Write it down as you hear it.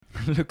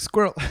Look,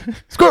 squirrel.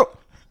 Squirrel!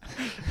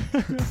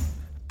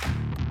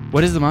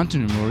 What is the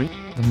mountain room, Rory?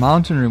 The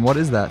mountain room, what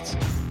is that?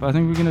 I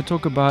think we're going to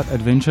talk about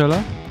adventure.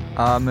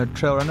 I'm a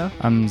trail runner.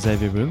 I'm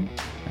Xavier Brill,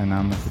 and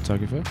I'm a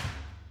photographer.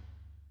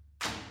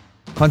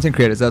 Content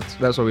creators, that's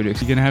what we do. You're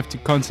going to have to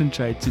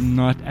concentrate to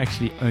not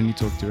actually only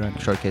talk to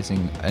runners.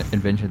 Showcasing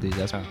adventure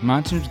enthusiasts.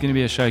 Mountain room is going to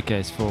be a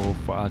showcase for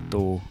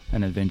outdoor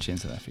and adventure in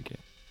South Africa.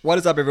 What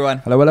is up, everyone?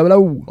 Hello, hello,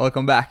 hello.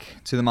 Welcome back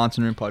to the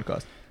Mountain Room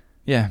podcast.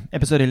 Yeah,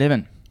 episode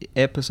 11.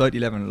 Episode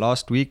 11.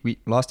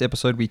 Last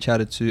episode, we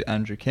chatted to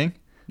Andrew King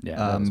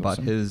about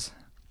his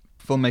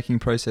filmmaking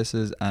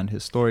processes and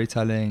his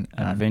storytelling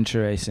and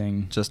adventure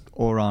racing. Just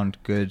all around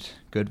good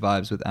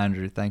vibes with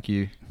Andrew. Thank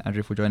you,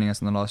 Andrew, for joining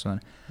us in the last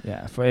one.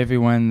 Yeah, for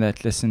everyone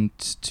that listened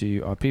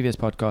to our previous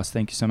podcast,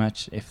 thank you so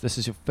much. If this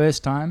is your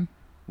first time,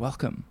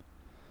 welcome.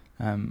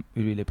 We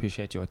really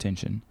appreciate your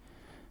attention.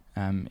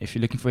 If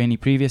you're looking for any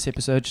previous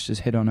episodes,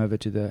 just head on over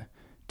to the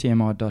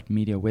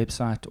tmr.media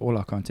website. All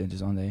our content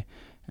is on there.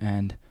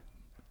 And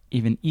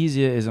even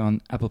easier is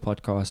on Apple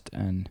Podcast,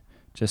 and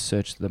just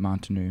search The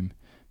Mountain Room.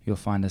 You'll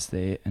find us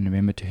there. And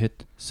remember to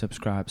hit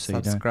subscribe so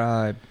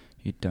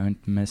you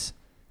don't miss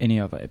any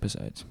of our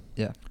episodes.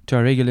 Yeah. To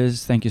our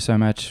regulars, thank you so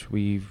much.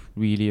 We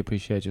really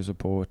appreciate your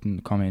support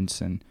and comments.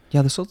 And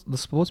yeah, the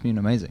support's been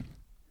amazing.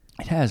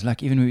 It has.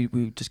 Like, even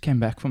we just came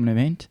back from an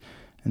event,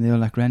 and there were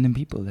like random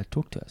people that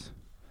talked to us.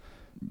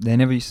 They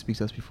never used to speak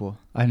to us before.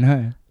 I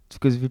know. It's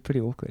because we're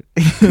pretty awkward.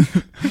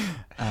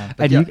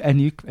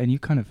 And you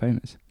kind of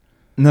famous.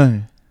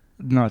 No.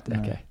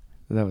 Okay.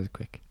 That was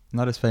quick.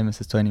 Not as famous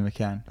as Tony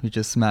McCann, who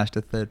just smashed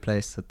a third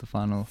place at the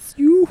final.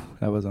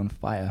 That was on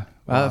fire.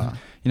 Wow.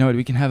 You know what?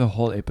 We can have a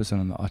whole episode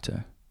on the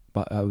Otter.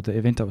 But the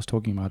event I was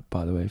talking about,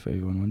 by the way, for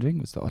everyone wondering,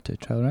 was the Otter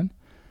Trail Run.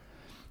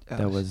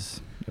 That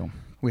was...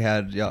 We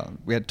had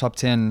top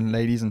 10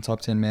 ladies and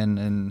top 10 men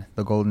in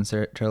the Golden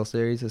Trail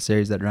Series, a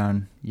series that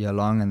ran year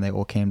long, and they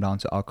all came down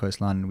to our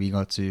coastline, and we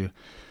got to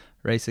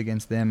race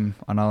against them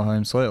on our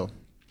home soil.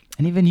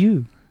 And even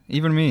you.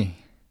 Even me.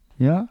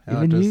 Yeah,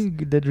 even you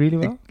did really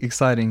well.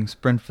 Exciting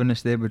sprint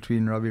finish there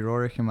between Robbie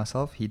Rorick and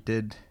myself. He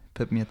did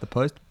put me at the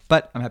post,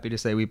 but I'm happy to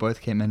say we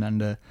both came in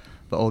under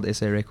the old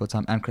SA record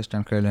time, and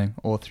Christian Kroling.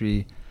 All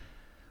three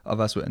of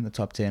us were in the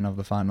top 10 of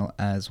the final,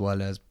 as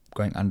well as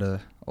going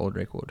under old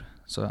record.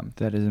 So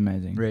that is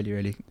amazing. Really,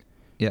 really,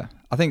 yeah.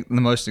 I think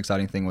the most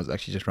exciting thing was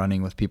actually just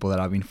running with people that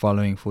I've been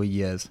following for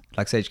years.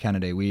 Like Sage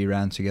Kennedy, we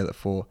ran together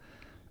for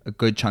a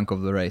good chunk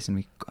of the race,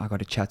 and I got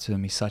to chat to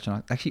him. He's such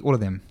a actually all of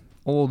them,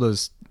 all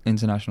those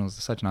internationals,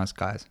 are such nice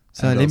guys.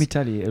 So let me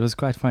tell you, it was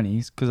quite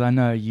funny because I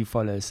know you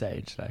follow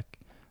Sage like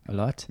a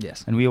lot.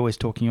 Yes. And we're always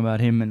talking about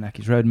him and like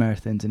his road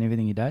marathons and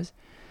everything he does.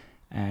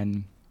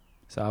 And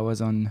so I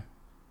was on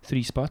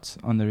 3 spots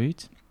on the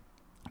route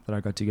that I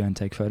got to go and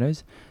take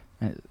photos.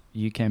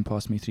 You came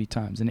past me 3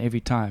 times, and every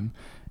time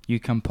you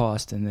come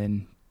past, and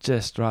then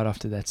just right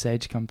after that,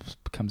 Sage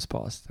comes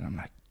past, and I'm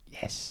like,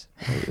 yes,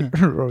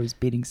 Rory's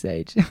beating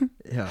Sage.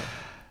 Yeah.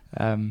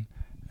 And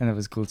it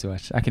was cool to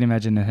watch. I can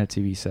imagine it had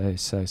to be so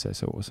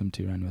awesome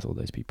to run with all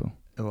those people.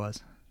 It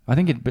was. I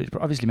think it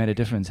obviously made a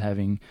difference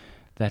having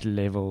that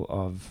level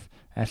of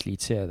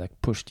athletes here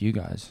that pushed you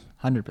guys.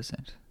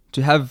 100%.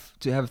 To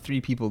have 3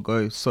 people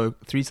go, so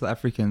 3 South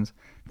Africans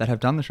that have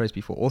done this race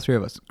before, all 3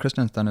 of us.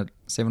 Christian's done it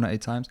 7 or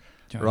 8 times.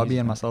 Robbie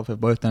and myself have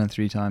both done it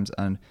 3 times,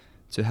 and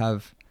to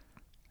have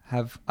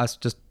us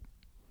just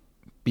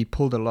be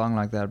pulled along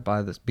like that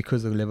by this,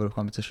 because the level of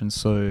competition is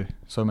so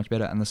much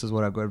better. And this is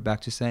what I go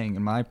back to saying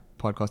in my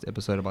podcast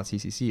episode about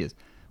CCC is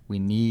we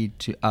need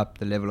to up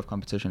the level of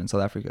competition in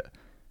South Africa.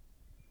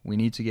 We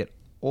need to get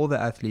all the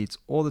athletes,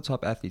 all the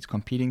top athletes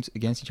competing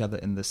against each other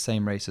in the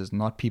same races,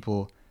 not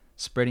people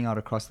spreading out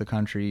across the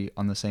country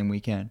on the same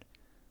weekend.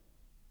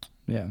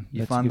 Yeah,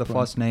 you find the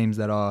fast names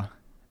that are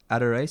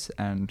at a race,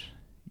 and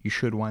you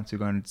should want to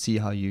go and see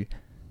how you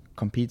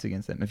compete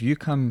against them. If you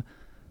come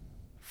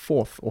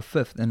 4th or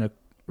 5th in a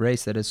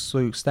race that is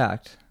so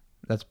stacked,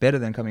 that's better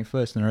than coming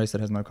first in a race that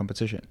has no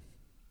competition.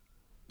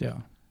 Yeah,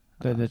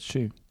 that's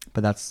true.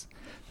 But that's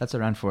a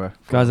run for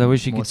guys. I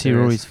wish you could serious.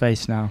 See Rory's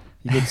face now.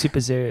 You get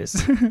super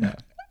serious. Yeah.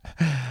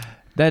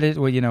 That is,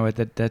 well, you know what,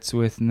 that's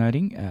worth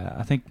noting.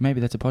 I think maybe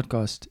that's a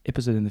podcast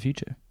episode in the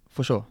future.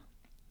 For sure.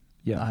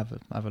 Yeah. I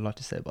have a lot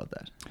to say about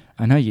that.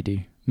 I know you do.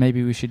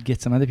 Maybe we should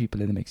get some other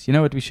people in the mix. You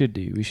know what we should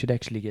do? We should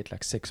actually get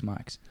like 6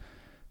 mics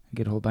and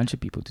get a whole bunch of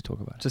people to talk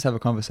about. Just have a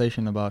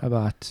conversation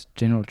about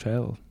general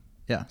trail.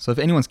 Yeah. So if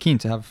anyone's keen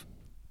to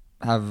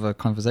have a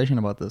conversation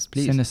about this,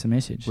 please send us a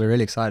message. We're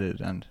really excited,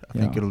 and I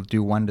think it'll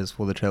do wonders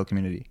for the trail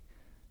community.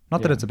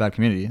 Not that it's a bad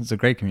community. It's a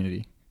great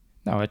community.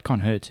 No, it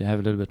can't hurt to have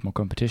a little bit more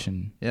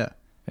competition. Yeah.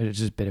 It's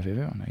just better for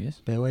everyone, I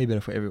guess. Way better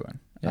for everyone.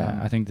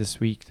 Yeah, I think this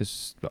week,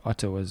 the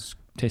Otter was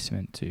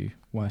testament to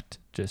what?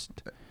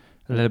 Just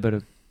a little bit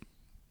of,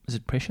 is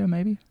it pressure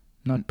maybe?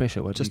 Not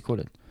pressure, what do you call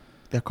it?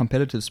 Their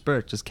competitive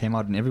spirit just came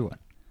out in everyone.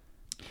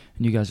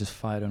 And you guys just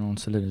fired on all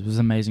cylinders. It was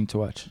amazing to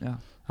watch. Yeah.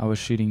 I was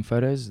shooting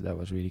photos. That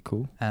was really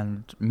cool.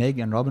 And Meg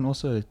and Robin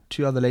also,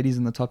 2 other ladies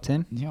in the top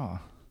 10. Yeah.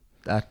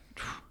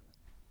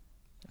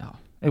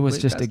 It was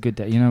just a good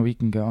day. You know, we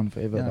can go on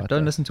forever about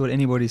don't that. listen to what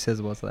anybody says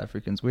about South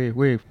Africans.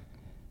 We're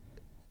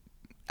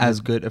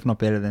as good, if not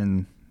better,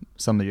 than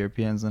some of the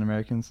Europeans and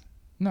Americans.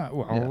 No,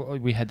 well,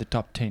 we had the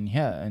top 10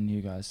 here, and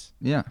you guys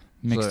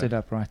mixed it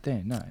up right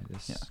there. No,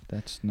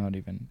 that's not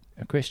even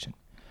a question.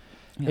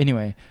 Yeah.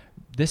 Anyway,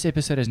 this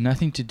episode has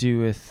nothing to do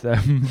with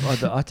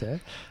the otter.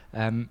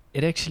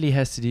 It actually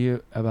has to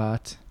do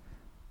about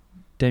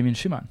Damien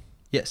Schumann.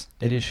 Yes.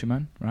 It is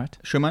Schumann, right?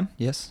 Schumann,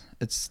 yes.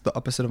 It's the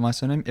opposite of my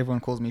surname.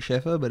 Everyone calls me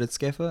Schäfer, but it's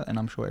Schäfer, and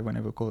I'm sure everyone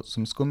ever calls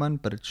him Schumann,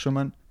 but it's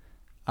Schumann.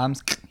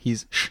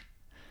 He's Sh.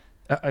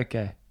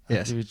 Okay.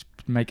 Yes.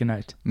 Make a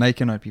note.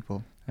 Make a note,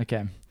 people.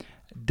 Okay.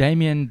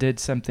 Damien did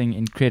something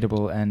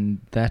incredible,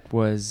 and that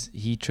was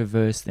he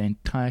traversed the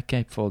entire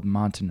Cape Fold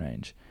mountain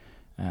range.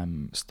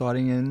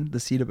 Starting in the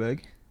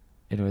Cederberg.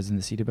 It was in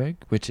the Cederberg,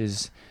 which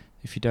is,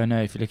 if you don't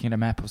know, if you're looking at a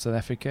map of South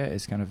Africa,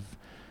 it's kind of,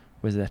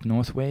 was that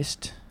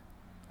northwest,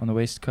 on the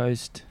west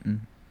coast?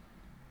 Mm.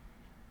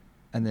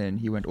 And then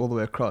he went all the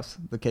way across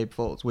the Cape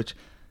Folds, which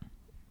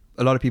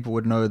a lot of people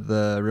would know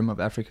the Rim of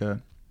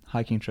Africa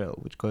hiking trail,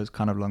 which goes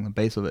kind of along the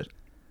base of it.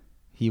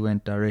 He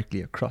went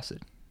directly across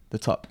it, the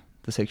top,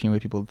 the section where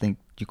people think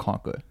you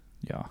can't go.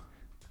 Yeah.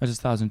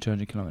 That's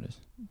 1,200 kilometers.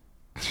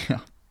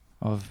 Yeah.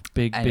 Of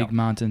big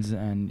mountains,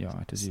 and it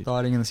was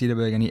starting in the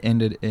Cederberg, and he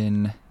ended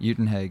in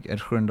Uitenhage at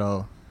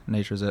Groendal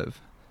Nature Reserve,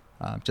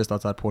 just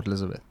outside Port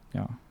Elizabeth.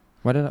 Yeah.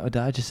 Why did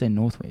I just say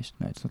northwest?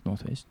 No, it's not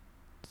northwest.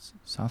 It's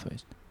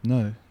southwest.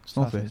 No, it's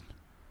northwest.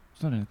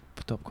 It's not in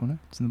the top corner.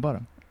 It's in the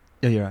bottom.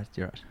 Yeah, you're right.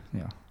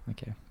 Yeah.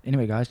 Okay.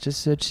 Anyway, guys,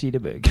 just search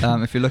Cederberg.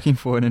 If you're looking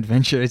for an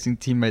adventure racing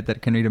teammate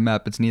that can read a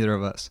map, it's neither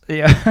of us.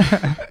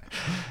 Yeah.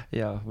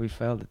 Yeah, we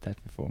failed at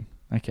that before.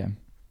 Okay.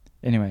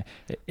 Anyway,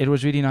 it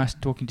was really nice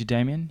talking to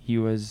Damien. He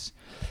was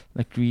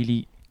like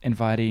really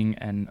inviting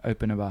and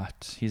open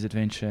about his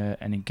adventure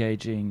and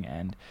engaging,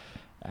 and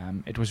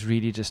it was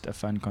really just a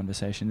fun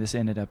conversation. This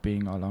ended up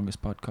being our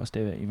longest podcast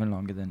ever, even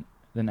longer than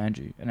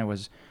Andrew, and it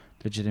was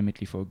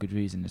legitimately for a good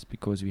reason. It's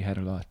because we had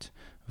a lot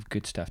of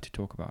good stuff to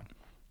talk about.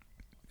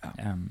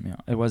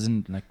 It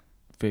wasn't like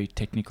very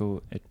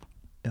technical.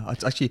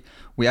 It's actually,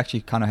 we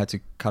actually kind of had to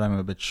cut him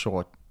a bit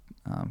short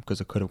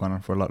because it could have gone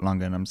on for a lot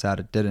longer, and I'm sad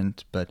it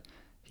didn't, but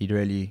he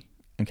really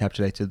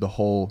encapsulated the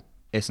whole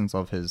essence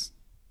of his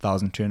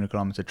 1,200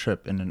 kilometer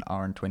trip in an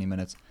hour and 20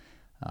 minutes.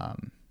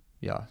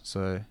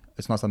 So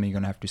it's not something you're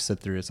going to have to sit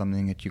through. It's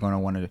something that you're going to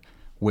want to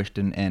wish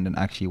didn't end, and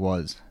actually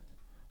was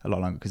a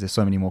lot longer, because there's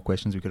so many more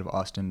questions we could have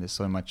asked him. There's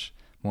so much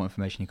more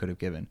information he could have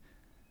given.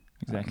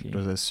 Exactly. It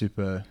was a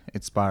super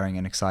inspiring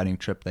and exciting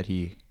trip that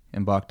he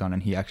embarked on,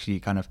 and he actually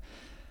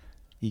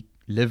he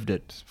lived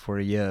it for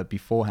a year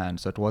beforehand.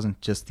 So it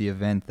wasn't just the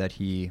event that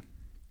he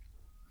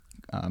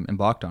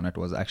embarked on. It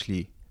was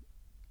actually,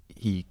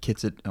 he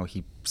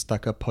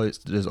stuck up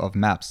posters of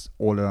maps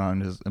all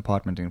around his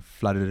apartment and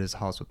flooded his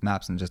house with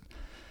maps, and just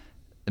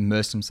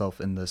immersed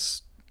himself in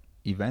this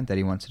event that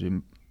he wanted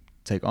to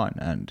take on.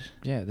 And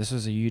this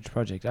was a huge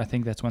project. I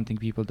think that's one thing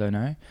people don't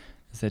know,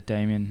 is that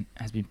Damien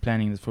has been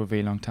planning this for a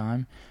very long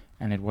time,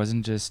 and it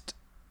wasn't just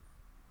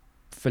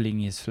filling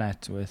his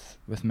flat with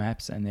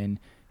maps and then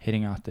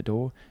heading out the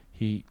door.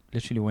 He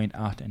literally went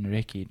out and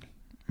recce'd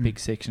big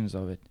sections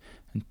of it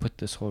and put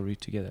this whole route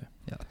together.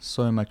 Yeah,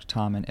 so much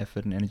time and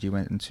effort and energy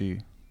went into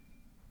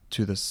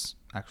this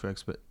actual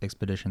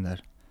expedition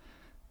that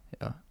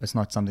it's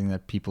not something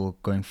that people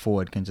going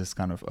forward can just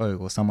kind of,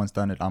 someone's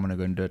done it, I'm going to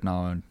go and do it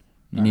now, and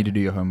you need to do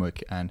your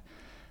homework. And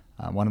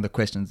one of the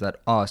questions that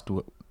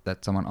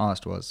someone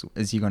asked was,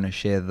 is he going to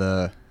share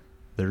the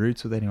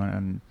routes with anyone?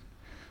 And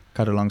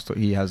cut a long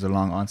story, he has a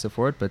long answer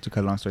for it, but to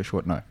cut a long story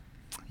short, no,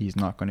 he's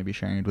not going to be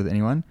sharing it with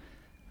anyone.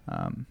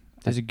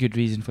 There's a good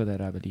reason for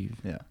that, I believe.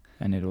 Yeah.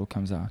 And it all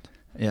comes out.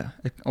 Yeah.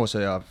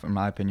 Also, in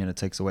my opinion, it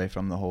takes away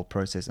from the whole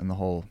process and the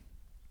whole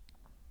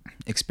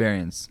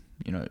experience.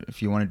 You know,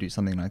 if you want to do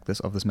something like this,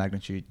 of this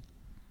magnitude,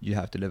 you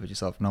have to live it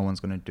yourself. No one's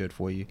going to do it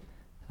for you.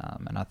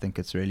 And I think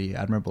it's really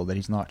admirable that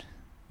he's not.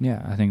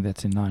 Yeah, I think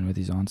that's in line with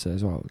his answer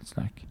as well. It's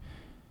like,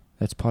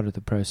 that's part of the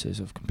process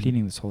of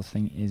completing this whole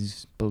thing,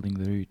 is building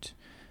the route,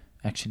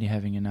 actually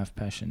having enough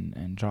passion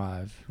and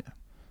drive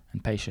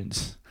and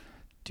patience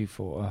to,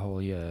 for a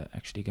whole year,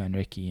 actually go and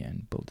recce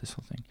and build this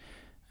whole thing.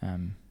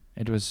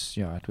 It was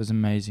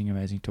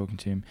amazing talking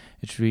to him.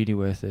 It's really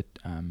worth it.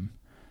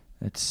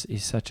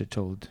 He's such a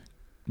chilled,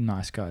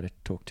 nice guy to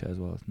talk to as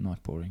well. It's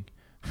not boring.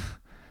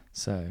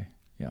 So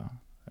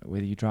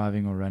whether you're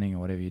driving or running or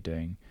whatever you're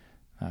doing,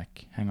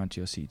 like, hang on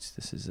to your seats.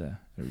 This is a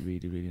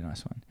really, really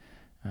nice one.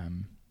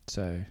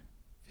 So if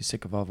you're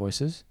sick of our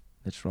voices,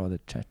 let's rather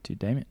chat to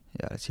Damien.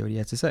 Yeah, let's hear what he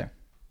has to say.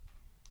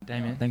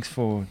 Damien, thanks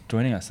for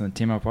joining us on the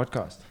Team Up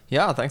podcast.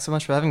 Yeah, thanks so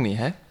much for having me,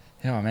 hey?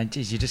 Yeah, man,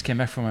 geez, you just came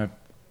back from an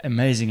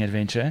amazing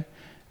adventure.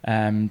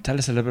 Tell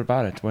us a little bit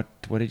about it. What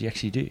did you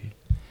actually do?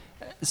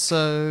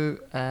 So,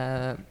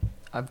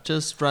 I've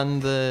just run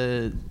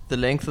the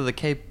length of the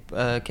Cape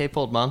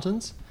Fold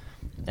Mountains,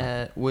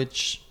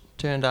 which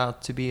turned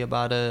out to be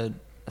about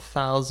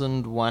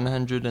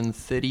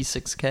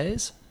 1,136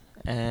 Ks,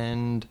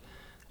 and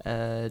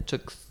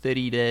took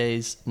 30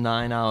 days,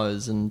 9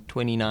 hours, and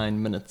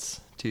 29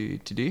 minutes to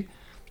do.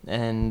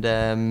 And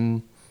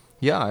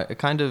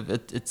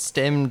it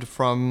stemmed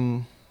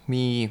from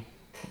me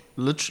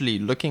literally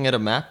looking at a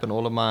map and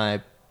all of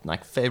my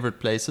like favorite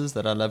places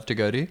that I love to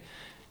go to,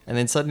 and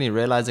then suddenly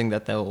realizing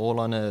that they were all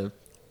on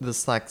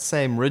this like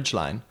same ridge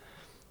line.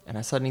 And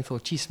I suddenly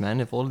thought, geez, man,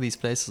 if all of these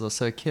places are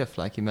so kiff,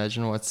 like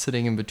imagine what's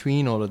sitting in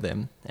between all of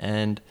them.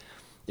 And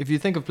if you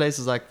think of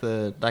places like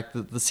the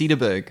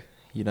Cederberg,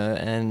 you know,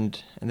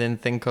 and then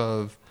think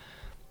of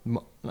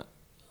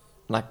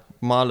like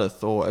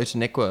Marloth or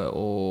Otanequa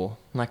or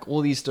like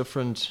all these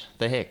different,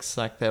 the Hex,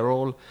 like they're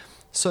all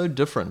so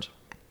different,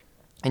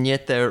 and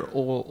yet they're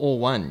all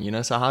one, you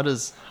know. So how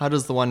does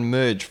the one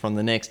merge from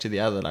the next to the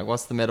other? Like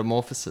what's the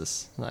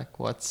metamorphosis? Like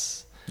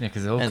what's... Yeah,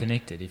 because they're all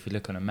connected. If you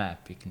look on a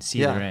map, you can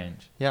see the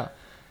range. Yeah,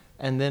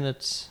 and then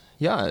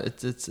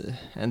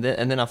and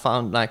then I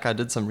found, like, I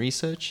did some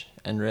research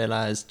and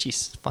realized,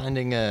 geez,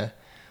 finding the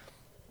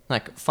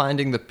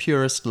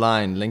purest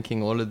line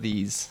linking all of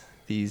these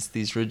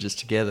ridges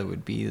together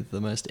would be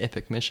the most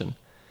epic mission.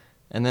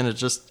 And then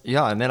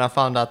and then I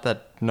found out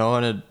that no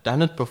one had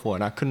done it before,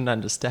 and I couldn't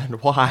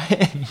understand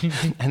why.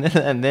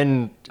 and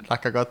then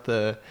like I got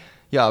a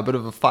bit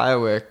of a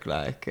firework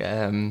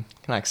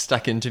like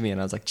stuck into me, and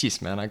I was like,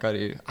 geez, man, I got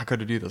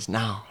to do this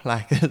now.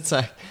 Like it's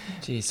like,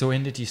 geez. So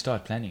when did you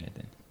start planning it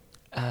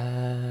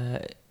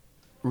then?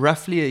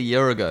 Roughly a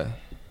year ago,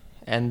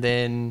 and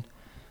then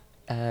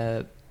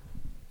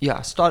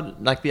I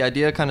started, like, the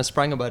idea kind of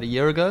sprang about a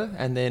year ago,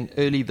 and then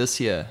early this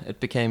year it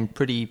became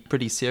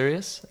pretty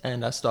serious,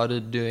 and I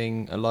started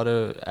doing a lot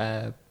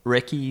of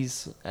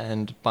recce's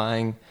and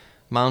buying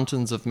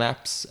mountains of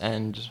maps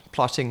and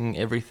plotting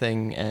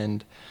everything.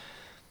 And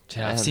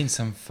I've seen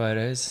some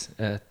photos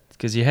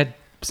because you had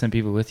some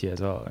people with you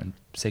as well and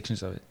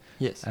sections of it.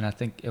 Yes. And I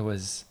think it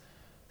was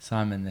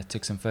Simon that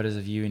took some photos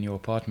of you in your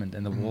apartment,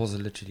 and the walls are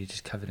literally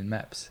just covered in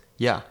maps.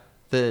 Yeah.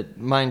 It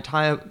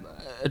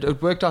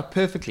worked out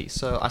perfectly.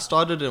 So I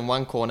started in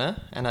one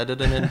corner and I did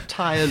an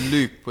entire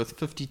loop with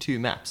 52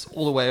 maps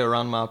all the way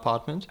around my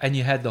apartment. And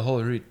you had the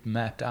whole route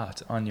mapped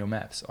out on your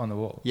maps on the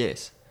wall.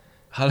 Yes.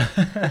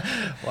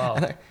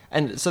 Wow.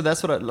 And so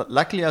that's what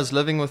luckily I was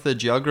living with a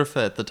geographer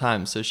at the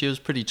time, so she was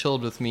pretty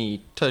chilled with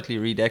me totally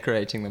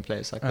redecorating the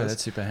place like this.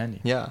 That's super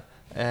handy. Yeah.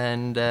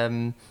 And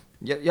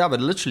but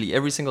literally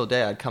every single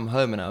day I'd come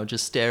home and I would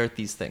just stare at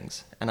these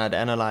things, and I'd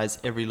analyze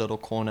every little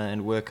corner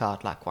and work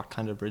out like what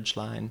kind of ridge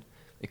line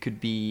it could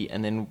be,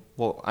 and then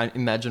I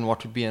imagine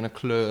what would be in a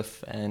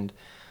kloof, and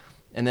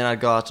then I'd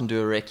go out and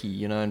do a recce,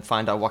 you know, and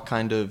find out what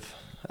kind of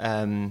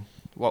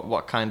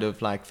what kind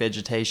of like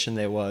vegetation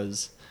there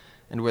was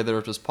and whether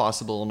it was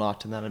possible or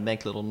not, and then I'd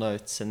make little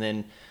notes, and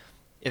then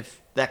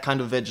if that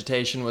kind of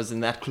vegetation was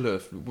in that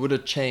kloof, would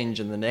it change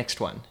in the next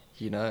one,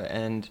 you know,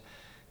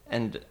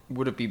 and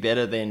would it be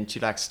better then to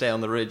like stay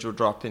on the ridge or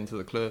drop into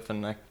the kloof?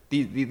 And like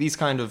these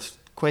kind of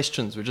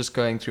questions were just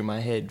going through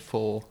my head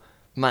for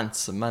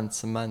months and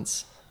months and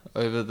months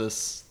over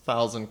this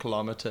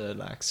 1,000-kilometer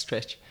like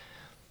stretch.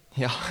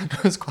 Yeah,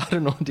 it was quite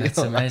an ordeal. That's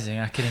amazing.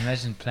 I can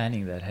imagine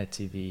planning that had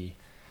to be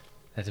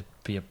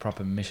a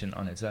proper mission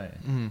on its own.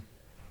 Mm.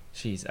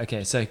 Jeez.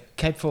 Okay, so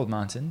Cape Fold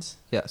Mountains.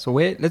 Yeah. So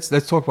let's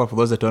talk about, for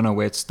those that don't know,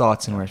 where it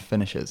starts and where it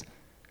finishes.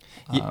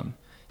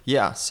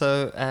 Yeah.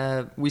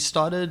 So we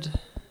started.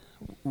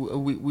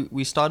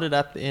 We started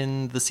up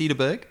in the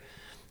Cederberg,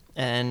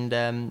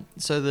 and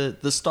so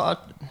the start.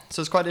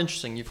 So it's quite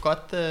interesting. You've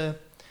got the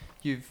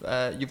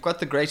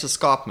Great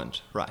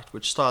Escarpment, right,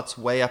 which starts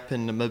way up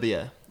in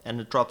Namibia, and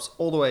it drops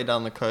all the way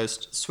down the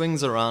coast,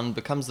 swings around,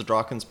 becomes the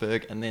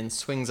Drakensberg, and then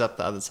swings up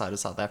the other side of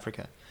South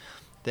Africa.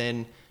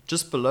 Then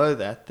just below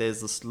that,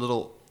 there's this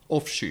little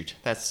offshoot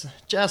that's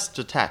just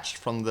detached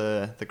from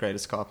the Great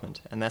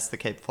Escarpment, and that's the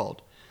Cape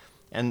Fold.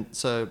 And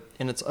so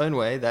in its own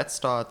way, that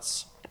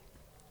starts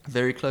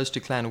very close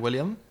to Clan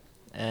William,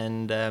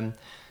 and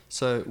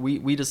so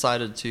we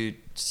decided to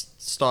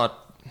start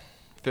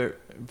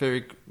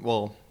very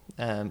well.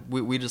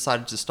 We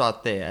decided to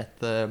start there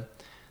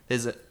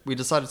we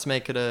decided to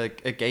make it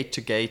a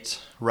gate-to-gate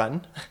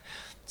run.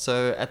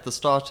 So at the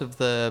start of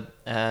the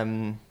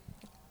on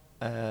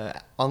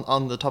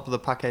the top of the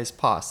Pakes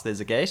Pass,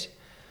 there's a gate,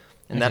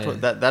 and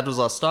that was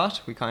our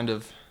start. We kind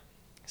of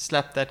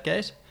slapped that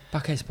gate.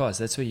 Pakes Pass,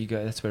 that's where you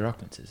go. That's where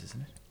Rocklands is,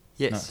 isn't it?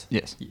 Yes. No.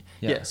 Yes.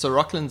 Yeah. So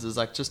Rocklands is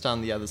like just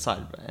down the other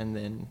side, and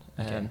then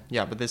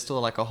but there's still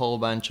like a whole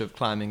bunch of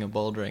climbing and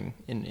bouldering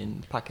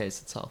in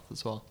Pakes itself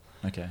as well.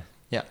 Okay.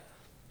 Yeah,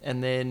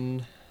 and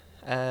then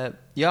and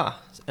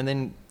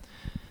then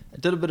I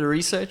did a bit of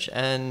research,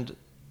 and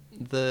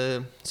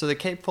the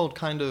Cape Fold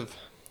kind of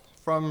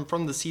from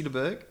the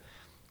Cederberg,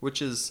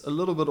 which is a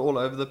little bit all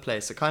over the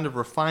place, it kind of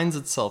refines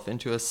itself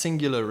into a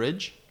singular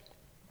ridge,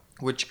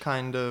 which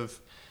kind of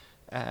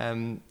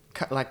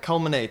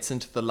culminates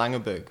into the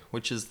Langeberg,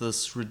 which is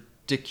this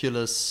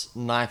ridiculous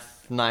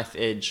knife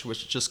edge,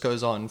 which just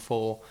goes on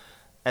for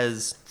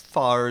as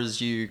far as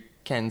you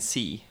can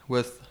see,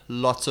 with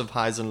lots of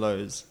highs and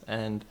lows,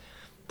 and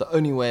the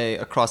only way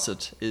across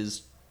it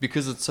is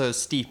because it's so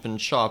steep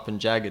and sharp and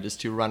jagged, is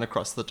to run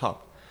across the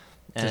top.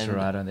 Just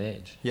right on the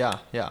edge. Yeah.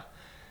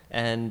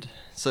 And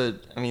so,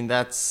 I mean,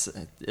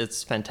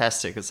 it's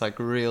fantastic. It's like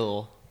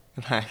real,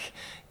 like,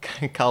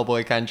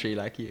 cowboy country.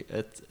 Like,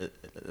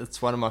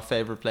 it's one of my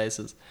favorite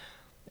places.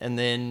 And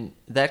then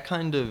that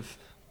kind of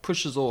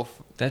pushes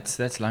off. That's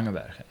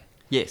Langeberg.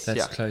 Yes,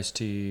 That's close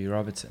to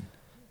Robertson.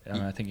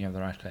 Am I thinking of the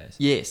right place?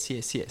 Yes.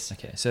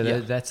 Okay,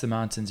 so that's the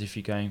mountains if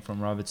you're going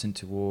from Robertson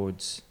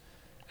towards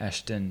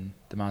Ashton,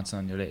 the mountain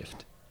on your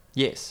left.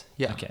 Yes,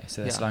 yeah. Okay,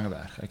 so that's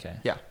Langeberg, okay.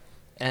 Yeah,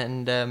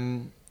 and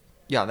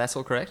that's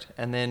all correct.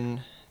 And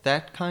then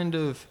that kind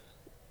of,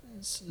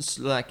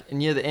 like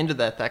near the end of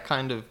that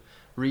kind of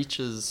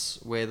reaches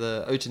where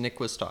the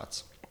Outeniqua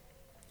starts.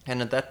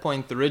 And at that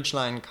point, the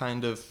ridgeline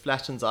kind of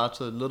flattens out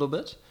a little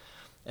bit.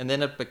 And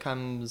then it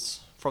becomes,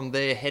 from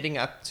there, heading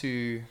up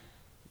to,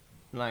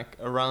 like,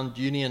 around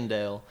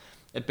Uniondale,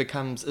 it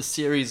becomes a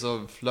series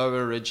of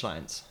lower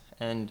ridgelines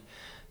and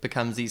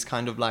becomes these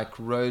kind of, like,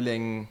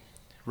 rolling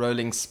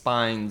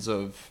spines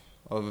of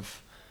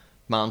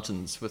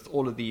mountains with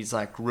all of these,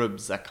 like,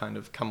 ribs that kind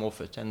of come off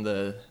it. And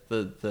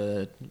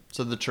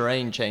so the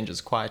terrain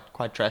changes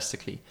quite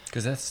drastically.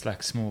 Because that's,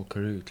 like, small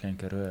Karoo, Klein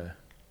Karoo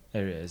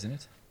area, isn't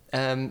it?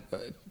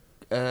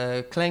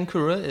 Klein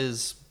Karoo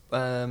is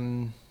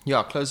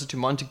closer to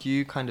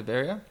Montague kind of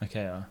area.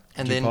 Okay,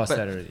 and did you then pass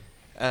that already?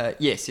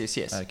 Yes.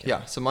 Okay.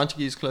 Yeah, so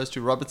Montague is close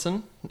to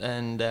Robertson,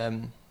 and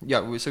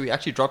so we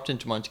actually dropped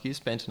into Montague,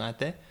 spent a night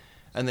there,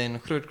 and then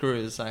Groendal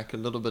is like a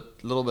little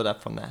bit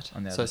up from that.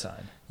 On the other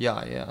side.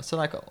 Yeah. So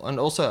like, and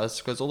also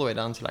it goes all the way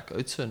down to like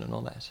Oudtshoorn and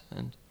all that.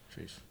 And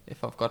Jeez.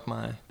 if I've got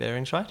my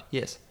bearings right,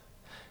 yes.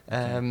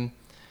 Okay.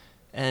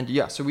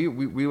 So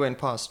we went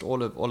past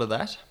all of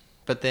that.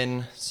 But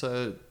then,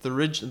 so the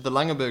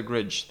Langeberg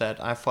Ridge that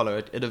I follow,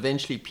 it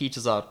eventually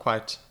peters out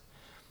quite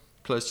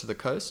close to the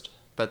coast.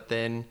 But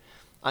then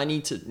I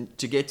need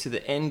to get to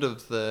the end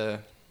of the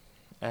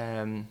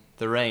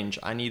range.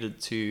 I needed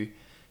to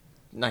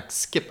like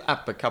skip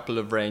up a couple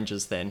of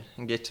ranges then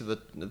and get to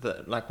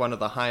the like one of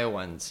the higher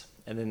ones,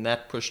 and then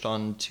that pushed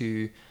on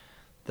to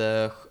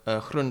the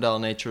Groendal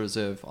Nature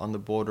Reserve on the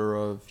border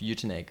of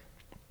Uitenhage.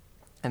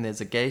 And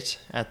there's a gate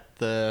at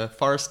the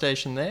forest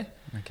station there.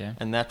 Okay.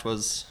 And that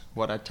was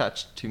what I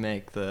touched to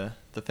make the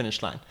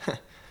finish line.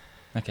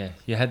 Okay,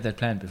 you had that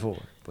plan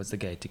before. Was the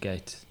gate to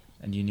gate,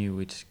 and you knew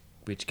which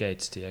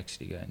gates to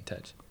actually go and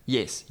touch.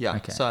 Yes, yeah.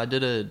 Okay. So I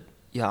did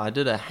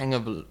a hang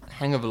of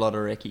a lot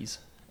of recce's,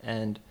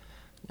 and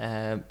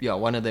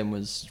one of them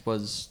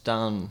was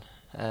down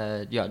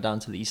to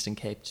the Eastern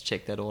Cape to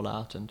check that all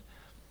out, and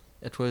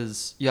it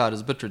was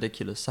a bit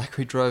ridiculous. Like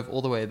we drove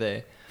all the way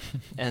there,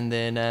 and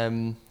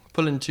then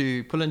pull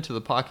into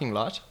the parking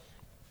lot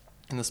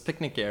in this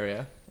picnic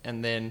area,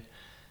 and then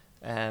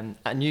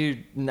I knew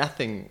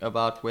nothing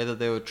about whether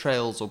there were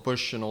trails or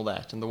bush and all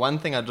that. And the one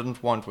thing I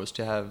didn't want was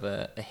to have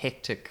a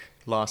hectic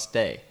last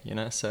day, you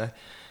know. So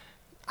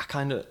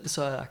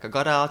I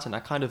got out and I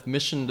kind of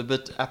missioned a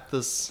bit up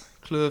this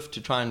kloof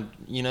to try and,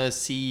 you know,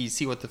 see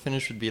what the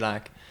finish would be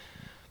like.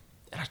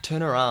 And I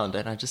turn around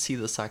and I just see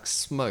this like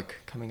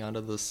smoke coming out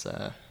of this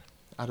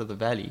out of the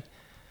valley.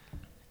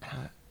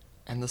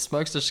 And the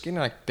smoke's just getting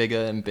like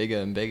bigger and bigger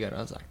and bigger. And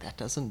I was like, that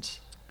doesn't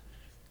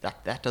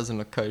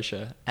look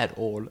kosher at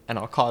all. And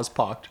our car's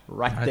parked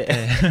right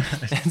there.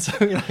 And so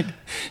we like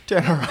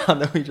turn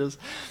around and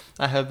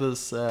I have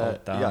this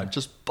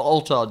just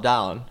bolt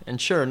down.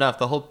 And sure enough,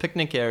 the whole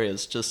picnic area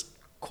is just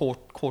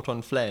caught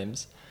on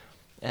flames.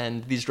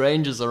 And these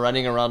rangers are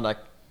running around like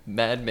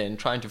madmen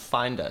trying to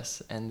find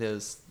us. And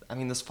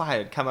this fire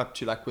had come up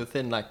to like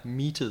within like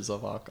meters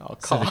of our car.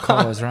 So the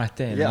car was right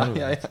there.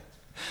 Yeah.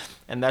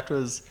 And that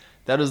was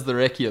the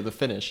recce of the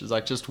finish. It's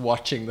like just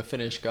watching the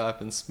finish go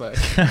up in smoke.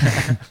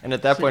 And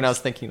at that point I was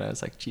thinking, I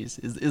was like, geez,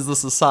 is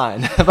this a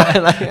sign?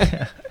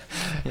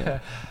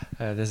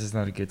 This is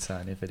not a good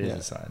sign if it is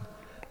a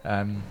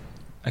sign.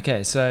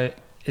 Okay, so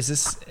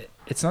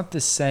it's not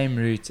the same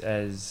route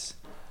as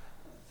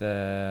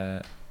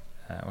the,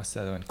 what's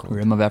the other one called?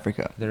 Rim of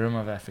Africa. The Rim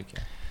of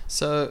Africa.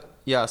 So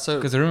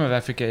because the Rim of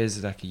Africa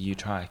is like a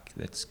huge hike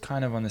that's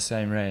kind of on the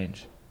same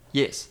range.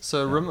 Yes,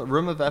 so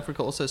Rim of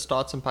Africa also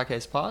starts in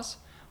Pakes Pass,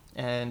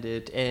 and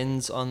it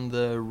ends on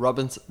the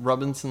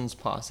Robinson's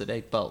Pass at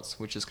 8 Bells,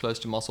 which is close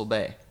to Mossel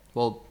Bay.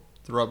 Well,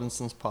 the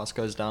Robinson's Pass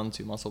goes down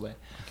to Mossel Bay.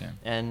 Okay.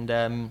 And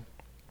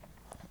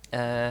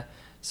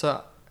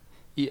so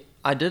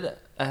I did.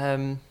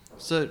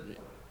 So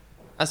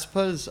I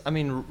suppose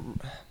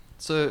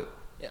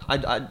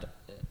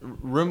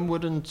Rim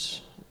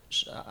wouldn't.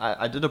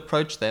 I did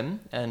approach them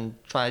and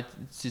try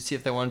to see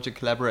if they wanted to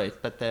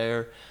collaborate, but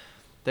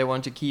they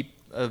want to keep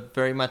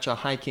very much a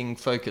hiking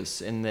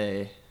focus in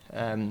their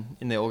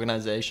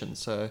organization.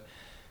 So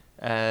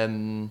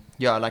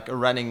like a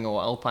running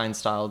or alpine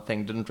style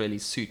thing didn't really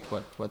suit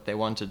what they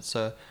wanted.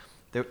 So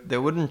they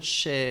wouldn't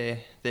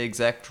share the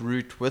exact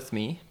route with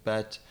me,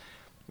 but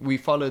we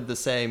followed the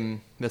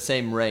same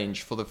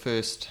range for the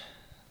first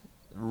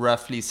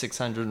roughly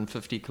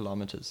 650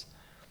 kilometers.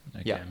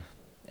 Okay. Yeah.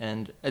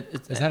 And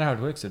is that how it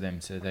works with them?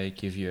 So they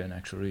give you an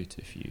actual route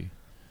if you.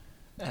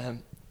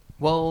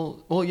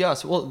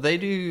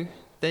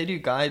 They do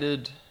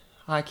guided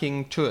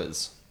hiking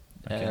tours.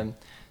 Okay.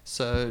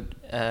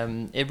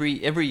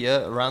 Every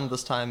year around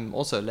this time,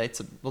 also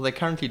they're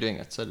currently doing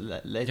it. So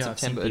late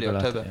September, early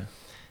October.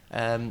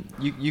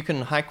 You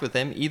can hike with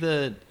them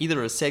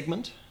either a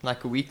segment,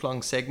 like a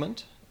week-long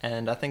segment,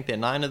 and I think there are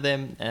 9 of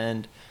them,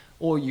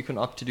 or you can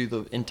opt to do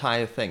the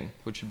entire thing,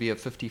 which would be a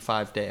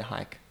 55-day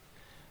hike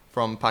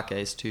from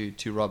Pakes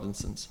to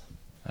Robinson's.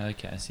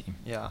 Okay, I see.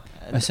 Yeah.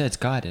 So it's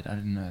guided. I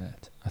didn't know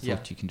that. I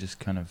thought you can just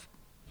kind of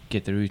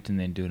get the route and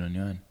then do it on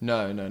your own.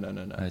 No.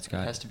 Oh, it's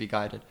guided. It has to be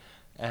guided.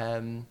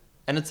 And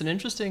it's an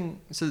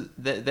interesting... So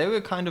they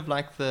were kind of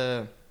like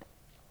the...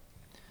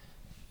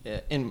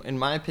 In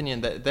my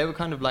opinion, they were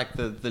kind of like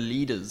the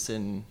leaders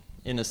in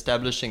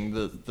establishing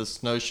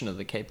this notion of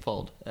the Cape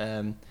Fold.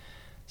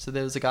 So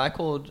there was a guy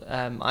called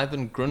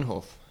Ivan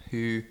Groendal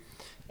who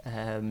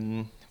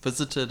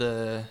visited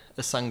a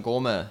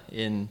Sangoma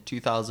in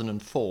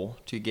 2004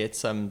 to get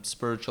some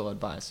spiritual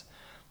advice.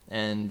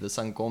 And the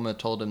Sangoma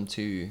told him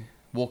to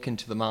walk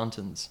into the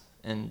mountains.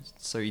 And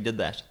so he did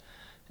that.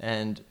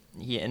 And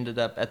he ended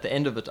up, at the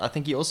end of it, I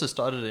think he also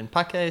started in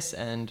Pakes,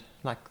 and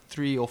like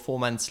 3 or 4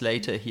 months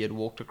later, he had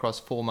walked across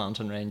 4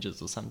 mountain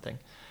ranges or something.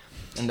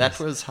 And that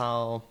was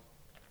how,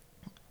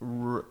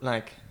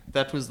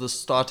 that was the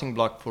starting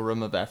block for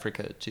Rim of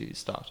Africa to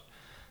start.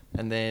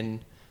 And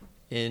then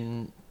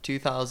in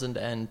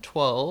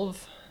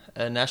 2012,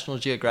 a National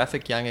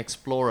Geographic young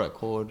explorer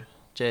called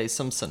J.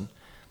 Simpson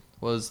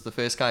was the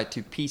first guy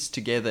to piece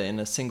together in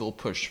a single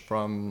push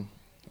from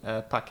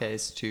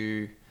Pakes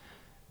to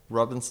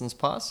Robinson's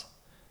Pass,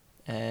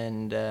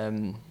 and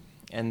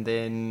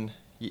then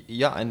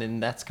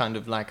that's kind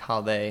of like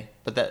how they.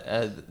 But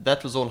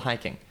that was all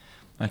hiking,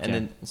 okay. And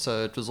then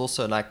so it was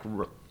also like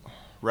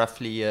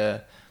roughly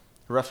a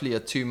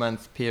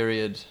 2-month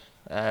period.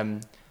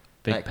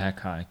 Big pack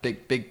hike.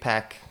 Big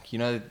pack. You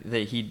know,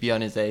 he'd be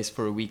on his ace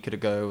for a week at a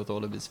go with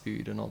all of his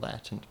food and all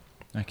that. And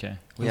okay,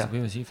 where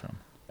was he from?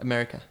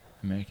 American.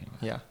 Okay.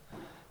 Yeah,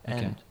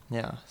 and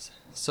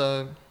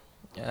so.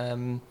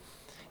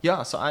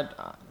 So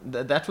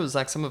that was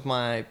like some of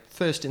my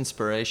first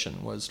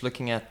inspiration, was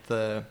looking at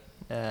the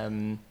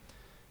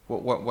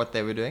what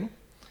they were doing,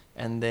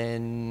 and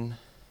then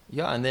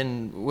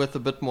with a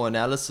bit more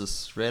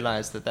analysis,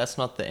 realized that that's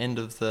not the end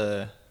of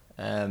the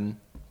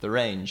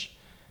range.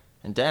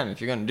 And damn,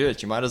 if you're going to do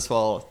it, you might as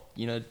well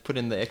put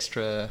in the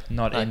extra.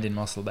 Not end in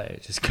Mossel Bay,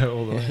 just go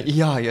all the way.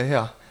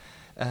 Yeah.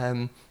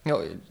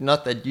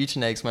 Not that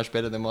Uitenhage's much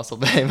better than Mossel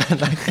Bay,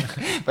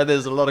 but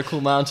there's a lot of cool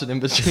mountain in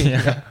between.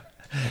 Yeah.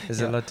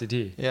 There's a lot to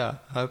do. Yeah,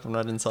 I hope I'm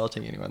not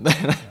insulting anyone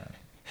there.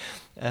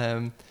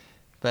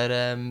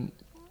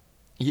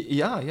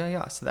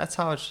 So that's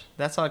how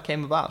it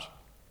came about.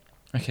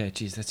 Okay,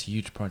 geez, that's a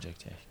huge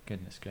project. Yeah,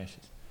 goodness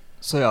gracious.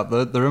 So yeah,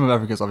 the Rim of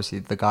Africa is obviously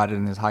the guided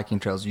and there's hiking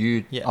trails.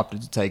 You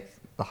opted to take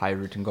the high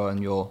route and go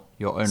on your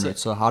own route.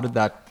 So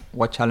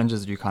what challenges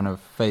did you kind of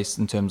face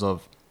in terms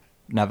of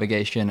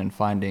navigation and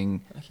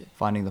finding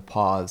the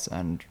paths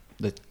and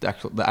the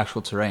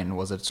actual terrain?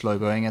 Was it slow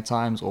going at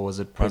times, or was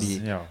it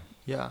pretty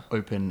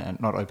open and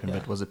not open,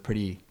 but was it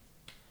pretty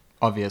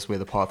obvious where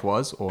the path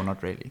was, or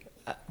not really?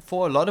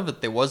 For a lot of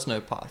it, there was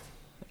no path.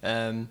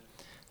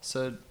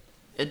 So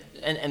it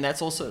and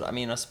that's also,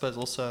 I suppose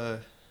also,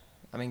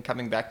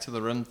 coming back to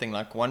the Rim thing,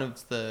 like one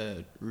of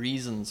the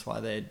reasons why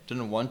they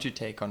didn't want to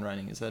take on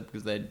running is that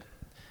because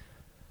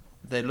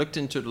they looked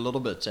into it a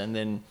little bit and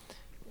then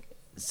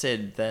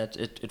said that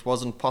it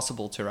wasn't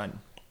possible to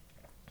run.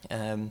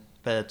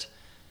 But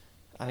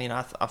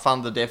I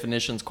found the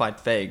definitions quite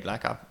vague.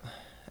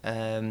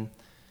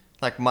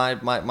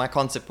 My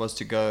concept was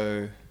to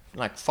go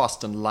like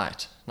fast and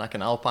light, like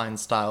an alpine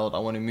style. I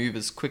want to move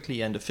as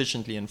quickly and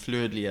efficiently and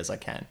fluidly as I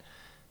can,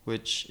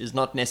 which is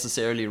not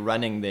necessarily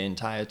running the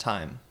entire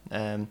time.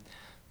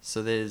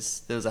 So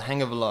there's a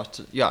hang of a lot.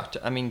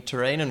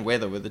 Terrain and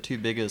weather were the 2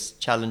 biggest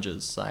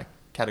challenges, like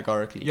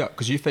categorically. Yeah,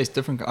 because you faced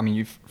different.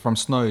 You've from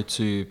snow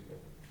to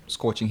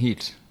scorching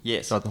heat.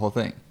 Yes. Throughout the whole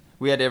thing.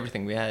 We had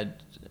everything. We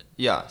had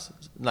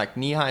like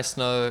knee-high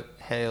snow,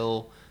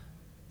 hail,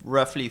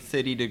 roughly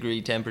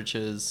 30-degree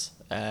temperatures,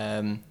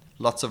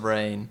 lots of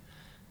rain,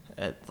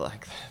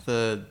 like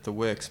the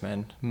works,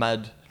 man.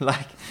 Mud,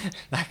 like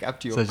up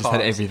to your calves. So just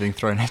had everything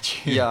thrown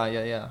at you.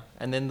 Yeah.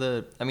 And then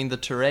the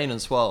terrain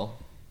as well.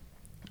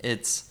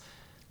 It's,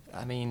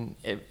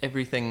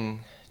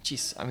 everything.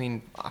 Jeez,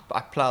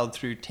 I plowed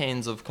through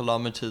tens of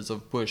kilometers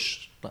of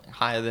bush, like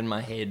higher than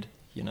my head,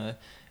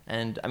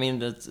 And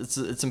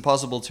it's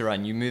impossible to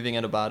run. You're moving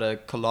at about 1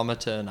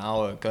 kilometer an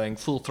hour, going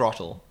full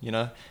throttle,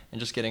 and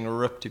just getting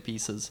ripped to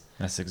pieces.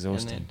 That's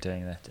exhausting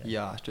doing that.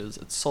 Yeah,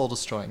 it's soul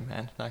destroying,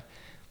 man. I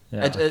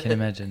can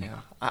imagine.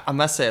 Yeah, I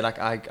must say,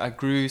 I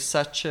grew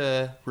such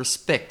a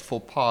respect for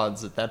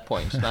paths at that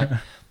point.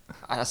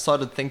 I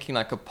started thinking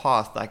like a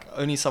path, like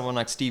only someone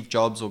like Steve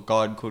Jobs or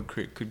God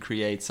could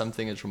create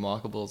something as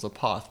remarkable as a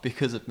path,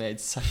 because it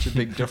made such a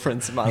big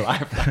difference in my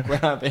life. Like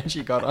when I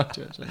eventually got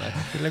onto it, and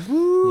you're like,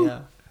 woo!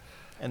 Yeah.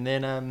 And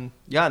then and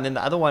then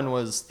the other one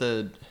was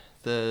the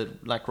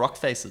like rock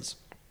faces.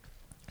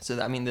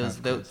 So I mean,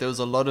 there was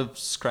a lot of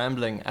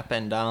scrambling up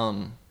and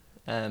down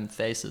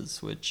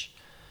faces, which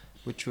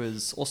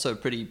was also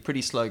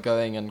pretty slow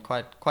going and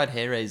quite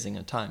hair raising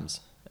at times.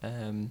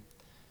 There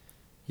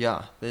were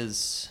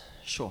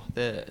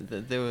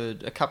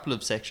a couple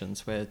of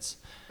sections where it's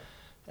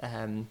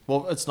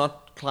it's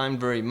not climbed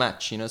very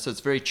much, so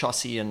it's very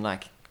chossy and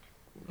like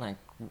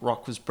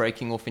rock was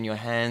breaking off in your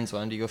hands or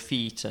under your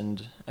feet,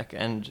 and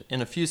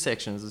in a few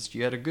sections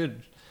you had a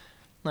good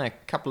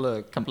couple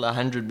of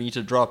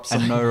 100-meter drops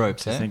and no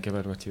ropes. To think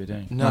about what you were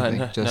doing. No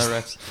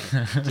ropes.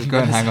 Just go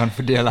and hang on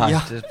for dear life.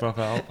 Yeah. Just proper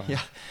alpine.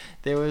 Yeah,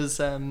 there was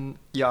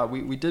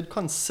we did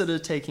consider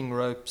taking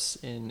ropes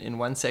in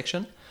one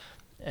section,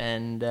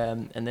 and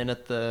then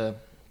at the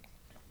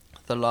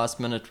last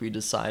minute we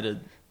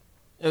decided.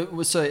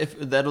 If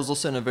that was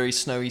also in a very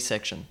snowy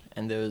section,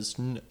 and there was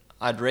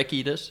I'd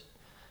recce'd it,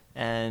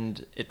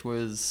 and it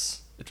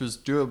was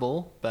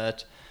doable,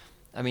 but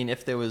I mean,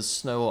 if there was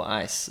snow or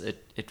ice,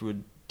 it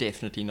would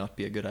definitely not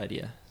be a good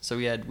idea. So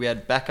we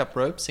had backup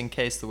ropes in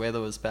case the weather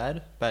was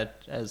bad,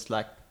 but as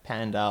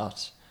panned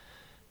out,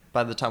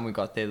 by the time we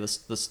got there, the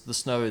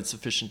snow had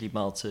sufficiently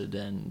melted,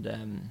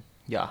 and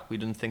we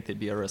didn't think there'd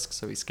be a risk,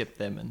 so we skipped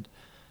them, and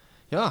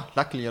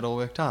luckily it all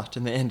worked out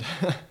in the end.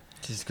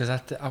 Just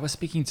because I was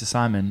speaking to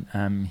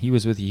Simon, he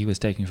was with you, he was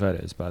taking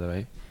photos, by the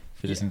way,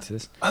 if you're listening to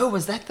this. Oh,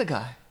 was that the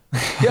guy?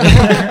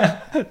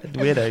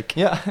 Weirdo.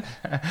 Yeah.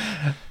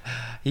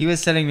 He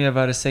was telling me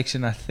about a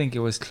section, I think it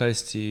was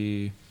close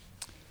to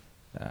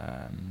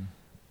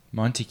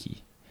Montague.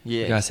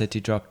 Yeah. The guy said to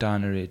drop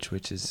down a ridge,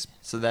 which is...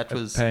 So that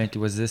was...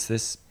 Apparently, was this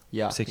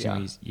section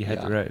where you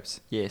had the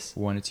ropes? Yes.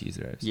 Wanted to use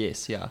the ropes?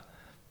 Yes, yeah.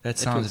 That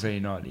sounds very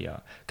gnarly, yeah.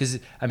 Because,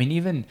 I mean,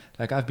 even...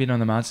 I've been on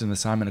the mountain with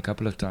Simon a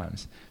couple of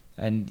times,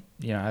 and,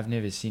 I've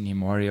never seen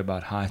him worry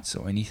about heights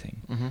or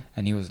anything. Mm-hmm.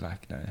 And he was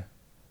like, no,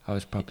 I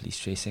was probably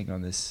stressing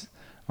on this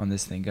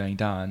thing going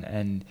down,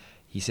 and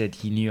he said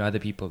he knew other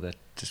people that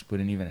just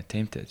wouldn't even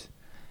attempt it.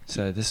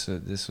 So this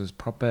was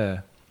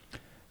proper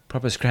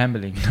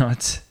scrambling,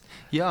 not...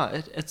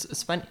 Yeah,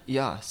 it's fun.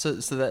 Yeah, so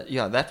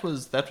that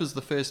was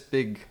the first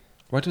big...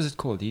 What was it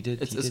called?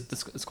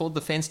 It's called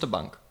the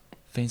Vensterbank.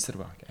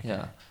 Vensterbank. Okay.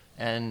 Yeah,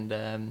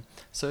 and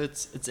so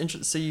it's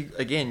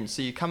interesting.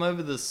 So you come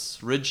over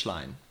this ridge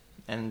line,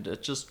 and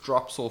it just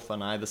drops off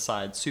on either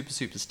side, super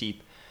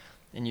steep,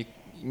 and you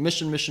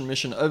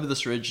mission over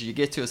this ridge. You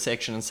get to a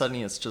section, and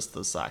suddenly it's just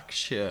this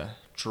sheer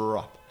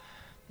drop,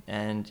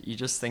 and you're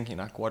just thinking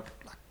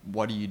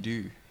what do you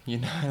do?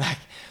 You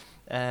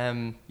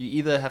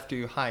either have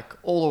to hike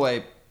all the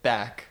way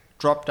back,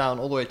 drop down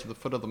all the way to the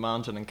foot of the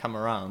mountain and come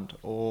around,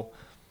 or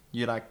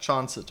you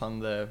chance it on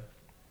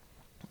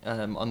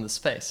this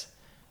face.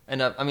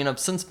 And I've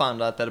since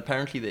found out that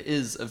apparently there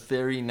is a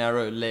very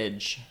narrow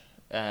ledge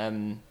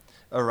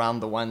around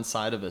the one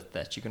side of it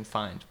that you can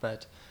find,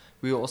 but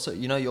we also,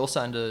 you're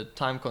also under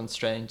time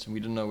constraints, and we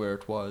didn't know where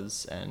it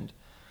was, and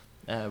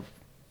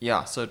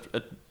so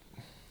it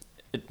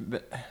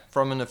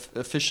from an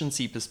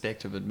efficiency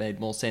perspective, it made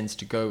more sense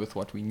to go with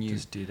what we knew.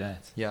 Just do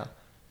that. Yeah,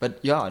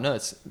 but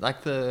it's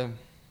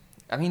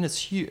it's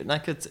huge.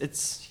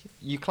 It's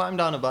you climb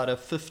down about a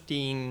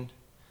 15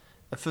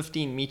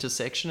 meter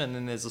section, and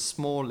then there's a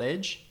small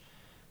ledge,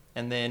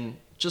 and then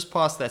just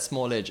past that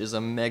small ledge is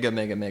a mega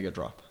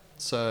drop.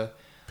 So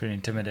pretty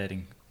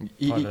intimidating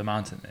part of the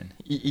mountain then.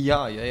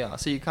 Yeah.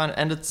 So you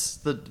and it's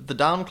the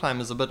down climb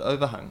is a bit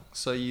overhung.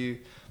 So you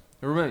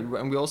remember,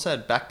 and we also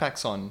had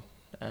backpacks on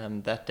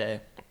that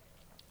day.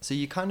 So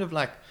you kind of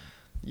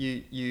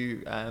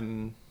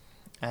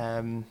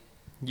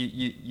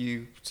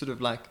you sort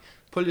of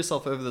pull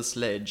yourself over this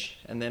ledge,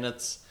 and then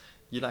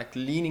you're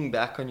leaning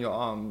back on your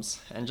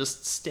arms and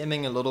just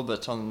stemming a little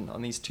bit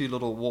on these two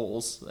little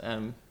walls.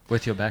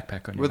 With your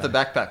backpack on your With the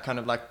backpack kind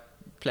of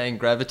playing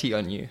gravity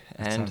on you.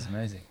 That sounds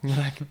amazing. You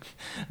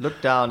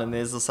look down, and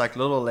there's this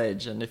little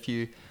ledge, and if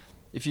you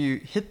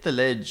hit the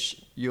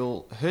ledge,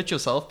 you'll hurt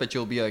yourself, but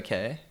you'll be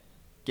okay.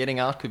 Getting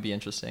out could be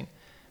interesting.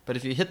 But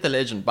if you hit the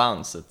ledge and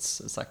bounce,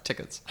 it's like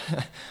tickets.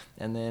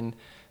 And then,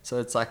 so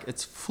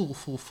it's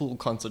full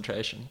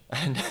concentration,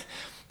 and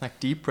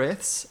deep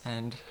breaths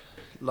and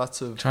lots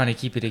of... Trying to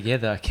keep it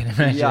together, I can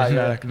imagine.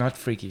 Yeah. Not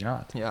freaking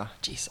out. Yeah,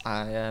 jeez,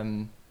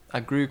 I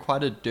grew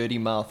quite a dirty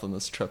mouth on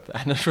this trip,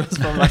 and it was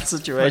from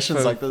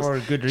situations like this. For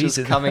a good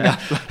reason. Just coming up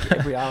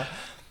every hour.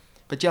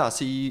 But yeah,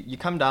 so you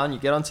come down, you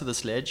get onto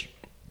this ledge,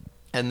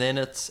 and then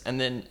it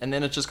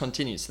just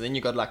continues. So then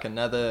you got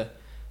another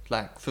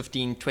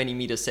 15-20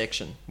 meter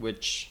section,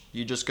 which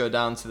you just go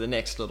down to the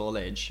next little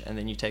ledge, and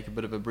then you take a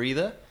bit of a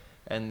breather,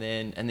 and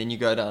then you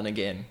go down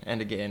again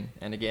and again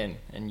and again,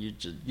 and you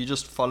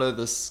just follow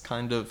this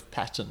kind of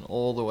pattern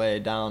all the way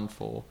down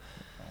for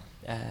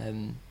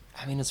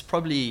it's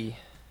probably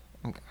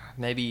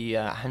maybe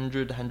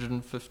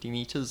 150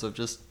 meters of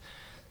just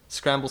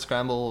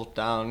scramble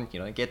down,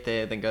 get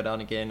there, then go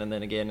down again, and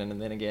then again,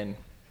 and then again.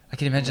 I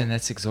can imagine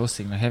that's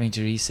exhausting, having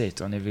to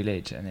reset on every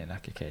ledge, and then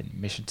okay,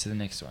 mission to the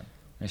next one.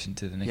 Mission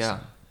to the next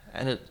one.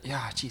 And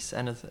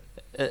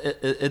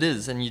it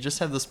is, and you just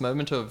have this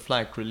moment of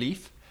like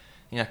relief.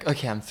 You're like,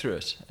 okay, I'm through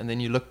it, and then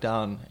you look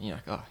down, and you're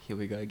like, oh, here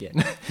we go again.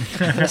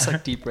 It's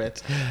like deep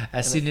breath.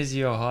 As soon as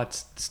your heart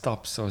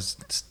stops or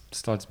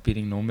starts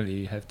beating normally,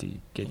 you have to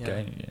get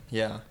going again.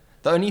 Yeah.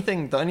 The only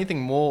thing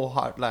more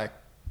hard, like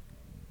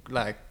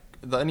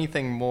the only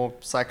thing more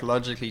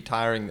psychologically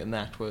tiring than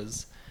that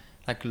was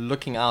like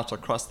looking out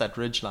across that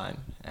ridge line,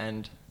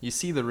 and you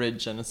see the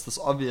ridge, and it's this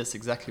obvious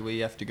exactly where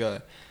you have to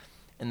go.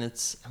 And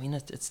it's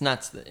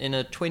nuts. In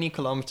a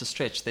 20-kilometer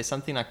stretch, there's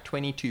something like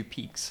 22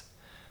 peaks.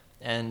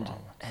 And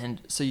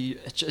so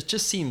it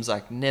just seems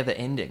like never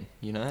ending,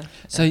 you know.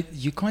 So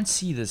you can't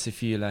see this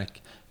if you're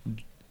like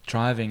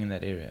driving in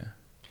that area.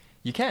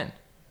 You can,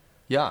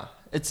 yeah.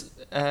 It's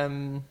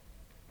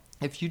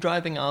if you're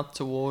driving out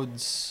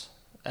towards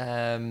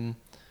if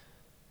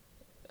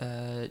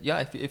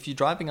you're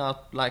driving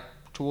out like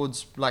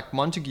towards like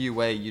Montague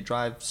Way, you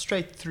drive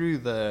straight through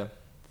the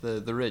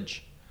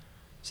ridge.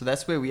 So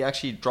that's where we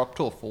actually dropped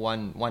off for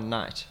one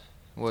night.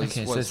 So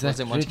it's that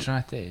ridge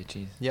right there,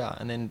 jeez. Yeah,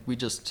 and then we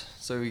just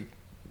came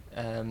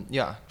down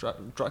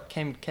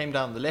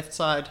the left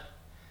side,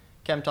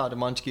 camped out at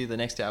Montague. The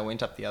next day I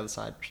went up the other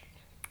side,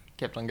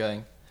 kept on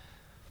going.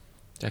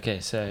 Okay,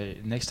 so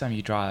next time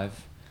you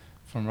drive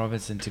from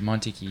Robertson to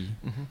Montague,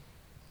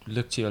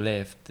 look to your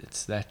left.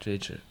 It's that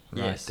ridge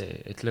right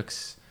there.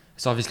 It's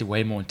obviously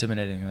way more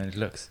intimidating than it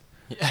looks.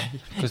 Yeah,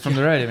 because from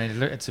the road, I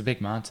mean, it's a big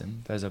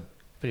mountain. Those are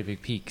pretty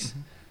big peaks. Mm-hmm.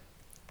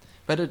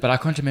 But I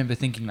can't remember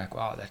thinking like,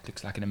 wow, that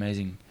looks like an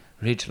amazing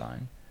ridge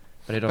line.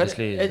 But it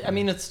obviously is. I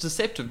mean, it's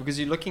deceptive because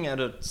you're looking at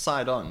it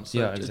side on. So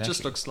yeah, it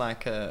just looks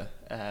like a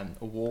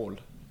wall,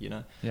 you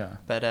know. Yeah.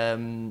 But I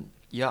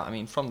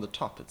mean, from the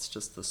top, it's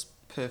just this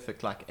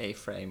perfect like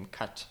A-frame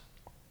cut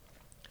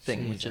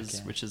thing, which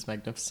is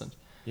magnificent.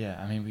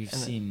 Yeah, I mean, we've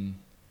seen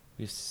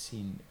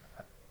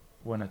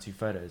one or two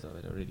photos of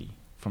it already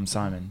from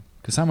Simon,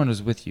 because Simon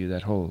was with you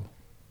that whole.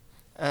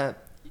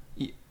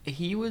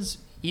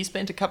 He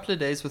spent a couple of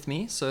days with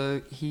me,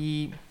 so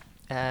he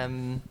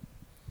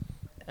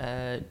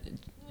Jared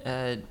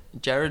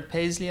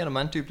Paisley and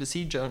Amantu du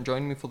Plessis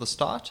joined me for the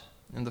start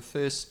in the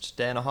first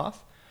day and a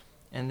half,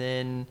 and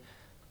then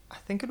I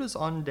think it was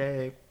on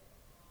day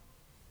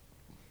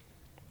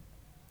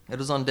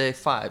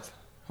 5.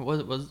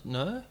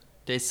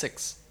 Day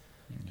 6.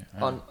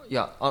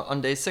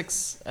 On day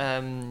 6,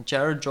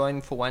 Jared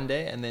joined for one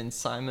day, and then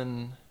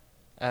Simon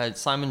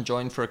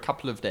joined for a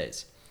couple of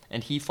days,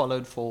 and he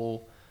followed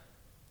for.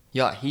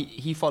 Yeah,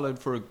 he followed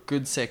for a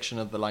good section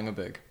of the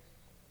Langeberg.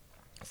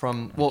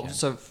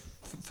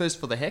 First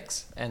for the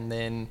Hex, and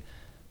then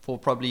for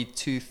probably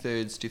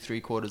 2/3 to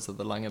 3/4 of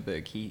the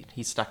Langeberg,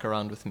 he stuck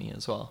around with me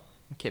as well,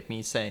 and kept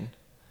me sane.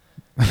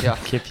 Yeah,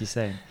 kept you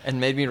sane,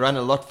 and made me run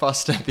a lot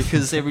faster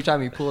because every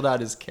time he pulled out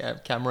his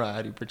camera, I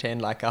had to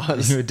pretend like I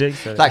was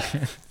like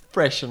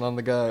fresh and on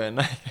the go. And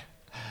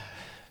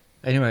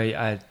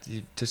anyway,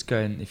 you just go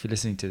and if you're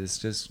listening to this,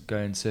 just go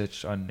and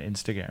search on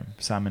Instagram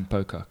Simon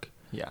Pocock.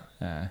 Yeah.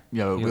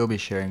 We'll be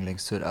sharing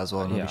links to it as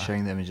well. And we'll be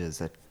sharing the images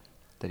that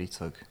he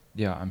took.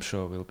 Yeah, I'm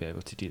sure we'll be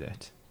able to do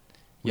that.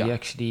 Yeah.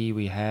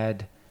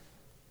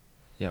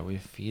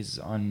 He's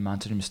on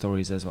Mountain Room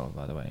Stories as well,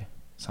 by the way.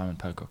 Simon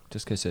Pocock.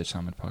 Just go search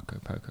Simon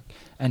Pocock.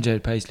 And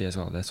Jared Paisley as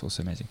well. That's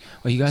also amazing.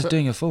 Are you guys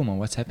doing a film or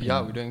what's happening?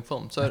 Yeah, we're doing a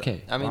film. So,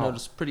 okay. I mean, It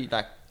was pretty,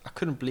 like, I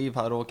couldn't believe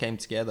how it all came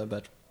together.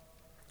 But,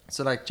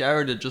 so, like,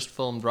 Jared had just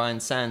filmed Ryan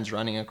Sands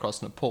running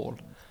across Nepal.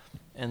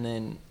 And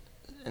then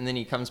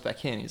he comes back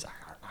here and he's like,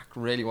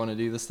 really want to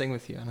do this thing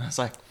with you, and I was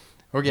like,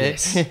 okay,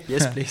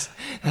 yes please.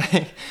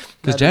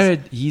 Because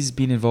Jared, he's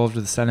been involved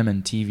with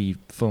Salomon TV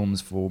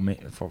films for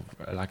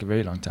like a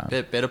very long time.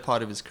 Better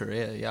part of his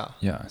career, yeah.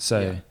 Yeah,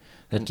 so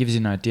that gives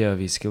you an idea of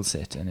his skill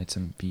set, and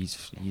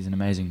he's an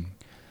amazing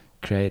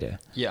creator.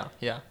 Yeah.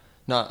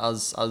 No, I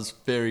was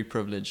very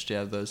privileged to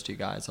have those two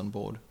guys on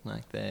board.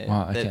 Like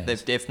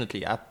they've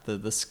definitely upped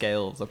the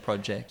scale of the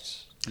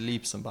project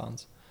leaps and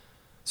bounds.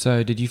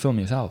 So did you film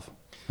yourself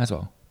as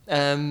well?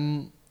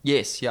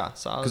 Yes, yeah.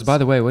 So because by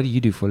the way, what do you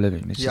do for a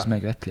living? Let's just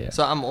make that clear.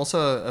 So I'm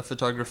also a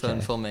photographer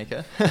and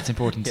filmmaker. It's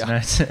important to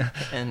note.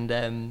 And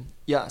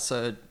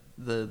so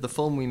the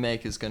film we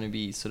make is going to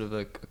be sort of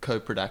a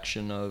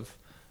co-production of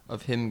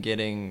him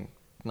getting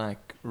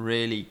like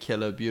really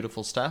killer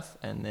beautiful stuff,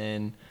 and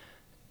then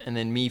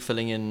me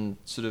filling in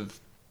sort of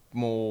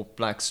more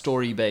like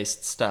story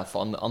based stuff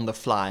on the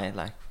fly,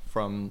 like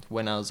from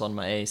when I was on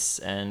my ace,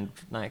 and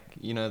like,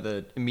 you know,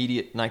 the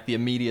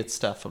immediate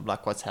stuff of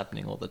like what's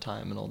happening all the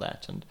time and all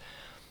that. And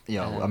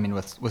I mean,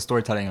 with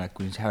storytelling, like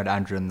we heard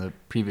Andrew in the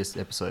previous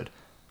episode,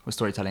 with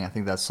storytelling, I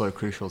think that's so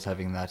crucial, is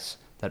having that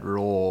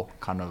raw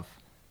kind of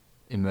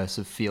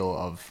immersive feel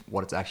of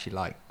what it's actually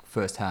like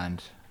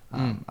firsthand.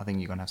 I think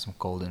you're gonna have some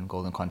golden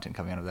content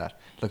coming out of that.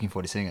 Looking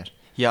forward to seeing it.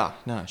 Yeah,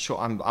 no, sure.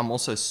 I'm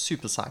also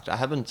super psyched. I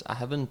haven't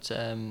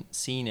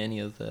seen any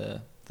of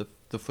the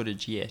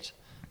footage yet.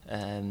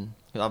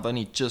 I've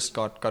only just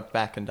got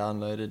back and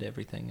downloaded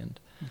everything, and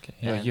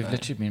you've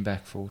literally been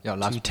back for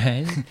 2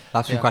 days.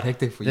 Life's been quite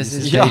hectic for you. This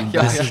is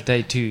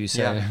day 2,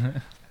 so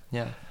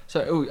yeah.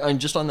 and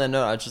just on that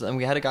note, and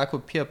we had a guy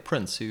called Pierre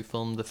Prince who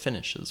filmed the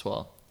finish as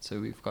well. So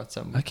we've got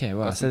some. Okay,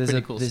 wow. got So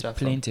some pretty there's stuff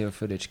plenty of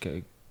footage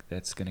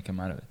that's going to come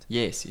out of it.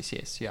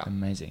 Yes, yeah.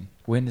 Amazing.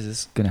 When is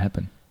this going to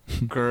happen?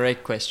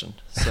 Great question.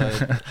 So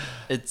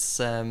it's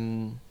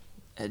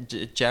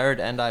Jared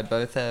and I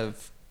both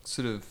have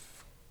sort of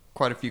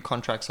quite a few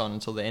contracts on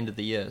until the end of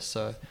the year.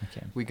 So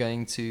we're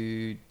going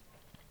to.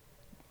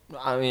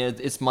 I mean,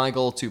 it's my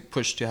goal to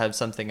push to have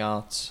something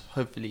out,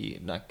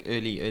 hopefully like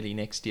early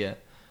next year,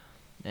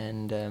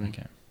 and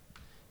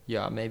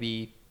yeah,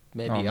 maybe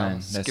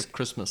I'll skip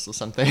Christmas or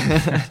something.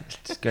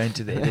 Just go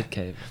into the edit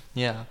cave.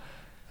 Yeah.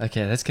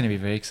 Okay, that's going to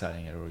be very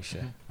exciting at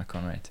Arusha. I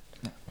can't wait.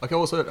 Okay,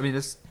 also, I mean,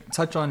 let's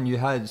touch on, you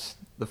had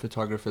the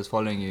photographers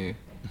following you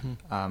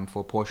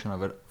for a portion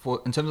of it.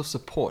 In terms of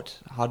support,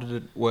 how did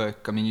it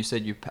work? I mean, you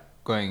said you're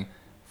going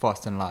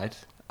fast and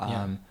light.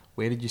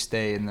 Where did you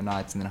stay in the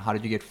nights, and then how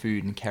did you get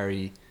food and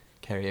carry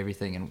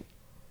everything? And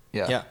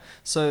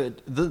so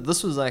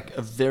this was like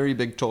a very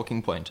big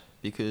talking point,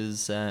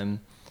 because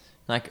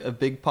like a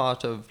big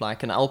part of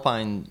like an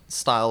alpine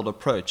styled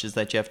approach is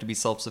that you have to be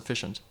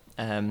self-sufficient,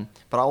 but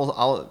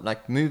I'll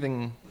like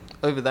moving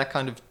over that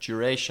kind of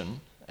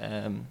duration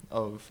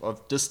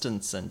of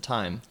distance and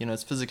time,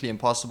 it's physically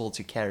impossible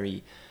to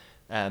carry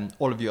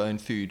all of your own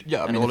food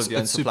and all of your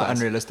own supplies. It's super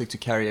unrealistic to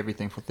carry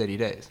everything for 30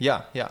 days.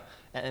 Yeah.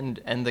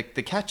 And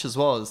the catch as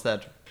well is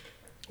that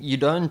you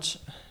don't,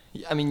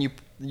 I mean,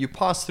 you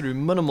pass through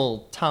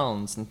minimal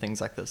towns and things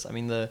like this. I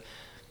mean,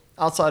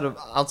 outside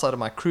of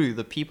my crew,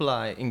 the people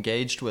I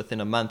engaged with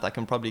in a month, I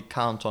can probably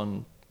count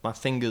on my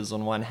fingers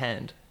on one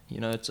hand.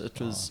 It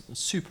was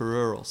super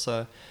rural.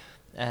 So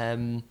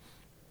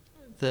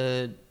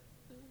the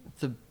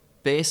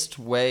best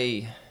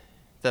way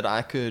that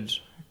I could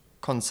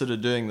consider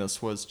doing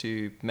this was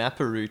to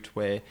map a route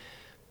where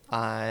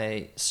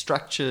I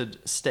structured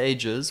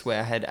stages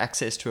where I had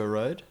access to a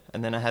road,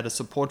 and then I had a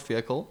support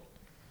vehicle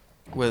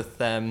with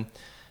that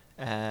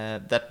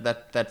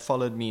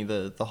followed me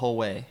the whole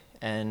way.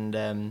 And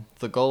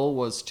the goal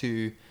was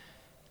to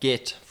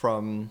get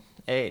from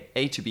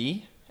A to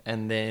B,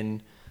 and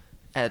then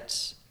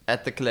at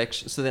the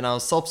collection. So then I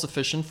was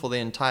self-sufficient for the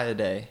entire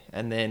day,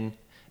 and then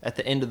at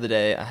the end of the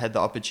day, I had the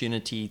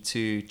opportunity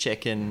to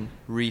check in,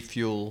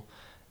 refuel.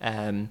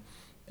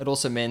 It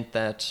also meant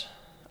that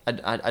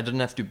I didn't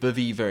have to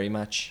bivvy very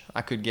much.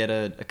 I could get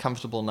a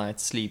comfortable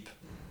night's sleep.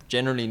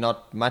 Generally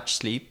not much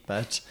sleep,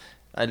 but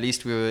at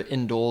least we were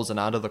indoors and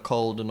out of the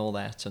cold and all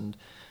that. And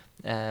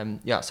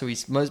so we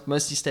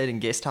mostly stayed in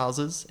guest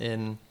houses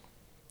in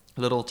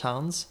little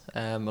towns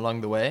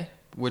along the way,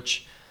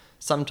 which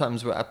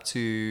sometimes were up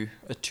to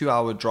a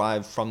 2-hour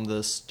drive from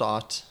the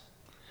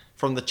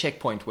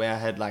checkpoint where I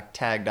had like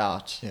tagged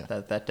out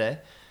that day,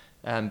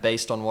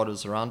 based on what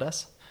was around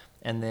us.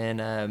 And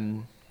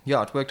then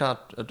it worked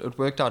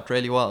out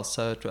really well.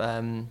 So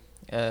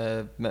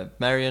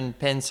Marion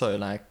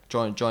Penso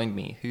joined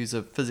me, who's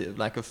a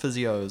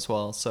physio as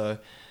well. So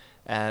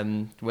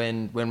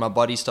when my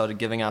body started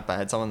giving up, I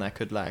had someone that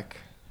could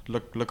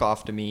look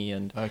after me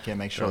and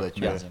make sure that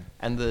you're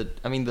and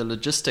the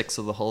logistics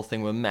of the whole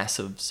thing were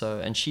massive. So,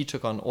 and she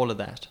took on all of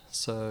that.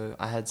 So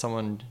I had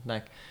someone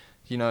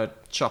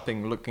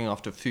shopping, looking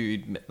after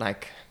food,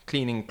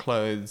 cleaning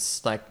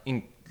clothes,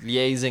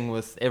 liaising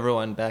with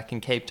everyone back in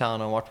Cape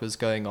Town on what was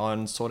going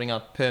on, sorting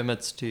out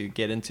permits to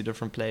get into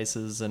different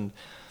places, and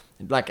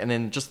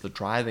then just the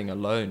driving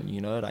alone,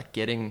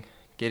 getting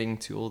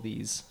to all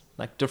these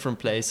different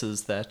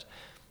places that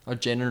are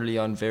generally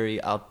on very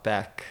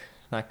outback,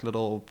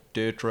 little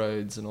dirt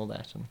roads and all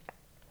that, and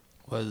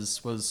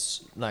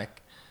was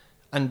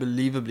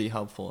unbelievably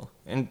helpful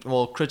and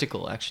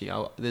critical actually.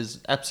 There's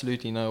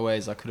absolutely no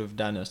ways I could have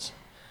done it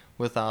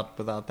without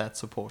that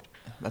support.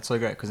 That's so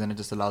great, because then it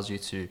just allows you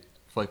to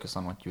focus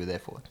on what you were there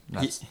for.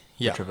 That's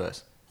the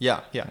traverse.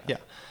 Yeah.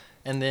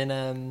 And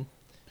then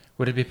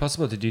would it be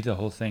possible to do the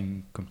whole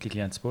thing completely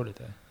unsupported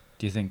though?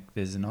 Do you think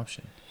there's an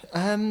option?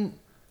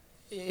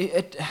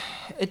 If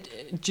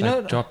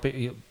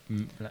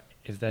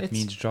that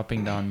means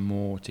dropping down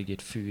more to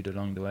get food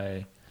along the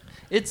way.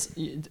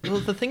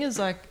 The thing is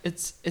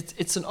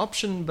it's an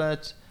option,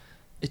 but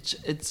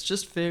it's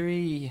just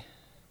it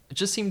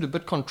just seemed a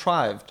bit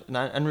contrived and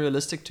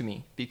unrealistic to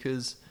me,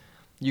 because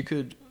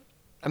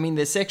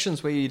there's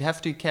sections where you'd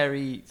have to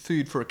carry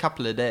food for a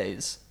couple of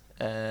days,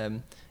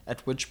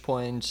 at which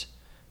point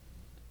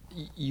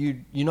you're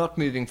not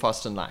moving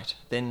fast and light.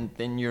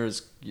 Then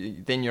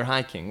you're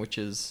hiking, which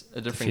is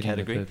a different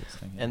category.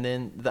 And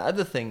then the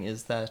other thing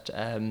is that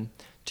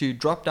to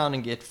drop down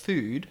and get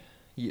food,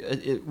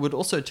 it would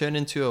also turn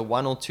into a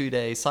 1 or 2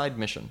 day side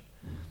mission.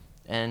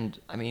 And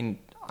I'm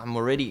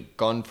already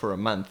gone for a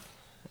month.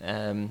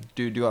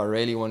 Do I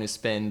really want to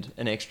spend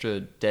an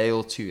extra day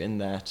or two in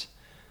that?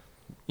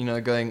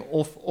 Going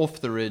off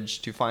the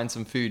ridge to find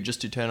some food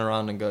just to turn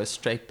around and go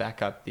straight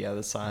back up the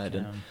other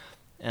side.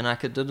 And I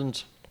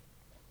didn't.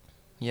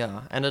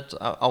 Yeah, and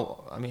I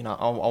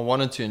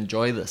wanted to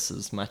enjoy this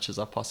as much as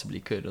I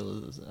possibly could.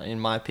 In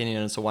my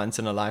opinion, it's a once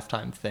in a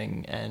lifetime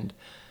thing, and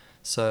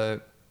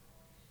so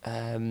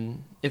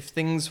if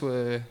things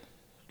were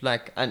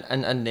like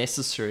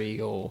unnecessary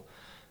or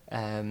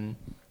I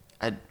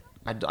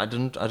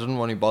didn't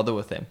want to bother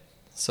with them.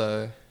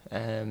 So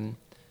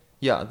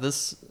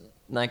this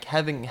like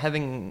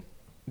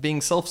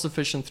being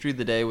self-sufficient through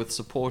the day with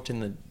support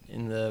in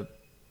the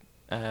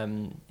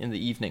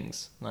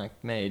evenings like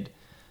made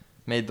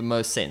the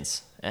most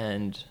sense,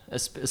 and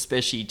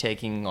especially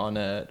taking on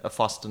a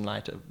fast and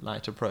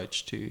light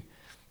approach to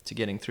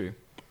getting through.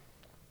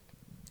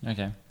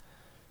 Okay.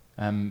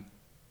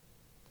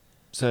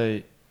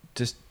 So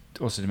just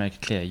also to make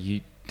it clear,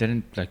 you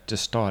didn't like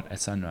just start at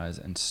sunrise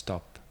and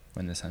stop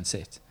when the sun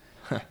set.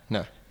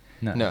 No.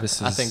 This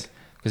is, I think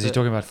because you're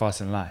talking about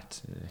fast and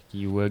light.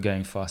 You were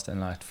going fast and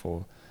light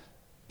for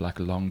like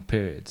long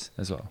periods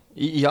as well.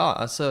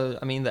 Yeah. So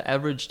I mean, the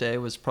average day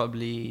was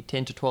probably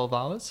 10 to 12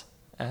 hours.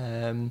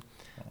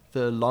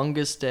 The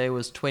longest day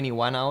was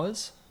 21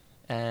 hours,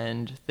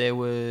 and there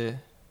was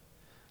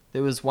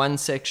one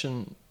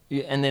section,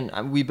 and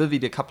then we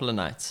bivvied a couple of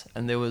nights,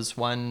 and there was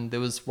one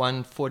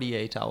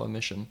 48-hour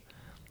mission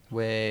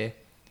where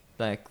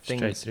like things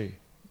Straight through.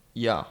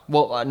 Yeah.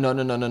 Well, no.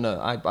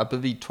 I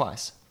bivvied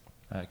twice.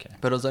 Okay.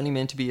 But it was only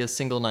meant to be a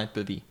single night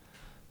bivvy.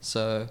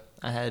 So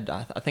I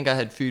think I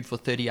had food for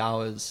 30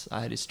 hours.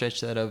 I had to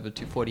stretch that over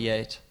to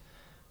 48.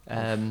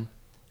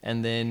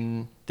 And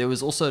then there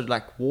was also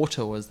like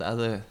water was the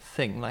other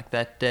thing. Like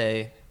that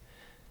day,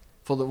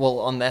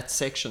 on that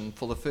section,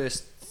 for the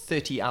first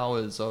 30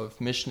 hours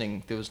of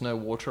missioning, there was no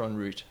water en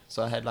route.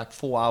 So I had like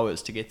 4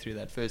 hours to get through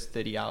that first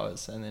 30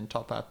 hours and then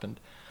top up.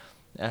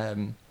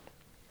 And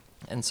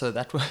so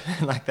that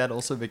like that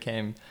also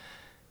became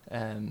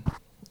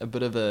a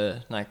bit of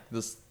a like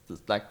this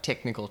like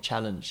technical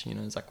challenge. You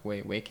know, it's like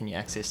where can you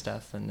access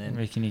stuff, and then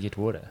where can you get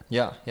water?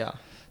 Yeah.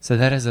 So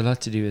that has a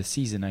lot to do with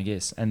season, I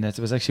guess, and that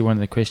was actually one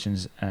of the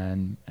questions.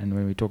 And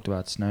when we talked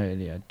about snow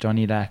earlier,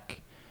 Johnny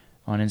Lack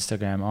on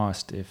Instagram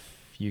asked if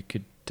you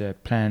could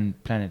plan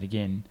it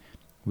again,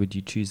 would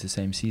you choose the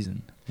same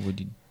season?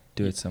 Would you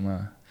do it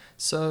somewhere?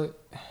 So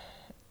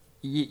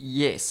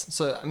yes.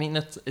 So I mean,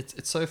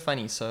 it's so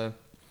funny. So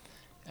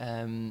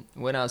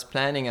when I was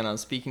planning and I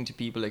was speaking to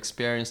people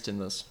experienced in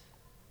this,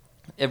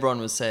 everyone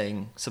was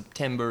saying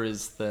September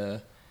is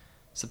the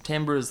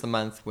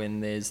month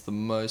when there's the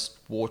most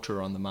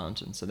water on the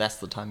mountain. So that's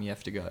the time you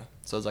have to go.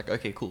 So I was like,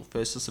 okay, cool.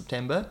 1st of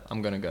September,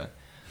 I'm going to go.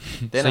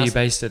 Then so you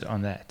based it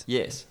on that?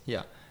 Yes,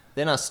 yeah.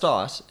 Then I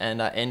start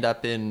and I end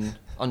up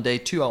on day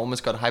 2, I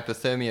almost got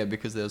hypothermia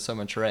because there was so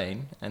much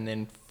rain. And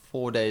then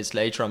 4 days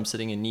later, I'm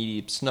sitting in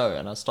knee-deep snow,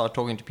 and I start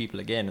talking to people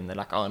again, and they're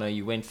like, oh no,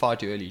 you went far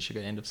too early. You should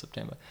go end of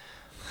September.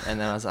 And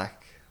then I was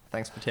like,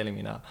 thanks for telling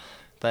me now.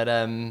 But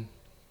then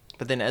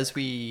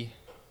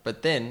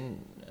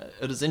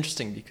it was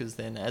interesting because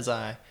then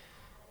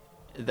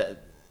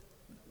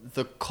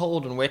the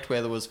cold and wet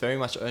weather was very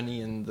much only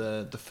in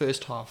the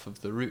first half of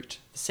the route.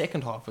 The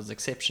second half was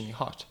exceptionally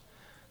hot.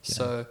 Yeah.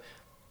 So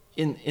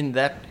in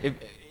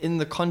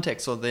the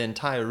context of the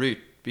entire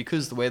route,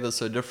 because the weather's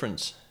so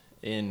different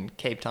in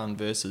Cape Town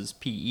versus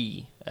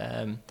PE,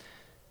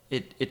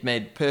 it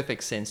made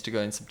perfect sense to go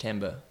in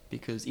September,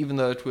 because even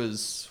though it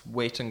was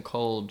wet and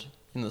cold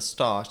in the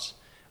start,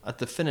 at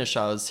the finish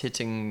I was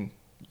hitting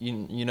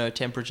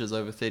temperatures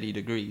over 30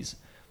 degrees.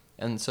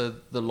 And so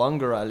the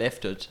longer I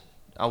left it,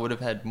 I would have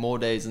had more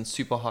days in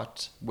super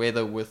hot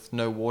weather with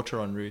no water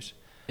en route.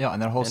 Yeah,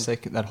 and that whole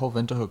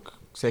Winterhoek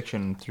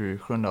section through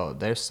Groendal,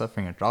 they're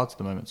suffering a drought at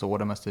the moment, so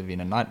water must have been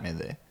a nightmare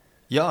there.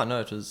 Yeah, no,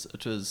 it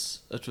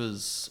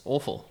was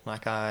awful.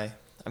 Like I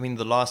mean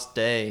the last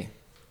day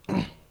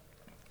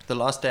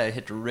I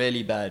hit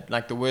really bad,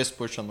 like the worst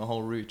bush on the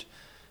whole route.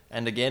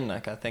 And again,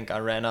 like I think I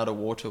ran out of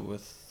water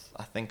with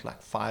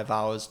like 5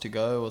 hours to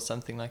go or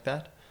something like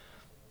that.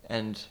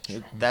 And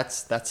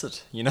that's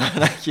it,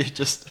 like you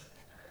just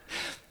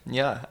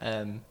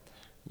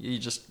you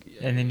just,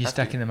 and then you're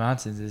stuck in the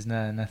mountains. There's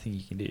nothing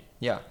you can do.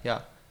 Yeah.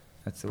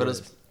 That's the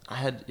worst.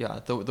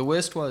 The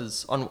worst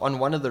was on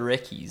one of the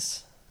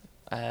recce's.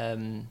 I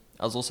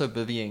was also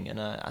bivvying, and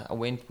I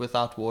went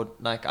without water.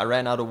 Like I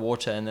ran out of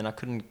water, and then I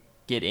couldn't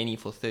get any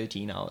for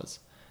 13 hours,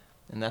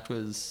 and that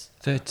was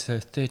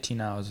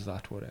 13 hours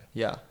without water.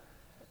 Yeah.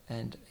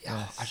 And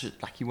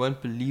you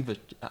won't believe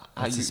it.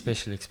 It's a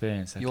special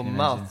experience. Your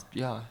mouth,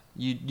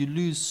 you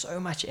lose so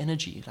much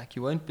energy. Like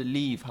you won't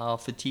believe how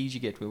fatigued you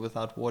get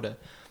without water,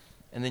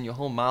 and then your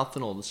whole mouth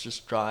and all this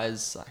just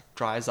dries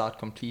out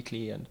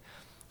completely, and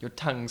your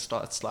tongue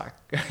starts like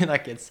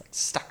it's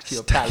stuck to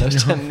your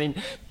palate, and then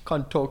you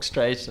can't talk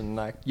straight, and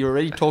like you're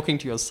already talking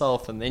to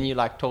yourself, and then you're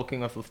like talking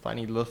with a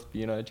funny lisp,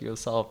 to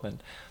yourself,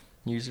 and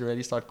you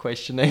really start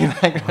questioning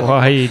like,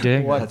 why are you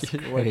doing what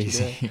that? What you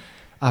doing?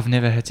 I've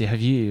never had to.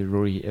 Have you,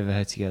 Rory, ever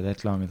had to go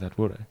that long without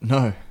water?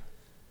 No.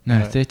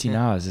 13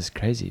 hours is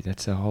crazy.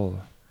 That's a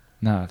whole...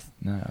 No,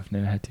 I've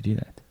never had to do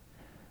that.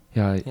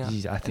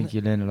 I think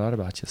you learn a lot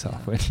about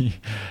yourself when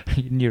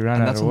you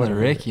run out of water.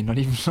 And that's on the recce, not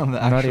even on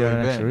the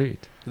actual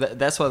route.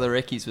 That's why the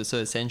recce's were so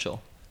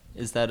essential,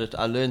 is that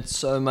I learned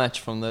so much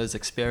from those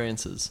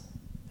experiences.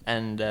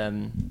 And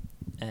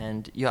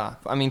And yeah,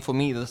 I mean, for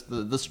me,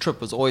 this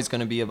trip was always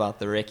going to be about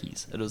the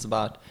recce's. It was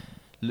about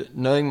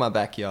knowing my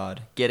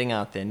backyard, getting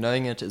out there,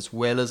 knowing it as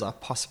well as I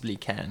possibly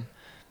can.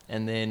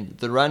 And then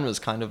the run was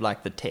kind of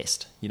like the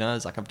test.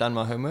 It's like I've done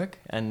my homework,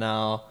 and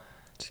now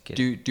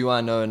do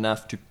I know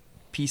enough to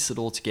piece it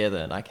all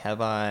together? Like, have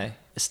I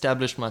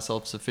established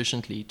myself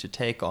sufficiently to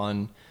take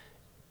on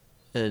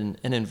an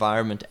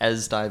environment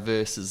as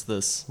diverse as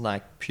this,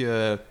 like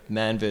pure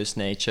man versus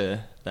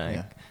nature,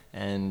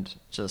 and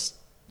just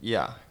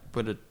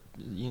put it,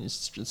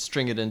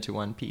 string it into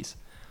one piece.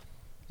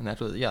 And that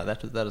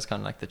was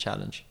kind of like the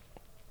challenge.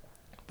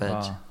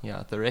 But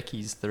the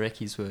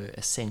recce's were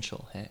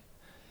essential. Hey?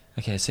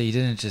 Okay, so you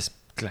didn't just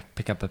like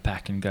pick up a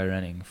pack and go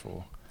running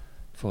for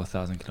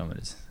 4,000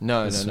 kilometers.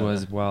 No, this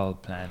was well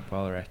planned,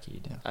 well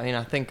recce'd. Yeah. I mean,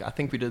 I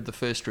think we did the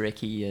first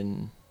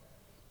recce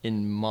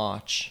in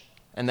March,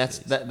 and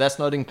that's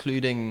not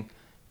including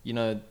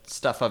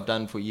stuff I've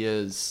done for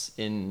years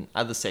in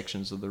other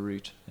sections of the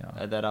route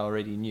that I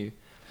already knew.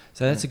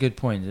 So that's a good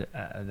point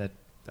that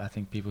I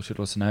think people should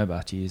also know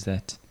about you, is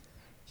that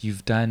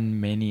you've done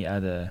many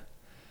other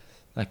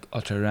like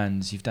ultra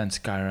runs. You've done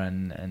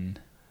Skyrun and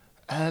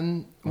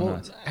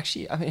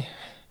actually, I mean,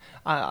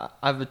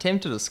 I've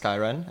attempted a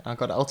Skyrun. I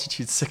got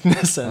altitude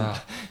sickness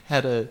and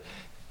had a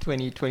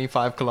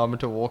 25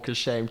 kilometer walk of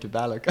shame to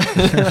Balloch.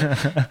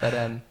 But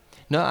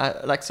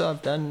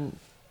I've done.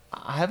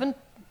 I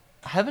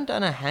haven't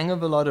done a hang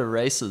of a lot of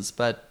races,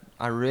 but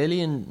I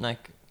really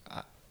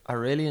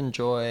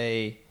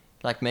enjoy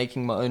like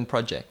making my own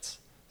projects.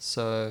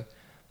 So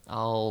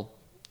I'll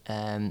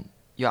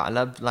I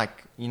love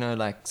like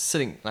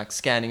sitting, like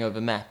scanning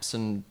over maps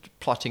and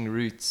plotting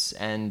routes,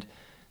 and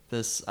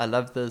I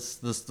love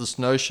this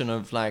notion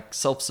of like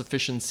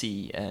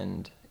self-sufficiency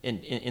and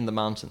in the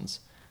mountains.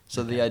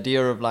 So the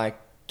idea of like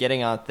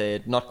getting out there,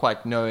 not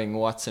quite knowing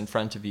what's in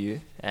front of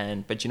you,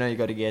 but you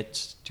got to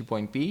get to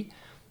point B,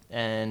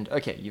 and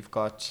okay, you've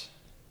got,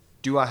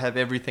 do I have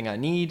everything I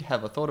need?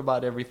 Have I thought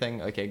about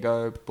everything? Okay,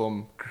 go,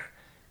 boom.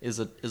 Is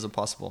it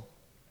possible?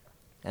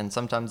 And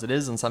sometimes it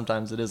is, and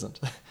sometimes it isn't.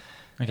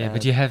 Okay,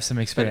 but you have some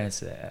experience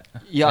there.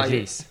 At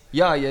least.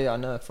 Yeah.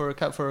 No, for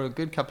a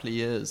good couple of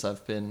years,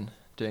 I've been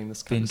doing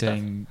this kind of stuff.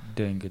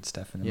 Doing good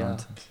stuff in the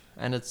mountains.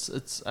 And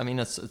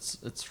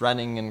it's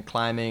running and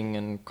climbing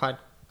and quite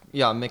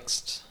a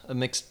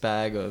mixed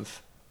bag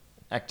of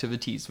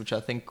activities, which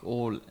I think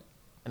all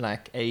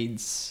like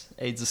aids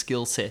a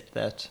skill set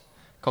that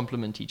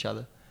complement each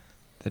other.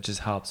 That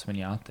just helps when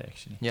you're out there,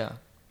 actually. Yeah.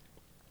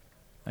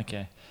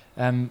 Okay.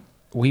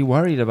 We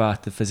worried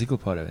about the physical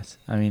part of it.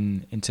 I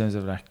mean, in terms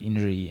of like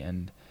injury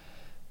and,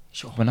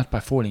 well, not by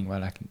falling,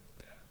 but like,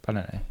 I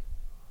don't know,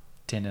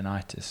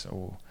 tendonitis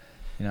or,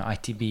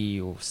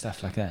 ITB or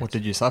stuff like that. What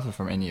did you suffer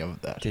from any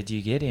of that? Did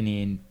you get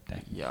any?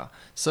 Yeah.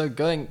 So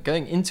going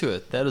into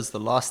it, that is the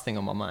last thing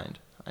on my mind.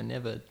 I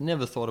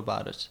never thought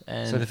about it.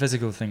 And so the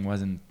physical thing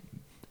wasn't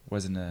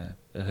a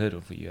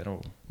hurdle for you at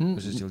all. It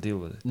was just you'll deal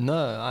with it.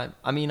 No,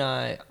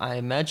 I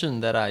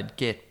imagined that I'd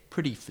get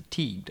pretty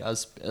fatigued. I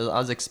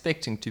was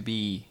expecting to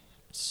be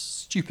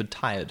stupid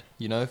tired,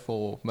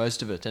 for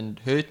most of it, and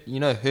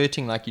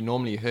hurting like you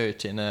normally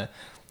hurt in a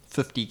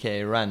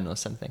 50k run or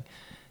something.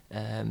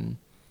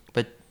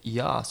 But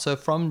yeah, so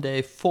from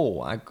day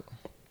 4,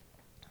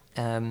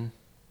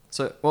 it's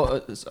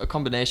a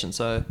combination.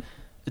 So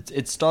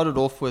it started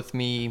off with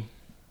me.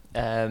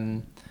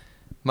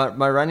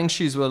 My running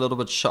shoes were a little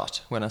bit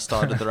shot when I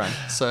started the run.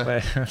 So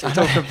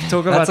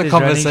talk about that's a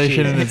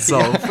conversation in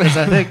itself. Because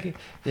I think,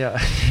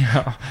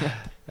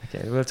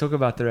 Okay, we'll talk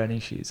about the running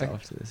shoes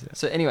after this. Yeah.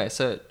 So anyway,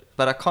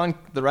 but I can't.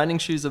 The running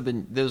shoes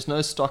there was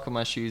no stock of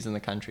my shoes in the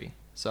country.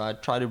 So I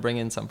tried to bring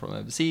in some from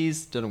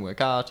overseas. Didn't work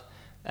out.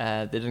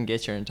 They didn't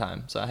get here in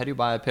time. So I had to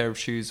buy a pair of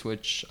shoes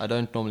which I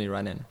don't normally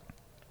run in,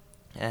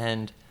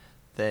 and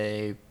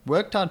they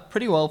worked out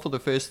pretty well for the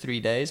first 3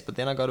 days. But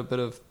then I got a bit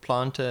of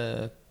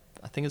plantar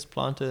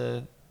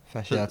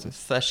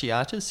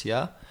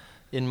fasciitis,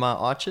 in my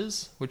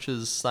arches, which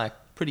is like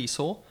pretty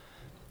sore.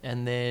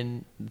 And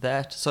then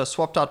so I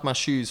swapped out my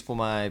shoes for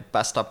my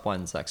bust up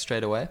ones, like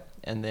straight away.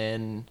 And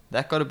then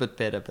that got a bit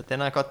better. But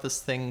then I got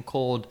this thing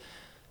called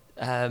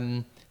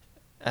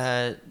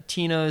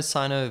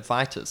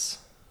tenosynovitis,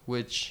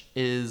 which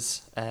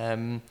is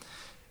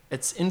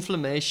it's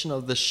inflammation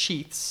of the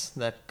sheaths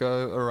that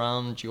go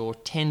around your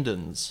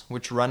tendons,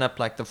 which run up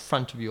like the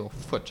front of your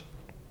foot.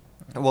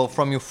 Well,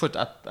 from your foot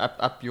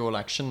up your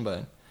like shin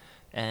bone.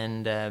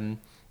 And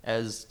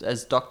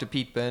as Dr.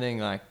 Pete Burning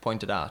like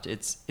pointed out,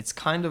 it's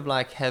kind of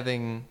like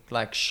having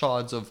like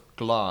shards of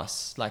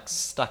glass like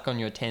stuck on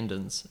your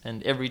tendons,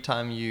 and every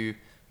time you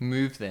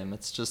move them,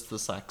 it's just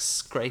this like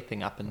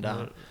scraping up and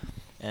down.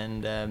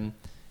 And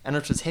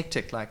it was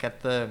hectic. Like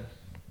at the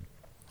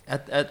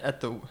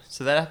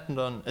so that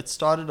happened it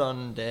started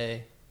on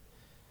day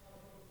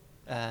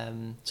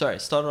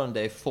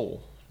day 4.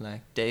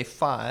 Like day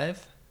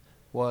 5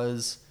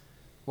 was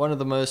one of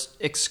the most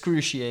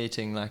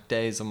excruciating like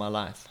days of my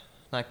life.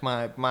 Like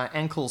my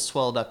ankles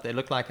swelled up. They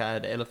looked like I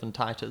had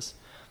elephantitis,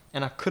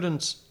 and I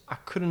couldn't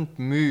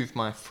move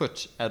my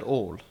foot at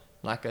all.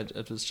 Like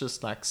it was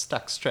just like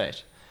stuck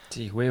straight.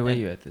 Gee, where were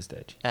you at this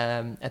stage?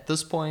 At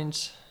this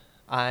point,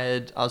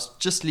 I was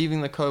just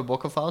leaving the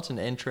Co-Bokkerveld and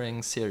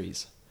entering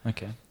series.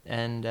 Okay.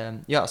 And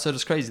so it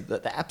was crazy.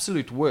 The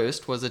absolute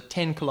worst was a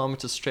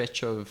 10-kilometer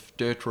stretch of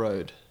dirt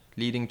road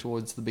leading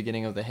towards the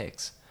beginning of the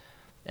Hex.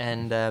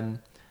 And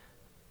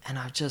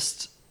I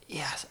just,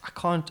 I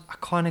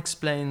can't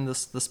explain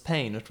this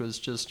pain. It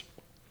was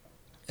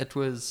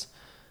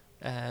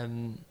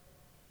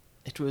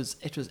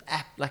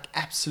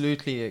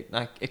absolutely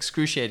like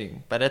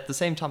excruciating. But at the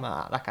same time,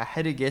 I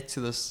had to get to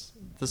this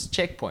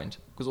checkpoint,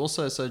 because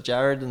also so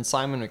Jared and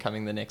Simon were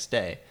coming the next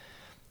day,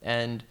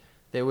 and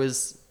there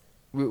was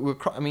we're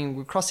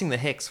crossing the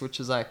Hex, which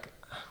is like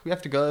we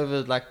have to go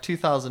over like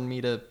 2,000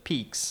 meter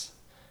peaks,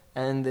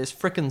 and there's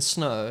frickin'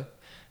 snow,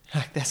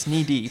 like that's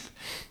knee deep,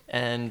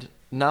 and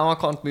now I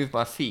can't move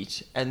my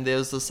feet, and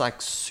there's this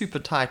like super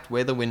tight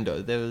weather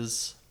window.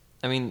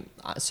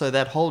 So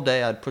that whole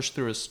day I'd pushed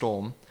through a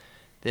storm.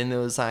 Then there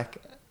was it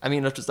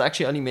was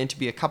actually only meant to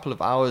be a couple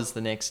of hours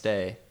the next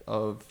day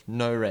of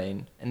no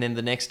rain, and then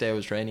the next day it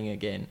was raining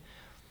again,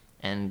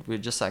 and we're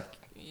just like,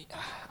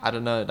 I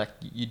don't know, like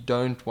you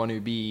don't want to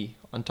be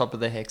on top of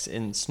the Hex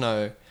in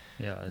snow.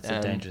 Yeah, it's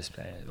a dangerous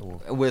place.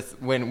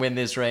 With when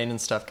there's rain and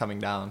stuff coming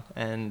down,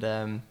 and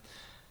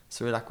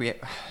so we're like we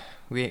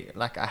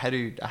I had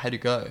to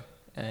go,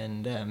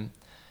 and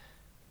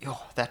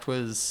that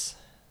was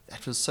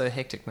so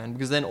hectic, man.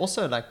 Because then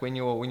also like when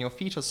your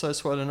feet are so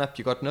swollen up,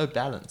 you got no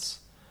balance.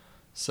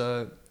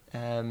 So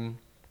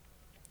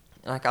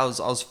like I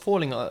was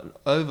falling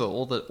over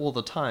all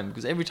the time,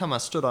 because every time I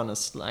stood on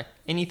like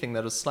anything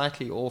that was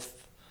slightly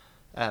off,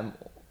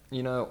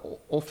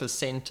 off a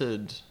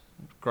centered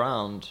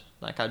ground,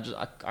 like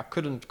I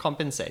couldn't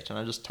compensate, and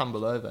I just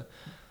tumbled over.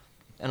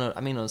 And it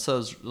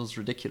was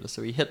ridiculous.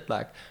 So we hit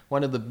like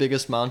one of the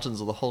biggest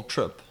mountains of the whole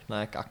trip.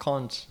 Like I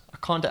can't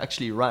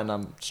actually run.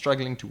 I'm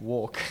struggling to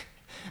walk,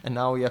 and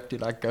now we have to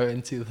like go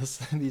into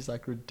these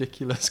like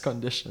ridiculous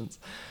conditions.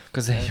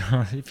 Because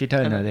if you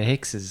don't know, the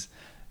Hex is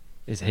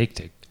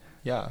hectic.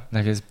 Yeah.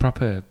 Like it's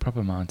proper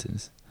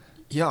mountains.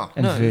 Yeah.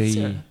 And those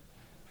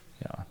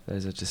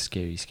are just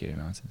scary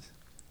mountains.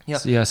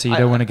 Yeah. So you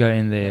don't want to go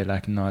in there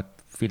like not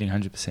feeling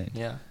 100%.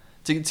 Yeah.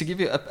 To give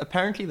you,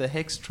 apparently the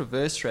Hex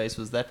Traverse race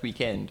was that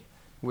weekend,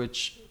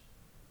 which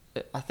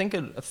I think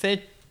a fair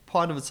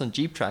part of it's on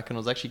Jeep Track, and it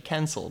was actually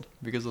cancelled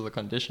because of the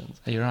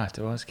conditions. Oh, you're right,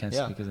 it was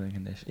cancelled because of the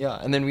conditions.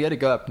 Yeah, and then we had to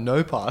go up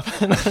no path,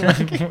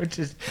 which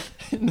is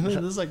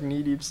this like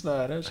knee deep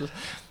snow. And it was just,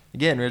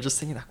 again, we were just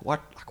thinking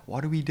what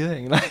are we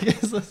doing? Like,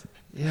 is this?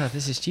 Yeah,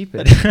 this is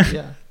stupid.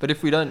 But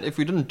if we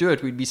didn't do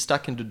it, we'd be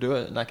stuck in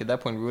Dodoen. Like at that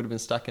point, we would have been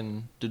stuck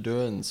in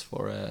Dodoens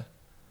for a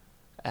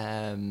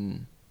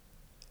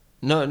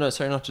No,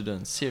 sorry, not to do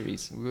in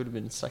series. We would have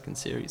been stuck in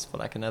series for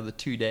like another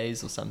 2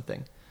 days or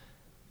something,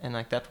 and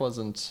like that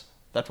wasn't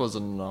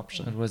an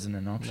option. It wasn't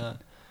an option. No.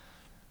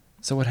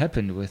 So what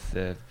happened with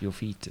your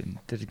feet? And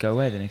did it go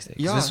away the next day?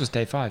 'Cause Yeah. this was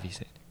day 5, you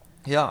said.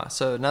 Yeah.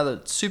 So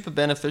another super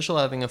beneficial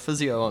having a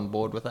physio on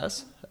board with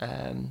us.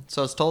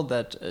 So I was told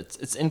that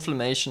it's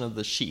inflammation of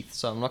the sheath.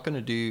 So I'm not going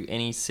to do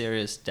any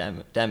serious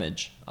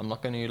damage. I'm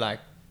not going to like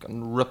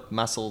rip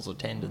muscles or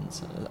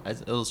tendons.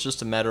 It was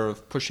just a matter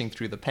of pushing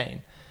through the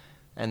pain,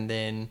 and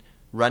then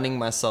running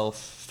myself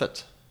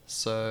fit,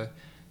 so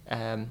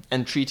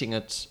and treating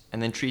it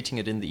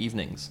in the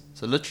evenings.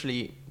 So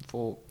literally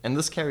and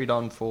this carried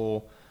on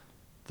for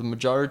the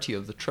majority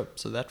of the trip.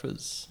 So that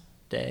was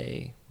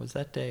day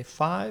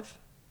 5.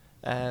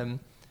 I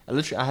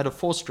had a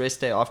forced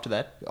rest day after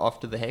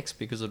the Hex,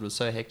 because it was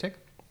so hectic.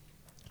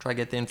 Try to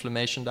get the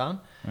inflammation down.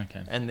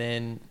 Okay. And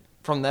then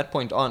from that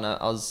point on,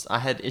 I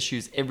had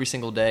issues every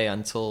single day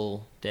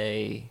until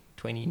day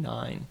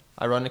 29,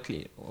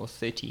 ironically, or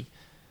 30.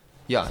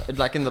 Yeah,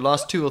 like in the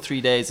last 2 or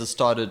 3 days, it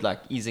started like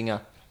easing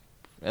up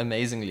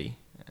amazingly,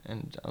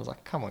 and I was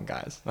like, "Come on,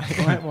 guys!"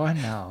 Why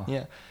now?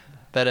 Yeah,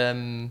 but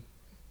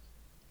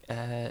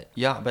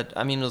but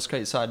I mean, it was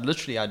great. So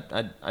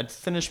I'd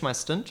finish my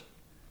stint,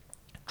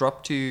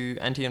 drop to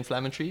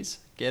anti-inflammatories,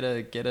 get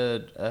a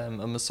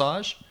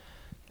massage,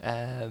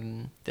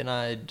 then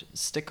I'd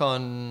stick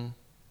on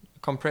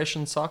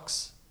compression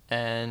socks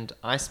and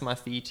ice my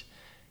feet.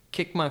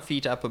 Kick my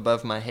feet up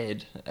above my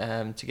head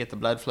to get the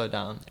blood flow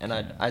down, and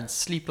I'd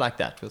sleep like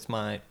that with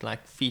my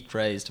like feet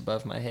raised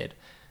above my head,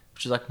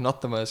 which is like not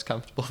the most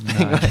comfortable thing.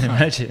 No, I can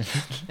imagine.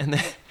 and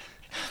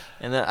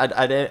then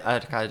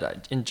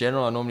I'd in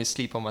general I normally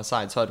sleep on my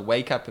side, so I'd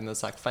wake up in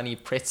this like funny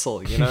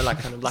pretzel, like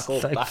kind of like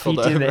all like buckled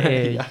feet over. in the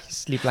air, Yeah. you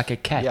sleep like a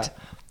cat. Yeah.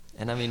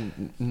 And I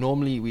mean,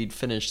 normally we'd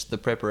finish the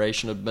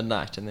preparation at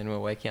midnight, and then we're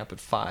waking up at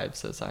 5.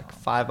 So it's like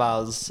 5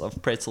 hours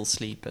of pretzel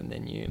sleep, and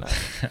then you like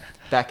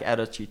back at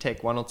it. You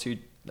take 1 or 2,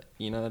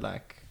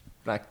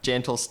 like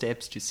gentle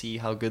steps to see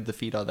how good the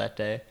feet are that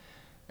day,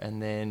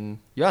 and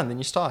then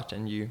you start,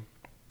 and you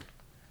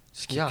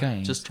Just keep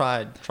going. just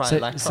try so,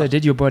 lacrosse. So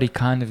did your body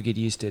kind of get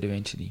used to it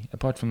eventually?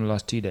 Apart from the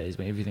last 2 days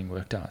where everything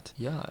worked out.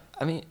 Yeah,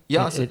 I mean,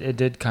 yeah. It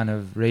did kind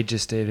of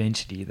register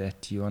eventually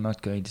that you are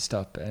not going to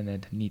stop, and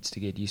it needs to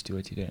get used to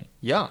what you're doing.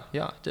 Yeah,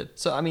 it did.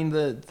 So I mean,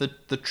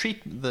 the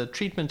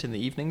treatment in the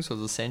evenings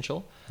was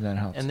essential. That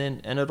helps.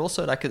 And it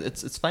also, like,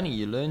 it's funny,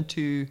 you learn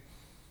to,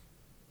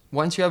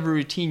 once you have a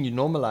routine, you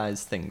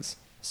normalize things.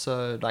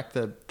 So like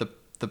the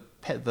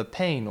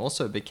pain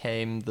also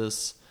became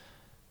this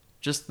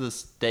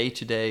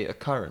day-to-day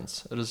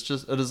occurrence. It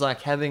was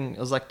like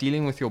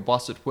dealing with your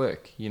boss at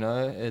work, you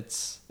know.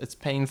 It's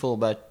painful,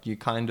 but you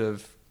kind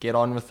of get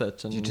on with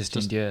it and you just do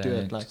endure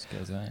it. Like, just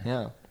goes away.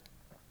 Yeah.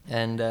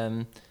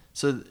 And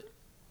so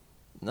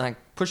like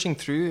pushing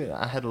through,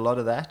 I had a lot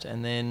of that,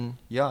 and then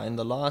in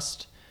the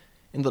last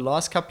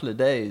couple of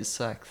days,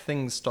 like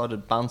things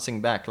started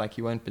bouncing back like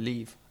you won't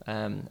believe.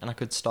 And I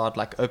could start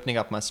like opening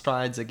up my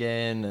strides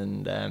again,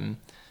 and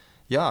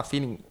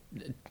feeling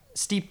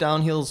steep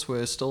downhills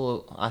were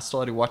still. I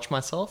started to watch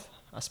myself.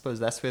 I suppose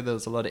that's where there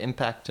was a lot of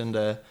impact and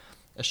a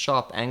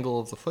sharp angle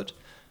of the foot.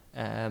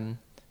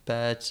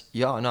 But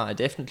I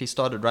definitely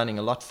started running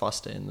a lot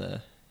faster in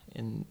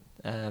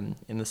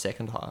the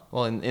second half.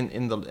 Well,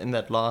 in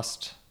that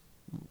last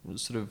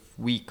sort of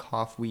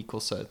half week or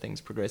so, things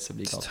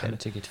progressively got better.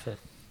 To get fit.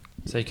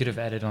 So you could have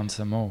added on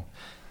some more.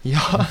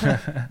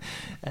 Yeah.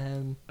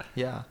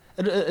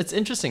 It's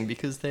interesting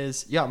because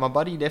my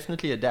body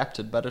definitely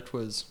adapted, but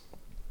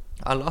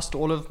I lost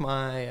all of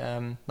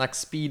my like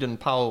speed and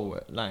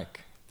power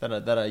like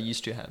that I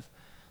used to have.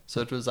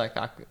 So it was like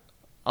I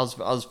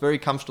was very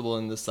comfortable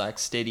in this like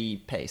steady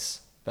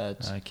pace,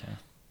 but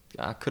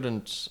I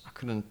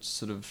couldn't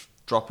sort of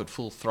drop it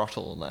full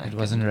throttle. Like it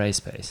wasn't a race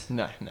pace.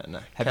 No.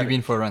 Have you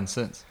been for a run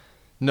since?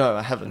 No,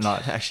 I haven't.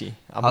 Not actually.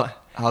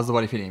 How's the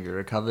body feeling? Have you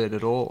recovered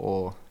at all,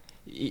 or?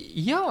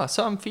 Yeah,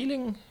 so I'm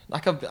feeling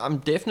like I'm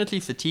definitely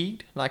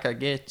fatigued. Like I've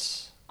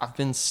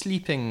been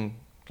sleeping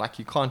like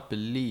you can't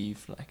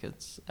believe. Like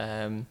it's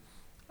I'm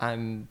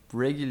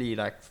regularly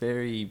like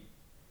very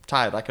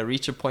tired. Like I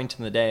reach a point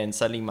in the day and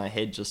suddenly my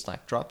head just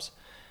like drops.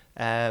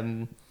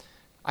 I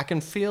can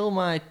feel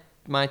my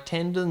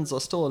tendons are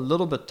still a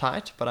little bit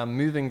tight, but I'm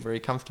moving very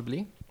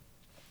comfortably.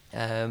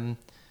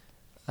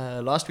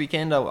 Last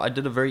weekend I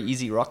did a very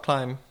easy rock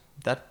climb.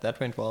 That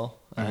went well.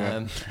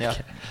 Okay.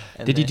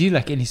 Did you do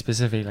like any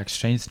specific like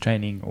strength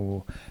training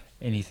or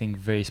anything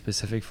very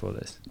specific for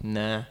this?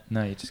 Nah.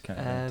 No, you just kind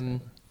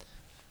of.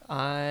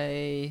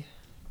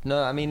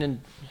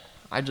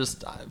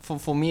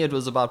 For me it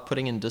was about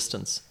putting in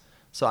distance.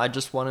 So I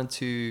just wanted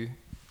to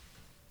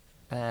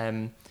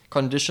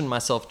condition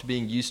myself to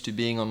being used to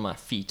being on my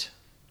feet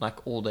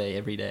like all day,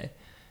 every day,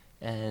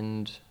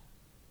 and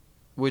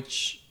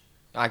which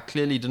I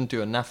clearly didn't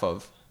do enough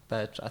of.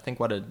 But I think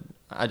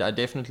I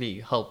definitely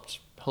helped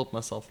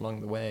myself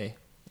along the way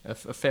a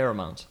fair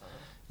amount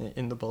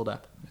in the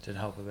build-up. It did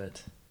help a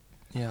bit.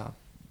 Yeah.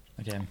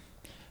 Okay.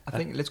 I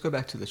think let's go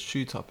back to the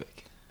shoe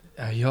topic.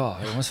 I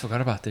almost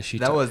forgot about the shoe.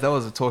 That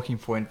was a talking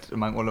point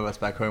among all of us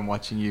back home,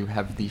 watching you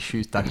have these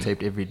shoes duct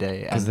taped every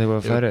day. Because there were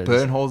photos.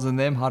 Burn holes in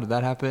them. How did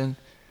that happen?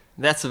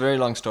 That's a very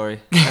long story.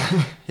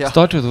 Yeah.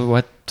 Start with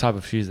what type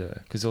of shoes they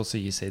were, because also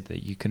you said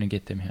that you couldn't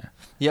get them here.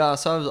 Yeah,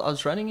 so I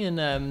was running in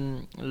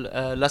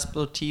La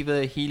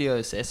Sportiva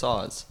Helios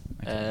SRs,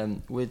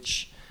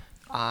 which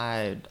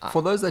I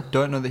for those that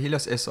don't know, the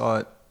Helios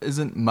SR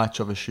isn't much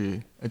of a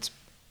shoe. It's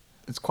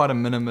quite a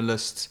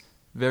minimalist,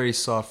 very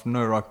soft,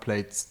 no rock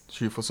plates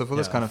shoe. For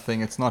this kind of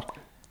thing, it's not.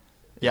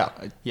 Yeah.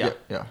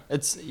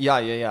 It's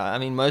I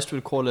mean, most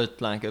would call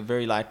it like a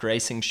very light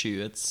racing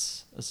shoe.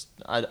 It's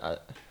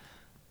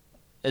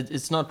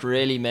not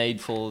really made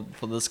for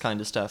this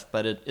kind of stuff,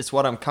 but it's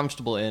what I'm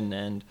comfortable in,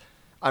 and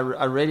I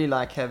really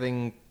like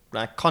having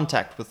like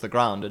contact with the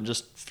ground and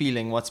just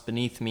feeling what's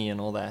beneath me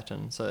and all that,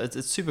 and so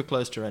it's super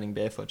close to running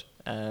barefoot,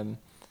 and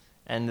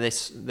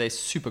they're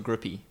super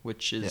grippy,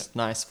 which is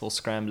nice for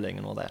scrambling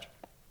and all that,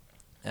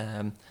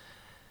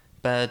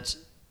 but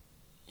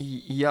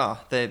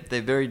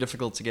they're very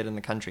difficult to get in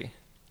the country.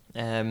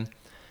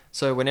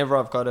 So whenever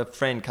I've got a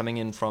friend coming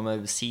in from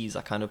overseas,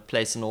 I kind of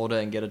place an order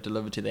and get it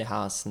delivered to their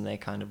house, and they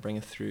kind of bring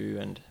it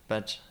through.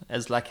 But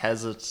as luck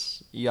has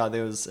it,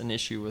 there was an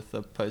issue with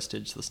the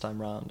postage this time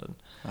round,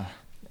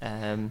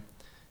 and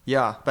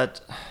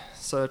but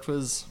so it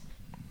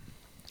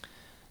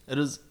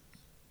is.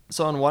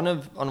 So on one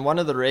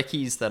of the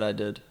recce's that I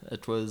did,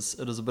 it was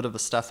a bit of a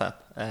stuff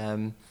up.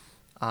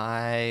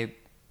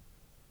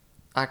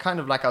 I kind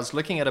of I was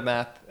looking at a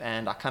map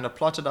and I kind of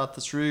plotted out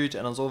this route,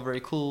 and it was all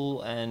very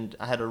cool, and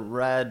I had a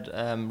rad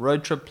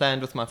road trip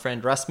planned with my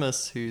friend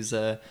Rasmus, who's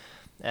also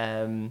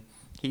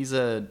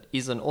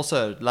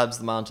loves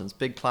the mountains,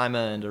 big climber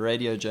and a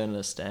radio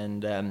journalist,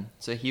 and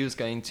so he was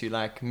going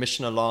to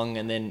mission along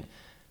and then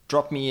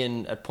drop me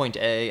in at point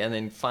A and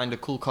then find a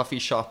cool coffee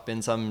shop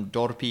in some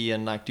dorpie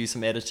and do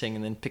some editing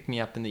and then pick me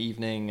up in the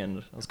evening, and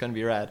it was going to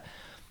be rad.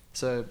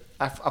 So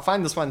I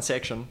find this one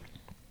section,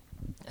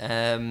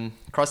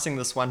 crossing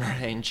this one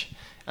range,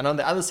 and on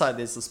the other side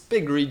there's this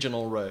big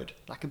regional road,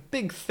 like a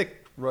big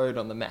thick road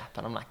on the map.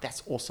 And I'm like,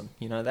 that's awesome.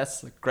 You know,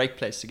 that's a great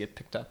place to get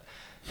picked up.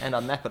 And I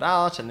map it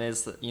out, and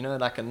there's, you know,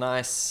 like a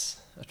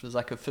nice, it was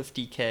like a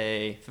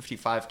 50K,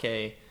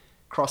 55K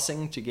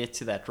crossing to get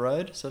to that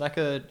road. So like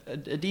a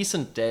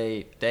decent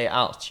day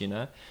out, you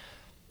know.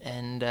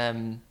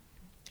 And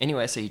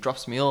anyway, so he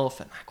drops me off,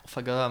 and like off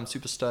I go. I'm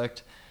super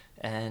stoked.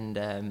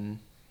 And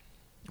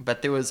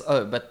but there was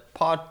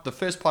the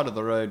first part of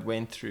the road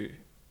went through,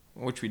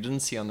 which we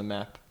didn't see on the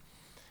map,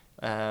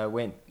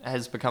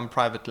 has become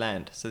private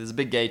land. So there's a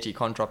big gate, he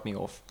can't drop me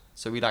off.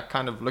 So we like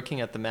kind of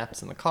looking at the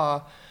maps in the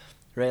car,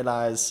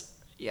 realize,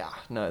 yeah,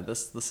 no,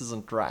 this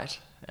isn't right.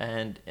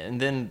 And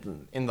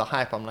then in the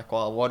hype, I'm like,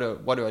 well, what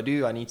do I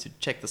do? I need to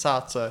check this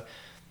out. So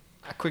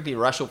I quickly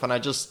rush off, and I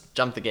just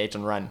jump the gate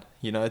and run,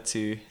 you know,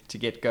 to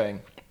get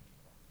going.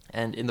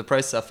 And in the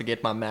process, I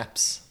forget my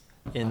maps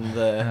in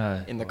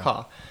the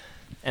car.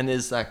 And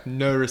there's like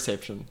no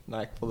reception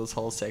like for this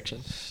whole section.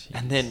 Jeez.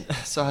 And then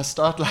so I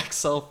start like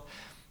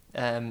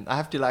I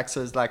have to like,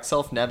 so it's like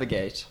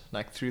self-navigate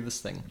like through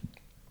this thing.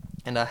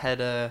 And I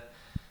had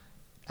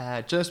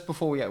just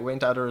before we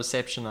went out of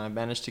reception, I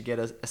managed to get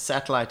a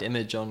satellite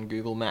image on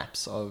Google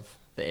Maps of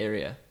the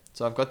area.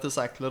 So I've got this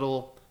like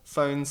little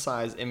phone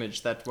size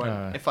image that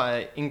if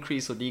I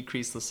increase or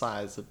decrease the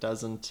size, it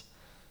doesn't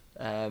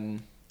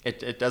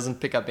it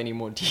doesn't pick up any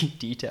more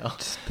detail.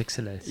 Just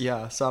pixelates.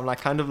 Yeah, so I'm like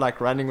kind of like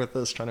running with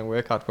this, trying to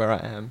work out where I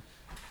am.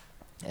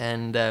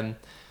 And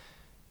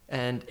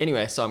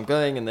anyway, so I'm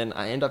going, and then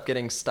I end up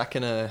getting stuck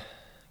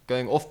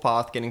going off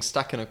path, getting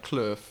stuck in a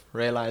cliff,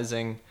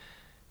 realizing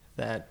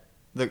that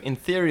in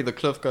theory the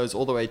cliff goes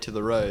all the way to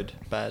the road,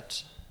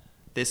 but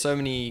there's so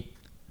many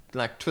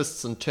like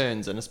twists and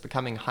turns, and it's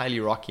becoming highly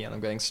rocky, and I'm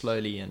going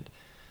slowly, and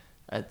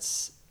at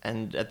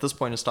this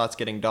point it starts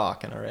getting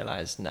dark, and I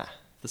realize, nah,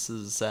 this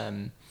is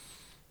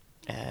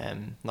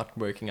not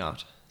working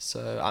out.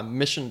 So I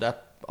missioned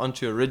up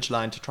onto a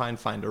ridgeline to try and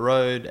find a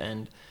road,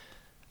 and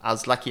I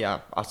was lucky.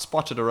 I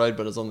spotted a road,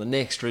 but it was on the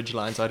next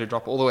ridgeline, so I had to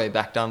drop all the way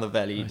back down the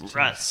valley,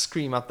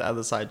 scream up the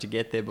other side to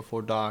get there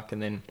before dark,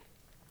 and then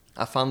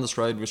I found this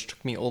road which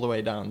took me all the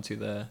way down to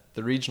the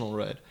regional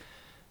road.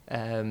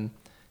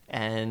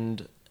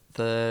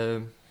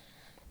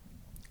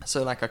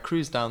 So like I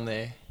cruised down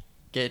there,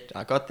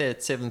 I got there at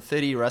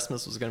 7:30.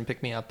 Rasmus was going to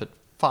pick me up at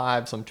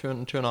 5, so I'm two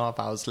and a half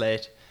hours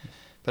late.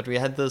 But we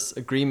had this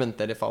agreement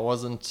that if I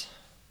wasn't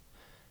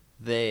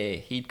there,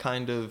 he'd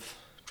kind of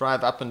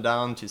drive up and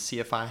down to see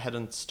if I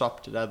hadn't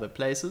stopped at other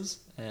places,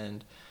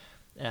 and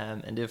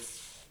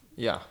if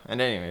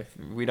anyway, if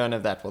we don't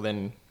have that, well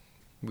then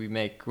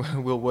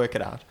we'll work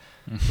it out.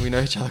 We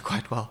know each other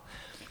quite well.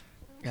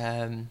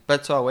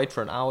 But so I wait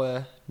for an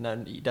hour.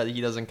 No, he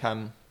doesn't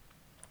come.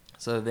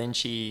 So then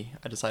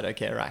I decide,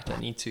 okay, right, I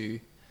need to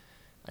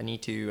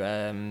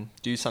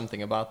do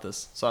something about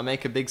this. So I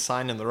make a big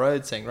sign in the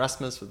road saying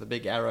Rasmus with a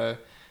big arrow,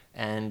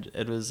 and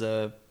it was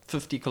a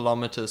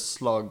 50-kilometer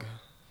slog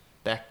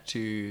back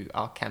to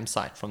our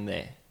campsite from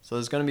there. So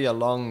there's going to be a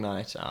long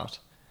night out,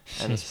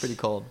 and it's pretty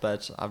cold,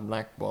 but I'm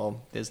like,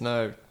 well, there's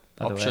no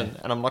option,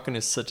 and I'm not going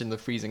to sit in the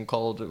freezing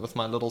cold with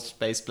my little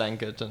space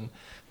blanket and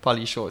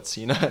poly shorts,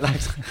 you know,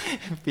 like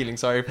feeling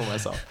sorry for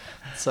myself.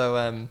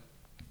 So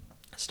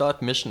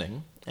start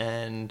missioning,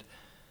 and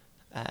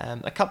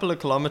a couple of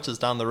kilometers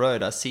down the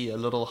road, I see a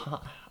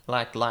little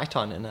like light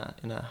on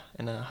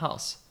in a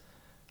house.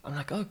 I'm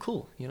like, oh,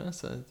 cool, you know.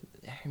 So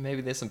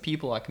maybe there's some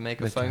people I can make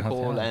a phone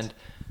call, and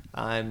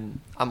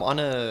I'm on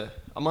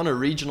a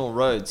regional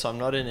road, so I'm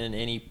not in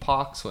any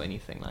parks or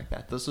anything like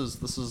that. This is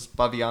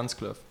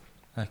Bavianskloof.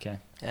 Okay.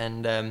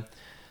 And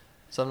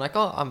so I'm like,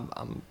 oh,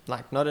 I'm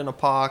like not in a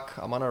park.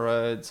 I'm on a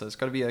road, so it's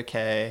got to be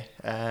okay.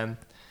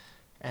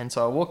 And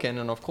so I walk in,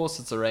 and of course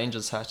it's a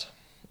ranger's hut.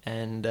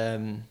 And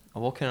I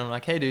walk in, and I'm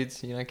like, hey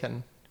dudes, you know,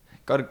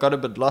 got a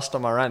bit lost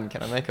on my run.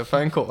 Can I make a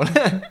phone call?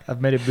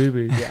 I've made a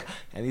boo-boo. Yeah.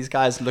 And these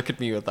guys look at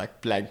me with like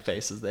blank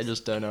faces. They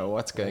just don't know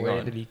what's going on.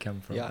 Where did he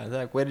come from? Yeah.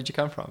 They're like, where did you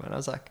come from? And I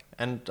was like,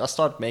 and I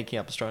started making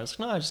up a story. I was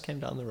like, no, I just came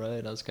down the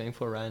road. I was going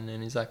for a run.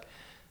 And he's like,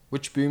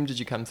 which boom did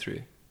you come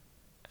through?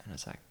 And I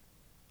was like,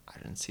 I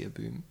didn't see a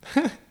boom.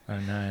 Oh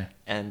no.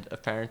 And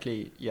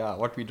apparently, yeah,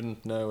 what we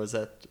didn't know was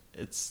that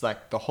it's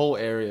like the whole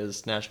area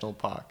is national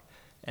park.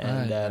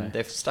 And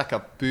they've stuck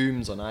up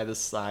booms on either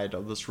side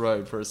of this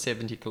road for a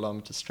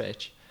 70-kilometer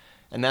stretch.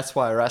 And that's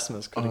why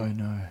Erasmus couldn't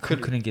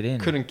get in.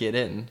 Couldn't get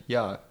in,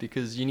 yeah,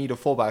 because you need a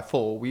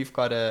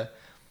 4x4.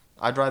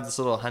 I drive this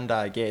little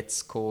Hyundai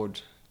Getz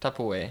called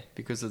Tupperware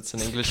because it's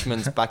an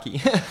Englishman's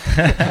bucky.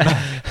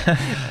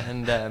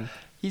 And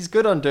he's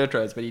good on dirt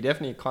roads, but he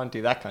definitely can't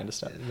do that kind of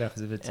stuff. That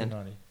was a bit too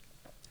naughty.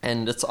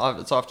 And it's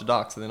after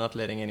dark, so they're not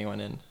letting anyone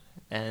in.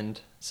 And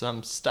so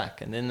I'm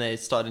stuck. And then they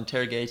start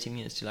interrogating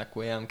me as to like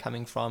where I'm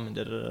coming from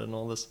and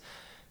all this.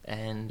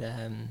 And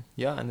and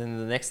then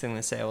the next thing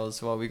they say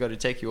was, well, we got to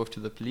take you off to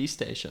the police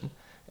station.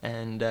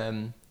 And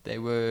they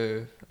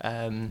were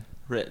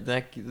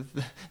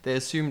they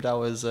assumed I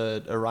was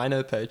a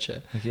rhino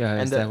poacher. Yeah,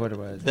 and is that what it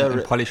was?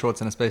 And poly shorts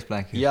and a space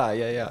blanket.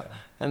 Yeah.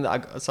 And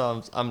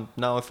so I'm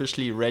now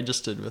officially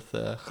registered with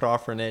the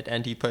Graafrenet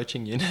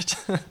anti-poaching unit.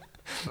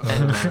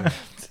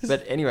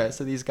 But anyway,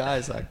 so these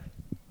guys like,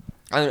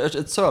 I mean,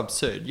 it's so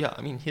absurd. Yeah,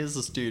 I mean, here's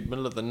this dude,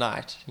 middle of the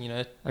night, you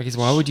know. I guess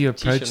why would you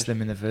approach T-shirt.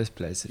 them in the first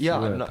place if Yeah,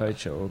 you were no, a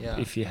poacher or yeah.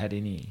 if you had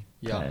any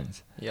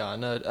plans? Yeah,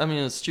 no, I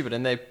mean, it's stupid.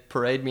 And they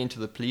parade me into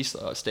the police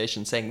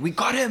station saying, "We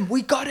got him!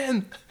 We got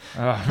him!"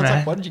 Oh, I was man.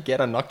 like, what did you get?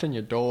 I knocked on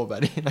your door,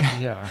 buddy.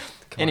 Like, Yeah.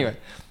 come anyway,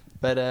 on.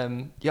 but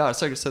yeah,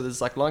 so there's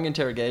like long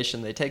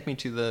interrogation. They take me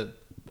to the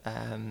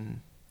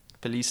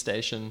police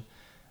station.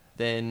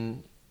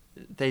 Then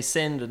they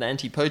send an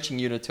anti-poaching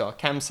unit to our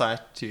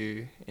campsite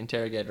to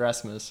interrogate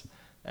Rasmus.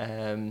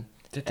 Did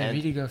they and-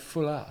 really go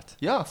full out?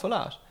 Yeah, full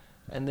out.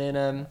 And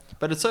then,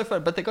 but it's so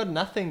fun. But they got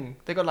nothing.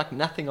 They got like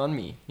nothing on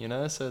me, you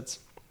know. So it's,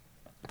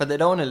 but they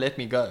don't want to let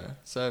me go.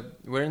 So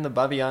we're in the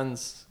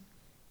Bavians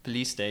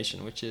police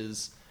station, which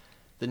is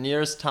the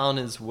nearest town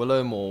is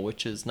Willowmore,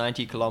 which is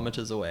 90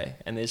 kilometers away,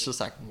 and there's just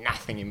like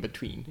nothing in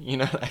between, you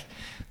know. Like,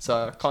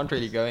 so I can't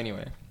really go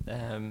anywhere.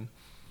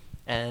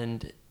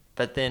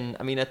 But then,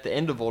 I mean, at the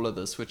end of all of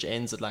this, which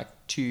ends at like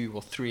 2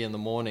 or 3 in the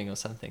morning or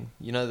something,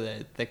 you know,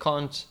 they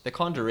can't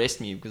arrest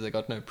me because they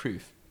got no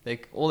proof.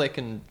 All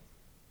they've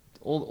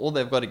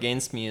got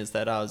against me is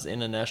that I was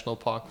in a national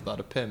park without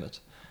a permit.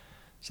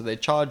 So they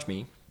charge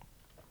me,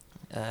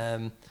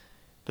 but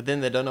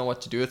then they don't know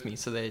what to do with me.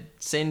 So they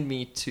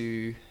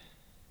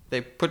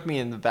put me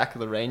in the back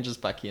of the ranger's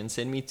bucky and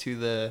send me to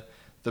the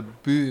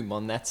boom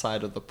on that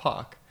side of the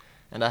park.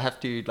 And I have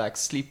to like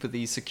sleep with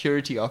these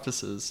security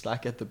officers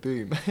like at the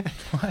boom.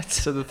 What?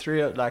 So the three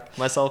are like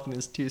myself and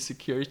these 2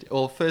 security.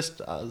 Well, first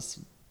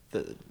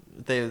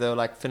they were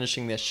like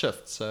finishing their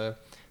shift, so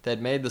they'd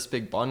made this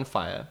big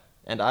bonfire,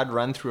 and I'd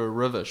run through a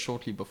river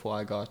shortly before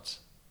I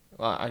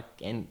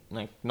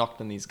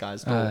knocked on these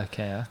guys' door.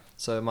 Okay. Yeah.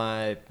 So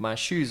my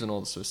shoes and all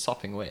this was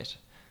sopping wet.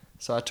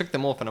 So I took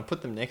them off and I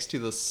put them next to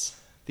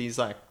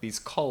these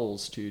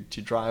coals to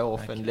dry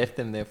off, and left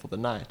them there for the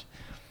night.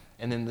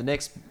 And then the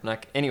next,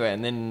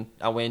 and then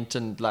I went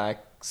and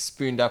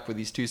spooned up with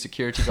these 2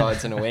 security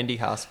guards in a Wendy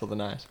house for the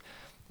night,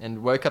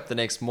 and woke up the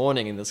next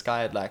morning and this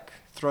guy had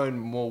thrown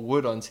more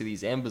wood onto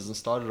these embers and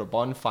started a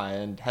bonfire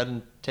and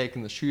hadn't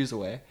taken the shoes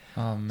away.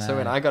 Oh man. So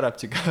when I got up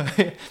to go,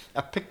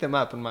 I picked them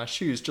up and my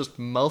shoes just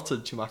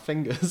melted to my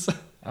fingers.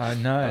 Oh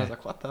no. And I was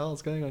like, what the hell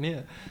is going on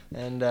here?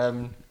 And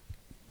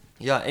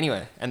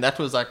anyway, and that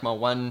was like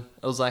it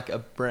was like a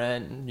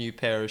brand new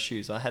pair of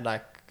shoes. I had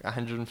like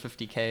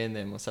 150k in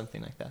them or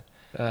something like that.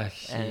 Oh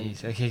And-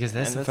 jeez. Okay, because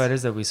that's the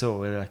photos that we saw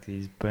were like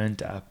these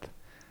burnt up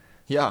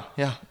Yeah.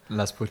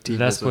 Las Sportivas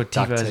Las with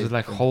duct Sportivas tape with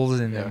like and- holes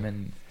in yeah. them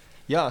and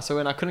Yeah, so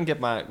when I couldn't get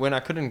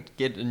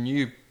a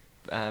new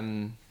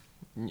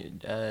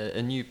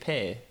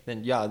pair,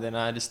 then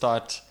I had to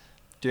start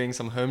doing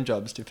some home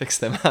jobs to fix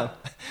them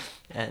up.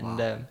 And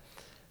Wow.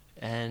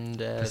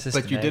 Persistent,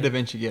 But you eh? did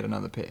eventually get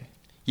another pair.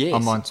 yes.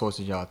 Amman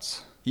Sausage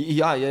Arts.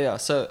 Yeah.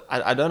 So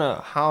I don't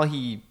know how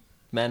he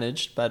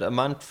managed, but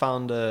Amant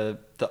found the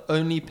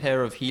only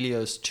pair of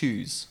Helios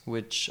 2s,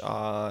 which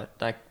are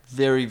like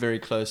very, very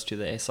close to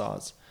the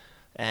SRs.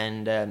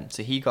 And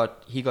so he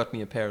got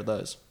me a pair of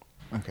those.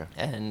 Okay.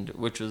 And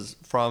which was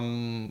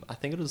from, I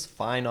think it was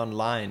Fine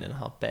Online in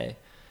Hout Bay.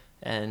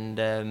 And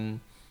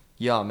man,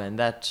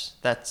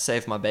 that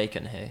saved my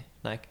bacon, hey.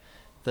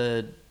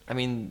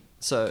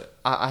 So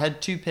I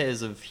had 2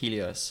 pairs of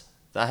Helios.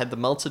 I had the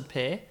melted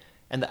pair,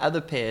 and the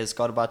other pair's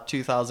got about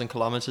 2,000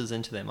 kilometers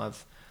into them.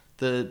 I've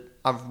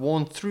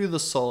worn through the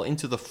sole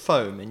into the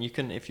foam, and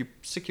if you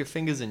stick your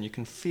fingers in, you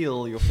can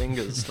feel your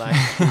fingers like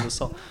through the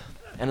sole.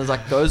 And it's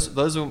like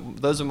those are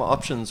my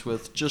options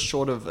with just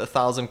short of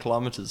 1,000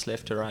 kilometers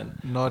left to run.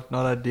 Not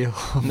ideal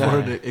No. for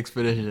an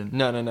expedition.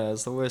 No,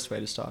 it's the worst way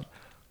to start.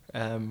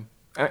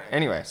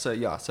 Anyway,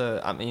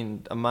 so I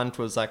mean, a month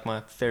was like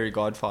my fairy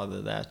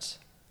godfather that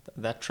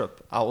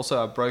trip.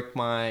 I broke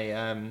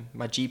my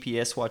my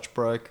GPS watch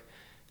broke.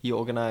 He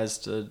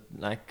organized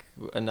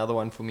another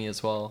one for me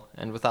as well,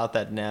 and without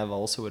that nav, I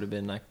also would have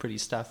been pretty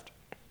stuffed.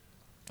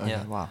 Okay,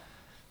 Yeah. Wow.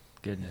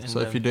 goodness. And, So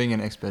if you're doing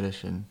an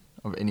expedition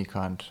of any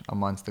kind,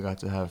 Amman's the guy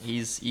to have.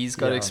 He's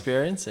got Yeah.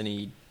 experience, and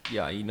he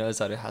knows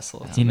how to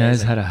hustle. It's He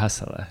knows amazing. how to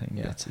hustle, I think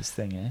Yeah. that's his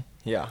thing, eh?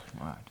 Yeah,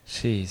 Right.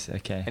 Jeez,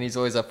 okay. and he's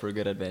always up for a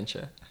good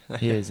adventure.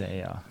 He is,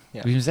 yeah.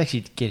 Yeah. We must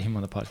actually get him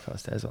on the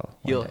podcast as well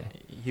one day.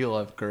 He'll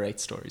have great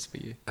stories for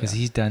you. Because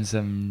he's done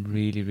some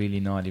really, really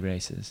gnarly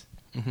races.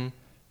 Mm-hmm.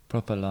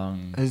 Proper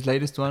long. His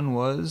latest one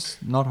was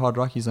not Hard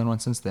Rock. He's done one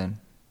since then.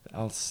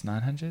 Alps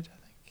 900,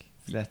 I think.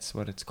 That's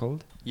what it's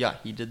called. Yeah,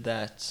 he did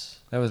that.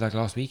 That was like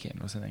last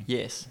weekend or something.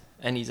 Yes,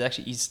 and he's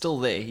still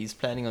there. He's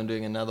planning on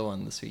doing another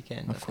one this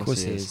weekend. Of Of course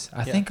course he he is. is.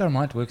 I Yeah. think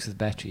Armand works with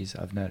batteries,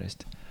 I've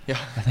noticed. Yeah.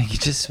 I think he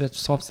just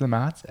swaps them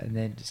out and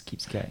then just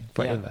keeps going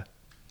forever.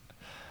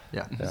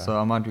 Yeah. Yeah. So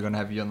Amman, we're gonna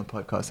have you on the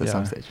podcast at Yeah.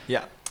 some stage.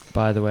 Yeah.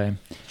 By the way,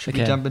 Should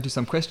Okay. we jump into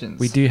some questions?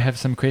 we do have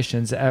some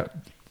questions. A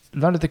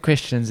lot of the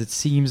questions, it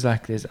seems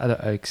like there's other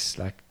oaks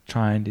like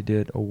trying to do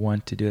it or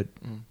want to do it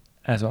Mm.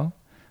 as well.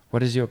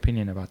 What is your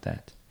opinion about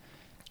that?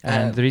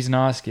 And the reason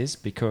I ask is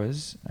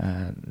because,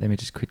 let me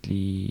just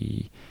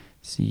quickly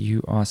see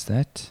who asked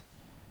that.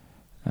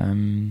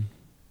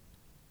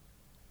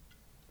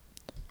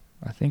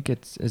 I think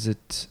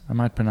I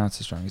might pronounce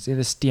this wrong. It's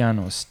either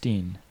Stian or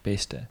Steen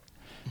Bester.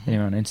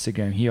 Anyway, on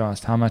Instagram, he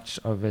asked how much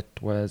of it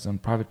was on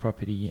private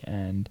property,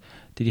 and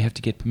did you have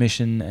to get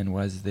permission, and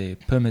was there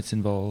permits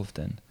involved?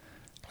 And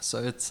so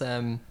it's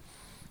so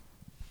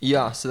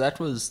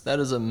that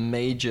is a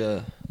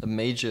major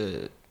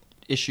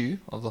issue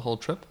of the whole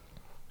trip.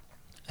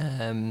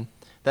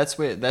 That's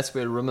where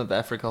Rim of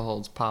Africa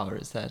holds power,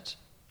 is that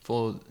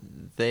for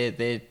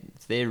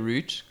their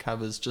route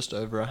covers just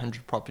over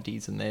 100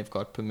 properties, and they've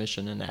got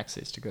permission and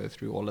access to go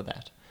through all of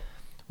that,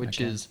 which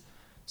is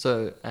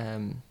so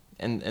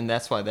and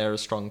that's why they're a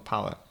strong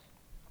power.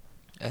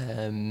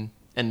 And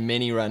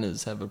many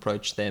runners have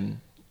approached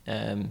them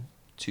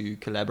to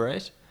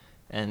collaborate,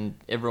 and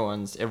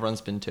everyone's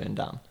been turned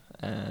down.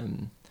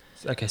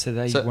 So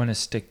they want to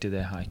stick to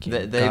their hiking,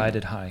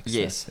 guided hikes.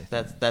 Yes,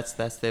 that's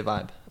their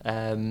vibe.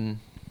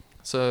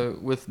 So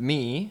with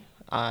me,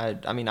 I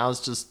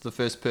was just the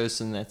first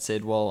person that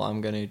said, well,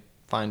 I'm going to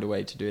find a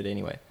way to do it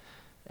anyway.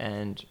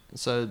 And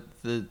so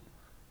the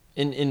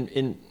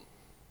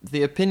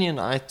opinion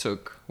I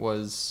took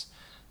was,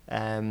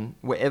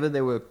 wherever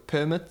there were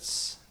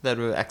permits that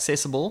were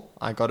accessible,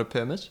 I got a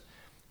permit,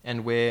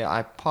 and wherever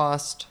I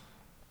passed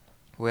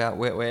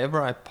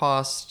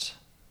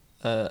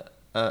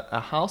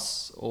a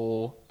house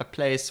or a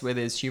place where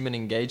there's human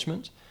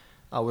engagement,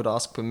 I would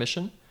ask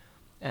permission.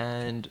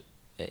 And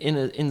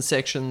in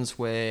sections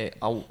where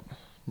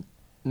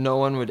no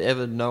one would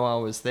ever know I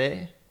was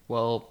there,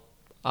 well,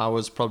 I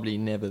was probably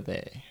never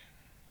there.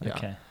 Yeah.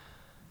 Okay.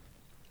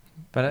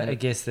 But I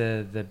guess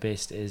the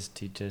best is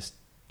to just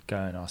go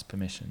and ask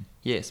permission.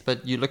 Yes,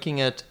 but you're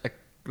looking at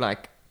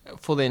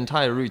for the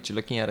entire route, you're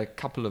looking at a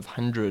couple of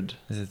hundred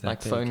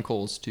phone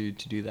calls to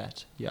do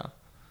that. Yeah.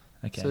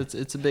 Okay. So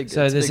it's a big.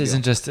 So this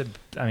isn't just.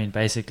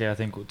 Basically, I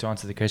think to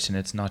answer the question,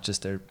 it's not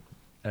just a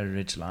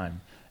ridge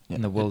line.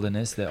 In the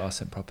wilderness, there are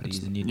some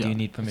properties, and you do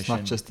need permission.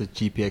 It's not just a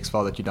GPX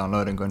file that you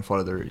download and go and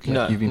follow the route.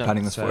 Like you've been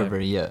planning this for over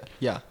a year.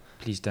 Yeah.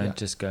 Please don't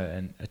just go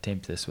and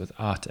attempt this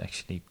without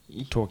actually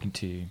talking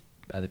to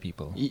other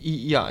people.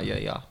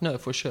 Yeah. No,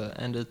 for sure.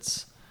 And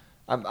it's,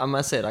 I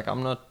must say,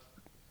 I'm not,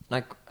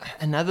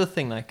 another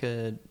thing,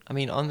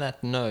 on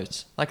that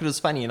note, it was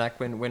funny,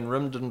 when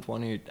Rim didn't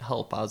want to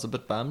help, I was a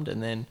bit bummed.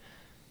 And then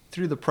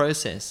through the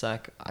process,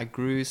 I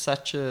grew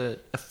such a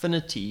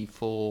affinity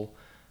for,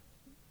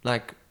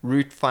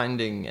 route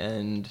finding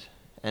and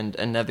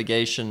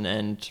navigation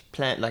and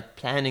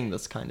planning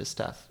this kind of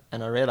stuff.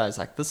 And I realized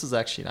this is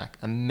actually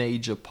a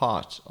major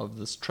part of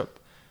this trip.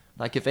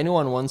 If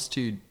anyone wants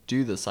to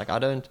do this,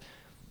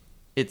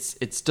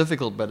 it's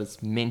difficult, but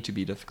it's meant to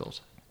be difficult.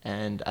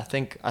 And I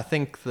think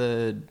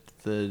it'd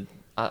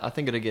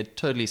get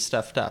totally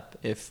stuffed up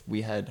if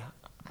we had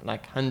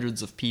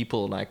hundreds of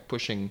people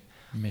pushing,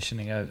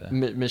 missioning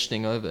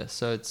over.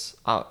 So it's,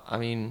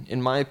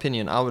 in my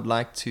opinion, I would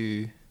like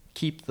to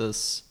keep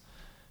this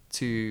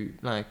to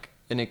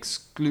an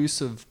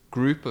exclusive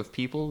group of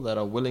people that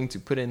are willing to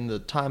put in the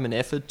time and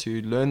effort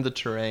to learn the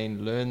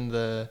terrain, learn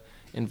the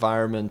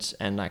environment,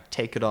 and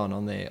take it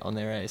on their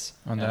race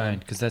on their own,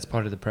 because that's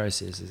part of the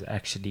process, is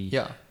actually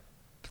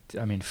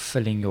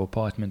filling your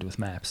apartment with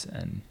maps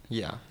and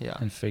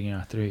and figuring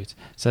out the route.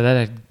 So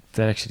that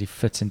actually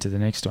fits into the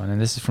next one, and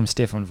this is from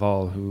Stefan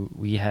Wahl, who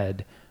we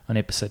had on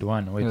episode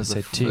 1 or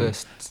episode 2,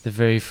 the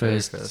very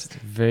first,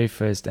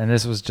 and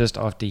this was just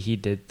after he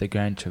did the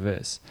Grand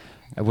Traverse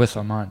with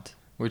Armand,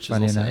 which is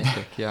also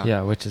epic.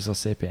 Which is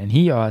also epic. And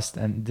he asked,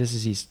 and this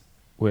is his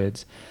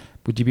words,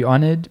 would you be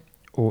honored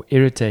or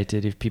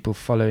irritated if people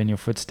follow in your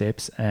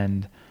footsteps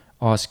and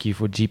ask you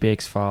for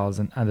GPX files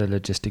and other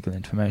logistical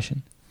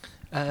information?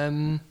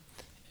 I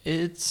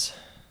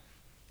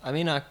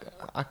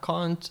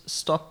can't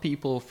stop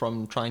people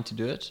from trying to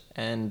do it,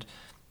 and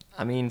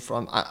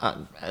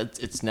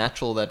it's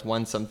natural that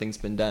once something's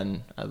been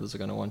done, others are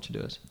going to want to do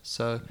it.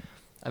 So,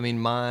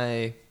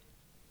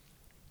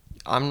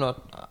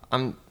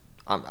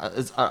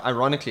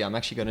 ironically, I'm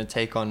actually going to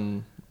take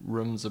on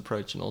Rim's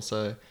approach and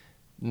also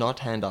not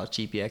hand out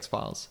GPX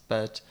files,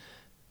 but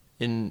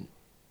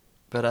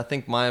I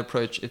think my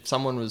approach, if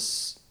someone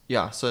was,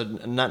 so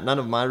none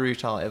of my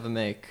route I'll ever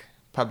make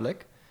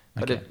public,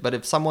 but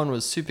if someone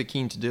was super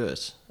keen to do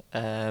it,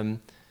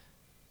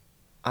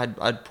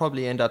 I'd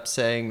probably end up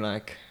saying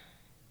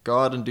go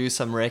out and do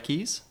some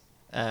recce's,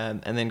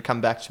 and then come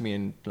back to me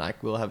and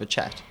we'll have a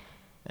chat.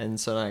 And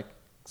so I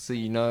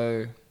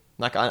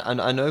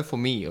know for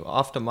me,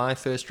 after my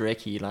first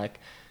recce,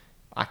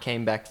 I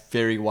came back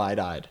very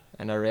wide-eyed,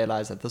 and I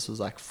realized that this was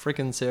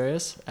freaking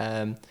serious,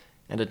 and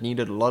it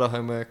needed a lot of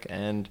homework,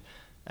 and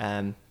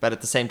but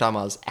at the same time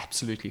I was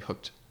absolutely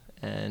hooked,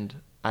 and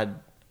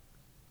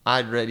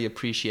I'd really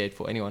appreciate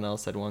for anyone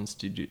else that wants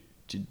to do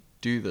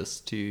this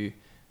to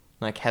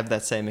have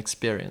that same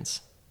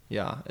experience.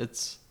 I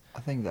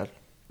think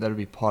that'll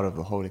be part of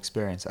the whole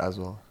experience as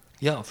well.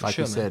 Yeah, for sure. Like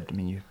you said,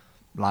 you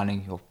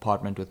lining your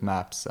apartment with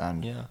maps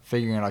and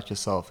figuring it out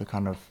yourself, it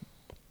kind of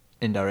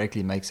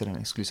indirectly makes it an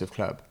exclusive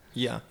club.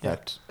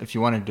 That if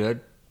you want to do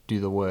it, do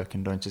the work,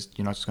 and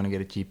you're not just going to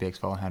get a GPX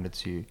file handed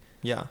to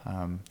you.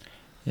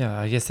 Yeah,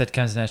 I guess that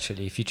comes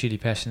naturally. If you're truly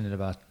passionate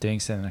about doing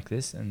something like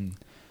this, and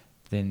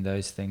then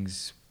those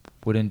things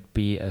wouldn't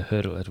be a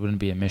hurdle, it wouldn't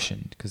be a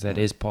mission, because that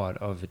is part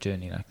of a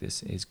journey like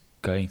this, is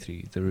going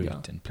through the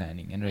route and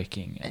planning and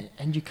wrecking.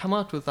 And you come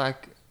out with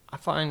like, I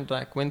find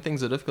like when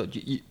things are difficult,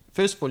 you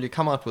first of all, you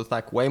come out with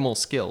like way more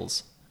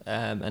skills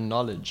and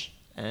knowledge.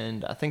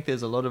 And I think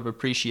there's a lot of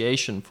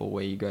appreciation for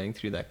where you're going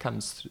through that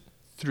comes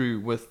through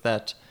with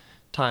that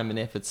time and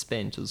effort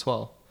spent as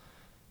well.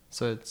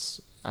 So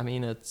I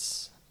mean,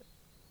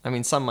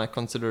 some might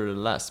consider it a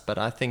loss, but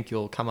I think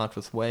you'll come out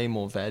with way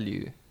more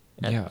value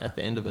at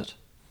the end of it.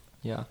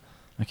 Yeah.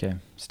 Okay,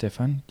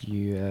 Stefan,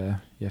 you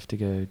have to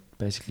go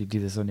basically do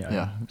this on your own.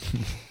 Yeah.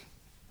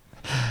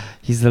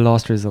 He's the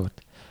last resort.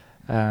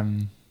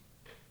 Then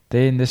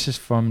this is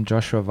from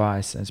Joshua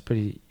Weiss. And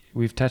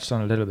we've touched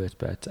on a little bit,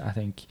 but I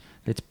think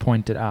let's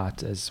point it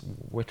out as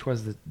which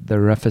was the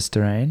roughest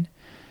terrain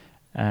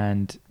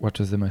and what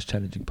was the most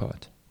challenging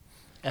part.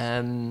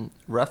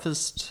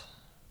 Roughest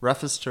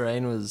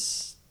terrain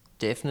was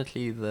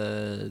definitely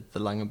the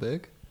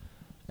Langeberg.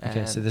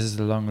 Okay, so this is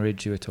the long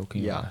ridge you were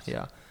talking about.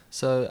 Yeah.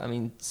 So, I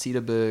mean,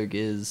 Cederberg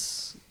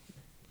is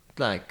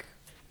like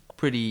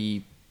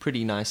pretty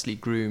nicely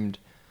groomed.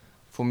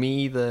 For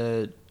me,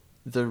 the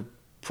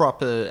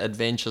proper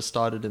adventure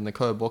started in the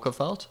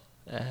Cederberg,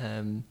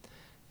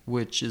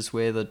 which is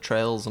where the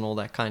trails and all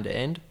that kind of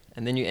end.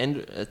 And then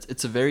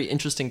it's a very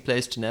interesting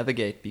place to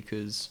navigate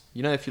because,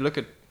 if you look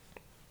at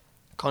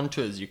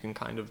contours, you can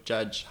kind of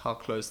judge how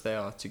close they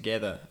are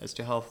together as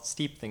to how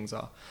steep things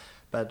are.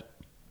 But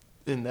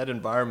in that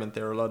environment,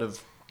 there are a lot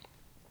of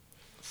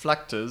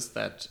fluctors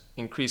that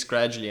increase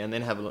gradually and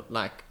then have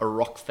a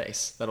rock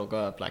face that'll go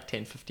up like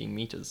 10-15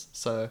 meters.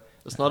 So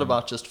it's not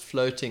about just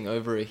floating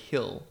over a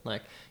hill.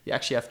 Like you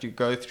actually have to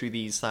go through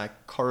these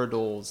like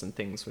corridors and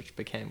things, which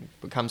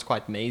becomes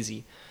quite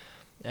mazy.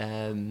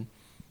 And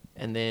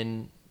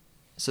then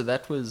so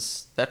that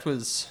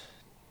was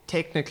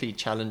technically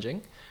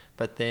challenging,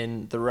 but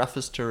then the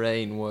roughest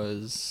terrain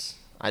was,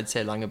 I'd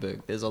say,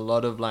 Langeberg. There's a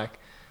lot of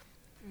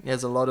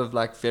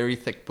very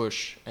thick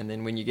bush, and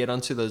then when you get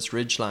onto those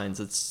ridge lines,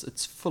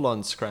 it's full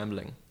on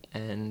scrambling,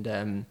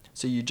 and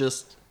so you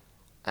just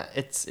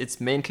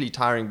it's mentally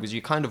tiring because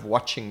you're kind of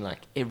watching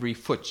like every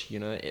foot,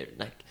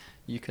 like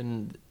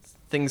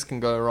things can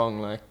go wrong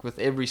like with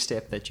every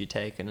step that you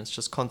take, and it's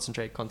just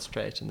concentrate,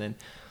 and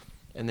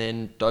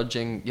then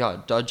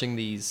dodging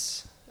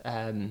these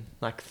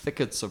like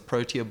thickets of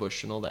protea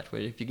bush and all that,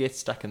 where if you get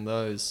stuck in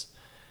those,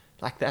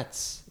 like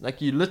that's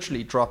like you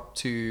literally drop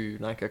to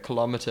like 1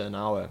 kilometer an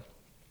hour.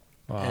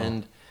 Wow.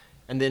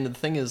 And then the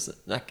thing is,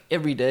 like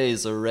every day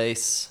is a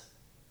race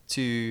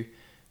to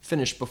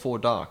finish before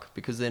dark,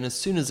 because then as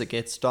soon as it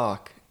gets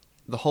dark,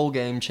 the whole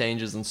game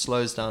changes and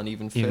slows down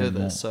even further.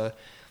 More. So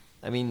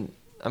I mean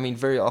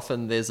very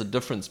often there's a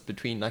difference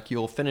between like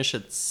you'll finish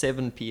at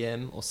 7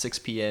 p.m. or 6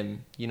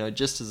 p.m.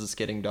 just as it's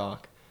getting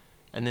dark.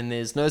 And then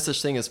there's no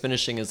such thing as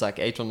finishing as like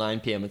 8 or 9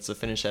 p.m. It's a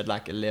finish at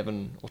like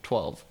 11 or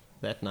 12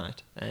 that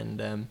night.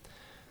 And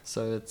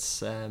so it's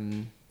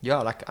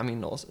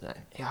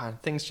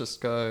things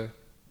just go.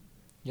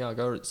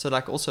 So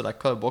like also like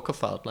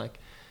Cederberg, like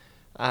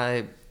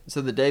so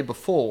the day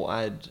before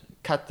I'd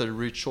cut the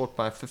route short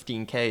by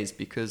 15 k's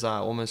because I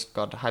almost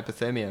got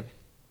hypothermia.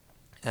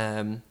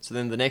 So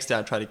then the next day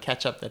I tried to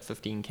catch up that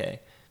 15k,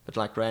 but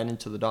like ran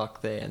into the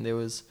dark there, and there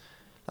was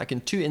like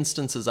in 2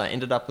 instances I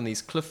ended up on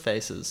these cliff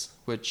faces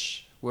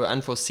which were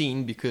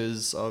unforeseen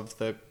because of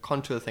the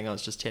contour thing I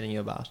was just telling you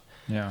about.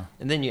 Yeah.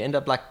 And then you end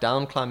up like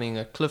down climbing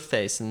a cliff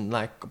face and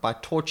like by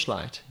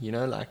torchlight,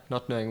 like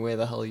not knowing where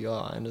the hell you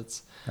are, and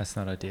that's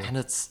not ideal. And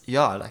it's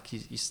like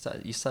you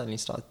suddenly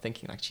start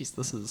thinking like, geez,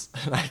 this is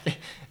like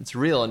it's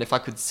real, and if I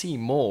could see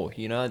more,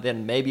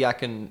 then maybe I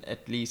can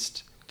at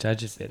least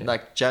judge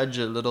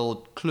a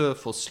little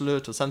kloof or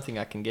slurt or something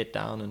I can get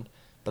down,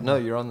 but no,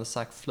 you're on this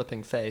like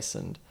flipping face,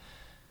 and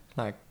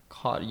like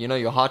heart,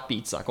 your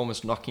heartbeat's like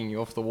almost knocking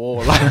you off the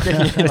wall,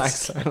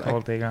 like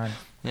all day gone.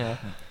 Yeah.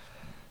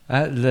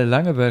 The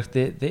Langeberg,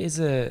 there's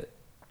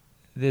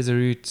a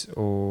route,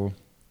 or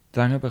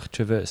Langeberg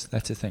Traverse.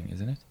 That's a thing,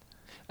 isn't it?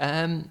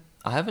 I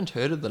haven't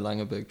heard of the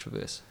Langeberg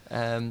Traverse.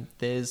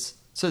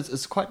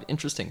 It's quite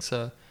interesting.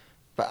 So,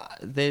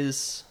 but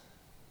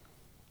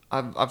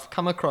I've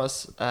come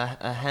across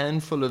a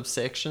handful of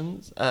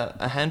sections,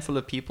 a handful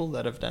of people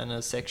that have done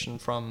a section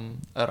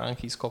from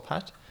Orangies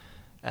Kophat.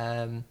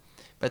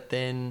 But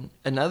then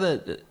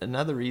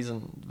another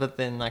reason, but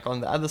then like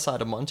on the other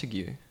side of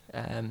Montague,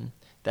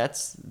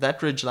 that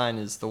ridgeline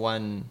is the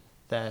one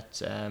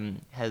that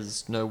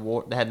has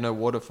had no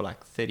water for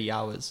like 30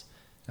 hours.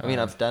 I mean,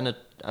 I've done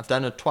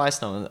it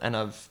twice now, and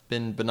I've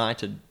been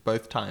benighted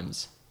both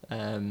times,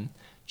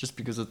 just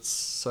because it's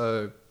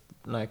so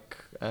like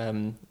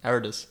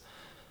arid,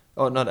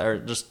 or not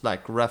arid, just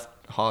like rough,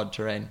 hard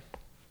terrain.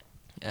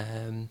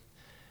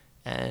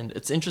 And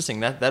it's interesting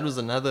that was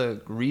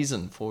another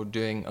reason for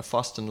doing a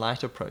fast and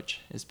light approach,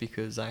 is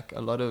because like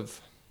a lot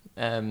of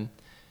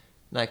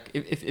like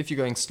if you're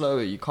going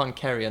slower, you can't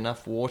carry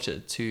enough water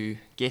to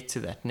get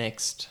to that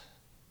next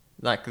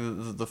like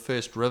the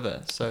first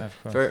river. So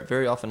Of course. very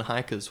very often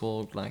hikers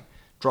will like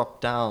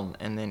drop down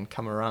and then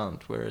come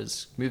around.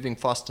 Whereas moving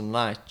fast and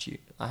light,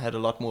 I had a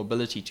lot more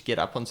ability to get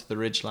up onto the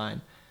ridge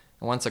line.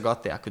 And once I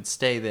got there, I could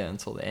stay there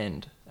until the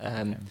end.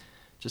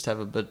 Just have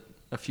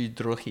a few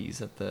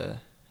drogies at the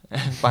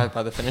by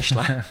the finish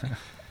line.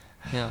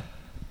 Yeah.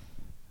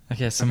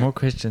 Okay, some more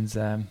questions.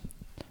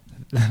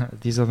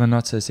 These are the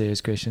not so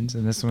serious questions,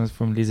 and this one is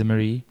from Lisa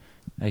Marie,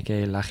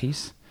 aka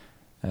Lachis.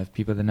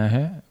 People that know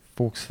her,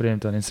 Forks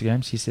Friend on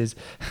Instagram. She says,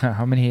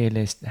 "How many hair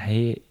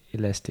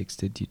elastics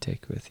did you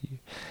take with you?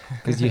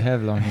 Because you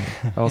have long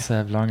hair. I also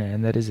have long hair,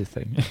 and that is a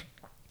thing."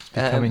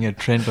 Becoming a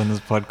trend on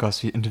this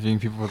podcast, we're interviewing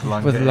people with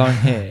long hair. With long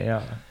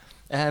hair,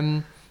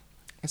 yeah.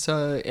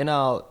 So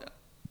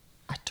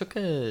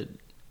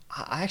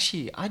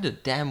I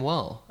did damn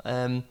well.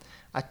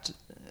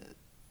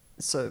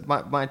 So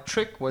my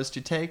trick was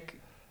to take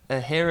a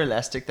hair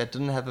elastic that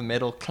didn't have a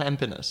metal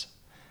clamp in it.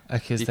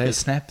 Because they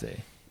snap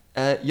there.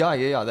 Yeah.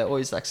 They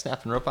always like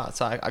snap and rip out.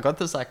 So I got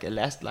this like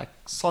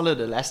solid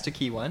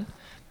elasticy one,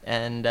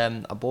 and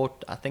I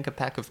bought I think a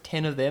pack of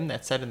 10 of them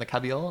that sat in the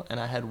cubbyhole, and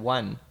I had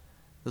one.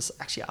 I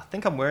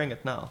think I'm wearing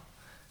it now.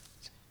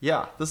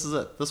 Yeah, this is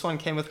it. This one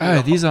came with me.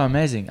 Oh, these are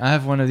amazing. I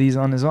have one of these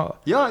on as well.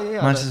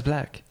 Yeah. Mine's is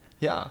black.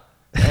 Yeah,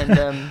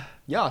 and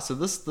so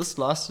this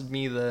lasted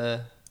me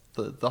the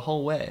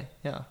whole way.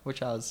 Yeah,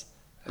 which I was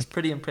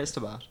pretty impressed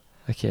about.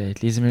 Okay,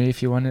 Lisa Marie,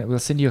 if you want it, we'll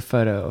send you a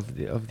photo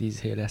of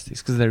these hair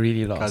elastics because they're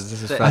really last. Guys,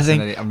 this is I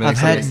fascinating.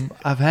 think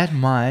I've had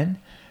mine.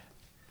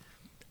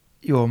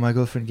 My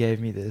girlfriend gave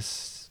me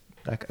this.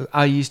 Like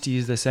I used to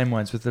use the same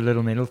ones with the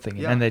little metal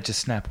thing, and they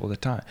just snap all the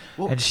time.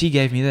 Whoa. And she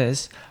gave me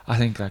this, I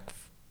think like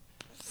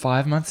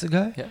 5 months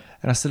ago,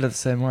 and I still have the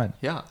same one.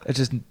 Yeah, it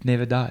just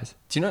never dies.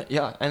 Do you know?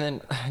 Yeah, and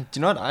then do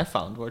you know what I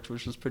found, which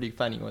was pretty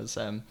funny, was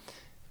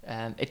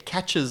it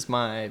catches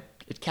my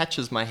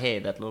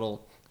hair,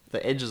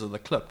 the edges of the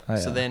clip. Oh,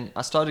 so yeah. then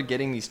I started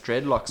getting these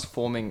dreadlocks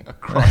forming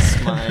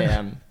across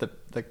my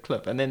the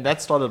clip, and then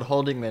that started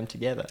holding them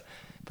together.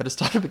 But it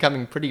started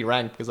becoming pretty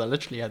rank because I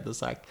literally had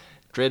this like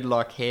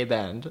dreadlock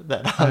hairband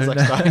that I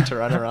was starting to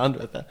run around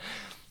with.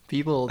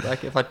 People,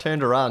 like if I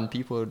turned around,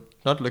 people would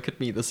not look at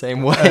me the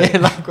same way.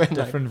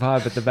 Different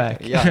vibe at the back.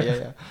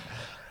 Yeah.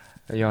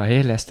 Yeah, hair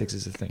elastics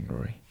is a thing,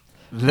 Rory.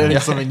 Learning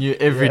something new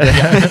every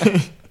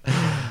day.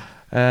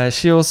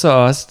 She also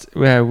asked,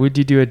 would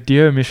you do a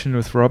deer mission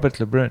with Robert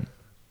Lebrun?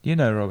 You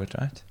know Robert,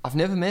 right? I've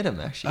never met him,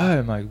 actually.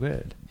 Oh, my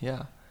word.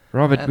 Yeah.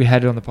 Robert, we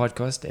had it on the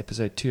podcast,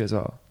 episode 2 as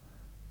well.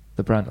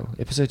 The Brundle.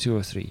 Episode 2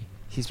 or 3.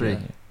 He's 3.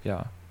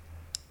 Yeah.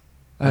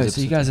 Oh,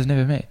 so you guys have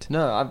never met?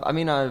 No,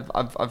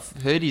 I've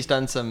heard he's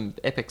done some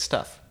epic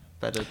stuff,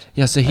 but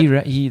so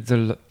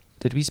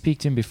did we speak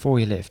to him before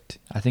he left?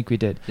 I think we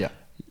did. Yeah.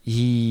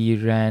 He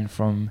ran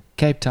from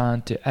Cape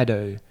Town to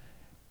Addo,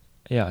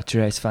 to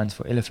raise funds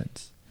for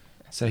elephants.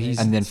 So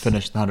and then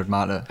finished the 100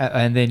 miler.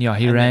 And then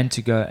he ran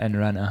to go and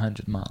run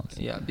 100 miles.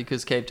 Yeah,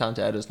 because Cape Town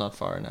to Addo is not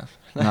far enough.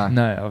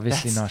 No,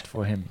 obviously not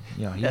for him.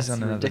 Yeah, he's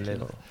on another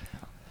ridiculous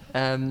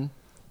level.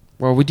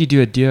 Well, would you do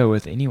a duo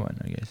with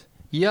anyone, I guess?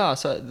 Yeah,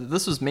 so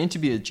this was meant to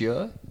be a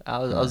duo. I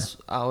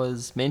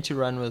was meant to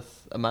run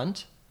with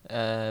Amant,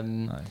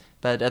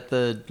 but at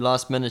the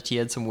last minute he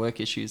had some work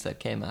issues that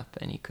came up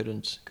and he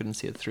couldn't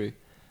see it through.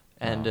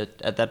 And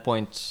at that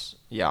point,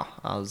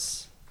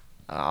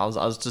 I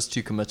was just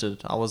too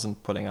committed. I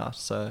wasn't pulling out,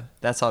 so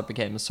that's how it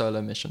became a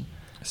solo mission.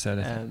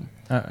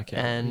 Okay.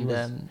 And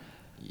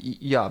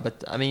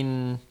but I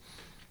mean,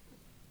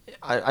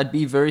 I'd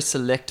be very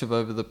selective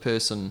over the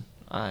person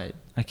I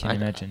can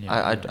imagine.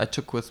 I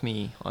took with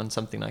me on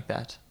something like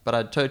that, but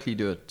I'd totally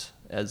do it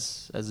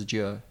as a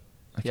duo.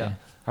 Okay. Yeah,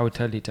 I would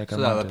totally take. So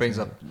that brings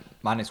up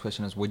my next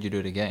question: is would you do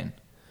it again?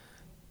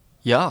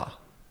 Yeah,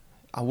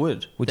 I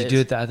would. Would you do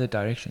it the other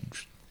direction?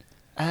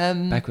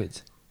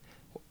 Backwards.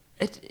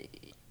 It's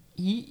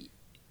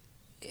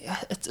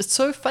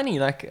so funny.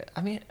 Like,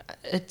 I mean,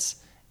 it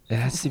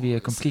has to be a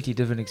completely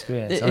different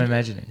experience. I'm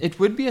imagining it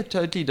would be a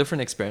totally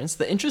different experience.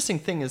 The interesting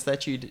thing is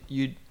that you'd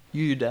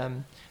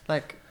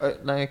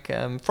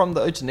from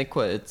the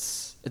Outeniqua,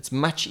 it's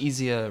much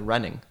easier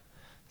running.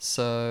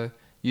 So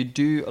you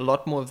do a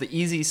lot more of the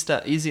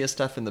easier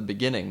stuff in the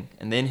beginning,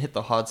 and then hit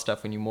the hard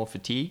stuff when you're more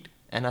fatigued.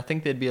 And I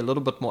think there'd be a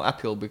little bit more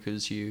uphill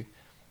because you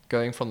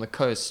going from the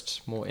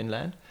coast more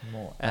inland.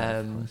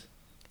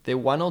 There are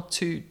 1 or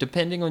 2,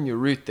 depending on your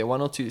route, there are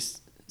 1 or 2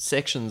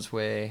 sections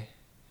where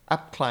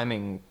up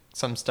climbing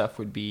some stuff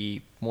would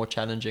be more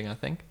challenging, I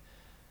think.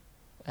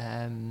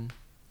 I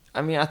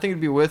mean, I think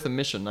it'd be worth a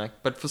mission,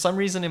 but for some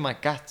reason in my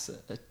guts,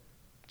 it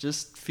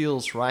just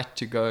feels right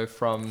to go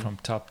from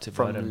top to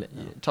bottom,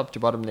 top to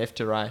bottom, left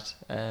to right.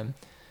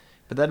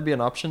 But that'd be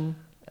an option.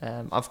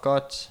 I've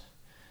got,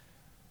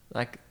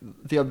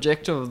 the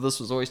objective of this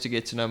was always to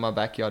get to know my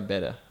backyard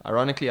better.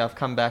 Ironically, I've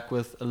come back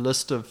with a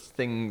list of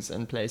things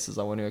and places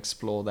I want to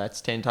explore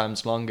that's 10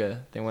 times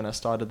longer than when I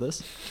started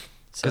this.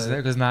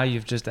 Because now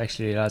you've just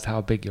actually realized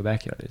how big your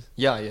backyard is.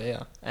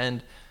 Yeah.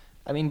 And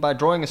I mean, by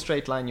drawing a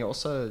straight line,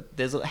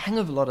 there's a hang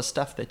of a lot of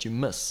stuff that you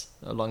miss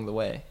along the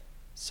way.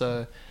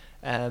 So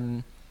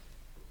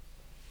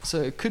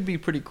so it could be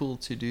pretty cool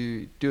to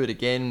do it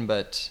again,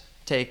 but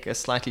take a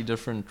slightly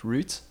different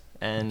route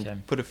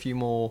and put a few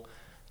more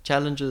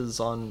challenges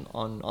on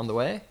the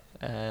way,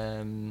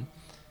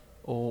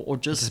 or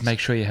just make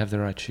sure you have the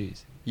right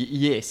shoes.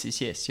 Yes.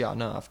 Yeah,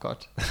 no, I've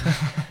got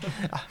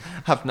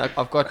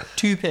I've got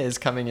 2 pairs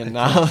coming in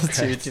now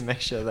to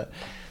make sure that.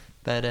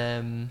 But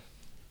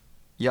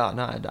yeah,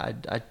 no,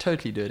 I'd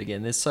totally do it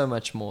again. There's so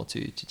much more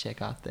to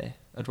check out there.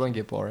 It won't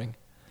get boring.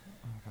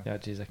 Yeah,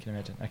 geez, I can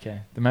imagine.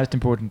 Okay, the most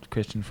important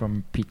question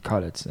from Pete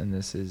Collins, and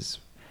this is,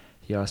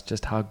 he asked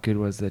just how good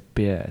was that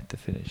beer at the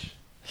finish?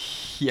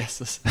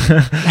 Yes,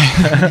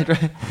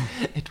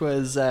 it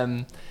was.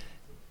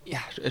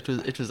 Yeah,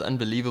 it was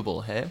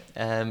unbelievable. Hey,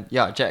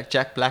 yeah,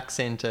 Jack Black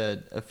sent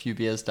a few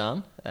beers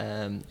down,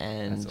 and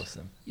that's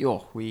awesome.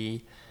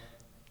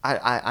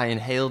 I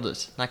inhaled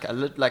it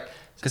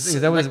because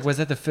was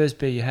that the first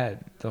beer you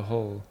had the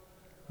whole?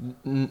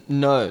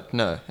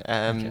 No.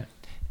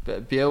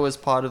 But beer was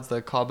part of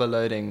the carbo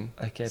loading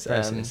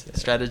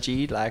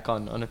strategy, like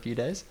on a few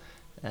days.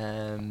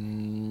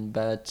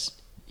 But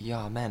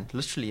yeah, man,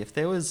 literally, if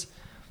there was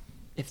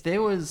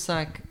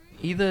like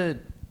either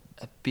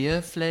a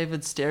beer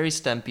flavored Steri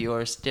Stumpy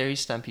or a Steri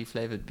Stumpy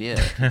flavored beer,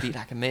 it could be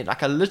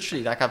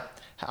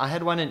I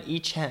had one in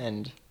each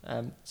hand.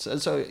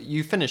 So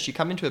you finish, you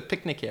come into a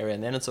picnic area,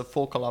 and then it's a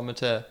 4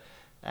 kilometer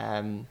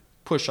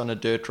push on a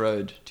dirt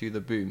road to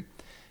the boom.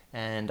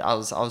 And I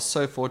was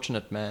so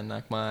fortunate, man.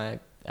 Like my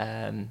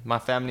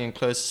family and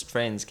closest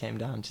friends came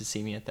down to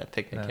see me at that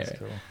picnic area.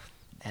 Cool.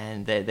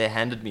 And they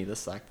handed me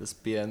this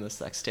beer and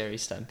this Steri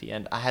Stumpy,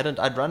 and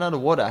I'd run out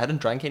of water. I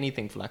hadn't drunk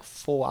anything for like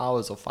 4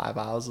 hours or 5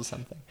 hours or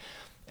something,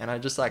 and I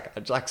just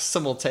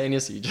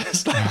simultaneously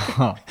just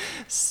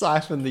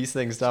siphoned these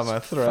things down my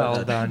throat.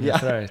 Fell down your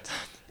throat.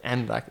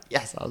 And I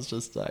was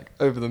just like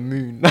over the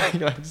moon,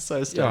 like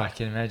so stoked. Yeah, I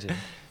can imagine.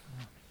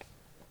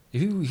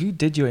 Who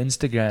did your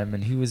Instagram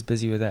and who was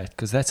busy with that?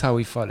 Because that's how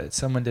we followed.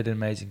 Someone did an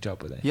amazing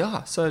job with it.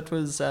 Yeah, so it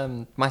was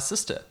my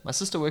sister. My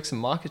sister works in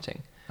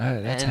marketing.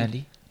 Oh, that's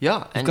handy.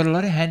 Yeah. You've got a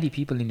lot of handy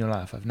people in your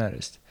life, I've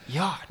noticed.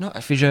 Yeah, no.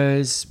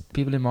 Physios,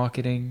 people in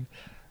marketing.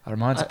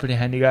 Armand's a pretty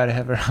handy guy to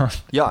have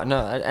around. Yeah,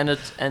 no,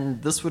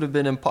 and this would have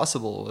been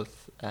impossible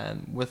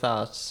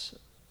without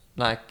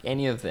like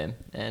any of them.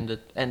 So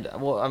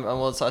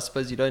I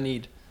suppose you don't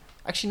need.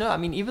 Actually, no. I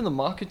mean, even the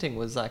marketing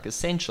was like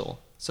essential.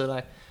 So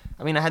like,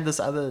 I mean, I had this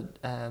other.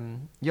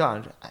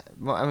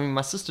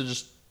 My sister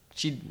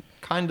she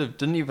kind of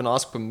didn't even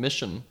ask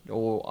permission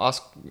I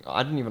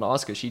didn't even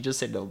ask her. She just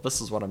said, "Oh,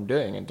 this is what I'm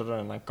doing," and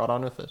like got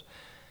on with it.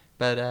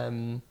 But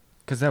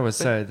because that was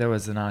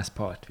the nice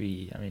part.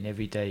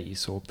 Every day you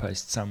saw a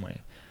post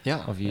somewhere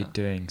of you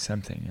doing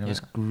something. And it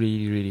was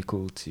really, really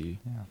cool to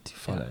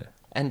follow.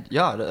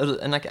 Yeah.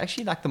 And like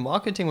actually like the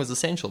marketing was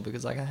essential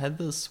because like I had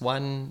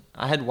one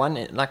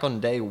like on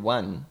day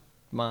one,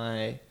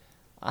 I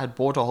had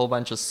bought a whole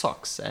bunch of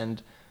socks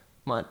and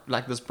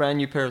this brand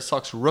new pair of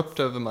socks ripped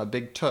over my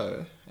big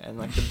toe and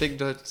like the big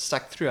toe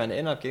stuck through and I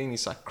ended up getting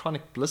these like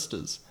chronic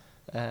blisters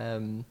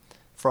from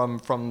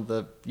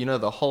the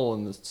the hole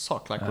in the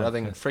sock, like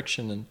rubbing and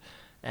friction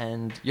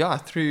and I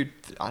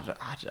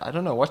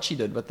don't know what she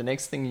did, but the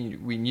next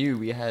thing we knew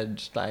we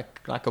had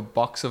like a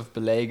box of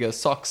Belega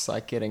socks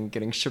like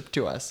getting shipped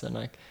to us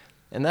and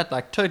that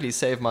like totally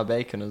saved my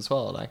bacon as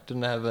well. Like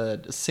didn't have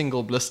a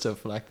single blister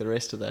for like the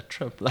rest of that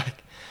trip.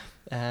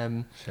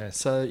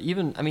 So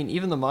even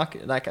the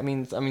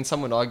market,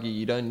 some would argue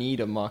you don't need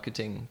a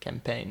marketing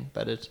campaign,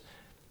 but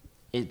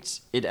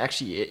it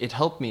actually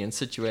helped me in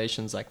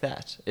situations like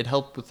that. It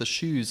helped with the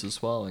shoes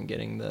as well and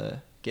getting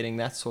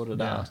that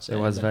sorted out. There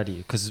was value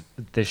because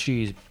the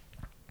shoes,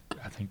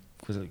 I think,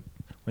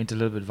 went a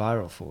little bit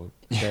viral for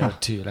a day or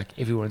two. Like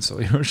everyone saw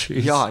your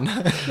shoes. Yeah,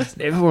 no.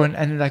 Everyone,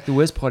 and like the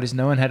worst part is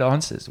no one had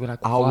answers. We're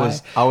like, I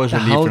was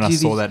relieved when I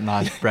saw that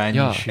nice brand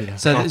new shoe.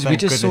 So we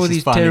just saw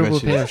these terrible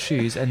pair of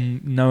shoes,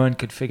 and no one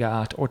could figure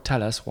out or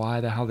tell us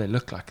why the hell they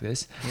look like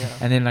this. Yeah.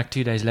 And then like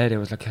 2 days later, it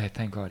was like, hey,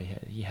 thank God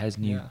he has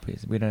new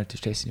pairs. We don't have to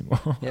stress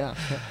anymore. Yeah.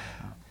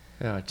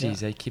 Oh, geez,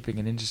 they're keeping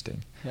it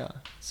interesting. Yeah.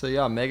 So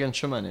Damien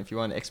Schumann, if you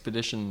want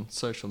Expedition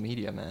social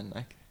media, man,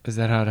 like. Is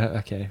that how to...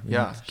 Okay.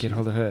 Get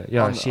hold of her.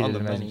 Yeah, she did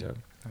an amazing job.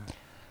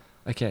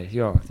 Okay,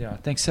 yeah.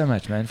 Thanks so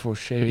much, man, for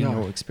sharing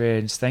your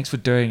experience. Thanks for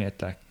doing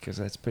it, because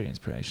that's pretty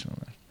inspirational.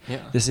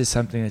 This is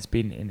something that's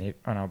been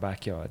on our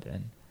backyard,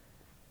 and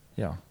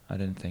I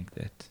didn't think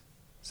that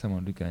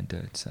someone would go and do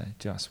it. So,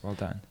 just well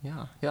done.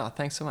 Yeah.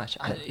 Thanks so much.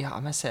 I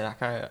must say,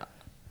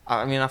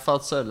 I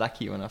felt so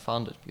lucky when I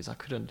found it because I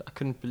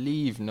couldn't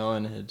believe no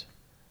one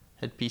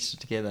had pieced it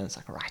together, and it's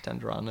like right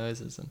under our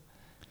noses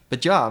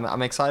But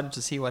I'm excited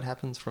to see what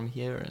happens from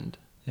here, and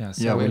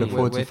we look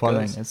forward to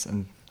following it.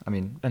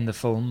 And the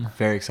film,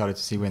 very excited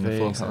to see when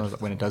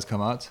it does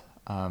come out.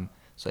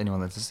 So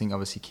anyone that's listening,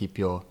 obviously keep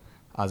your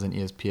eyes and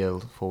ears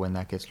peeled for when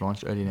that gets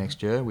launched early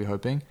next year. We're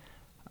hoping,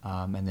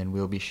 and then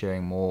we'll be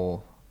sharing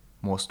more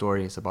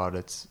stories about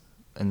it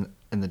in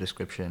the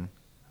description.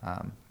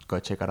 Go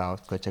check it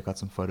out. Go check out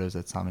some photos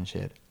that Simon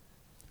shared.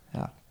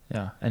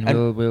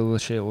 And we'll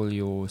share all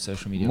your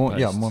social media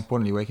posts. More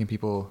importantly, where can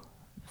people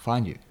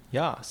find you?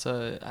 Yeah,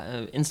 so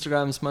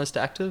Instagram's most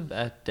active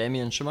at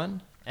Damien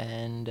Schumann,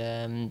 and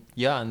and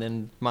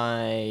then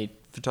my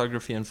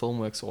photography and film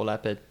work's all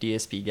up at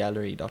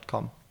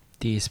dspgallery.com.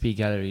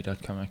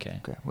 dspgallery.com. Okay,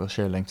 We'll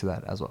share a link to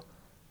that as well.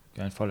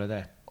 go and follow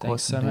that.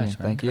 Thanks Awesome, so much, Damien.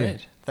 man. Thank you.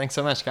 Great. Thanks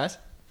so much, guys.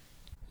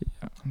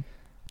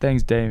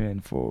 Thanks,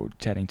 Damien, for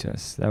chatting to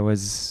us. That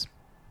was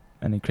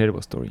an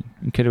incredible story,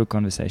 incredible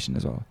conversation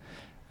as well.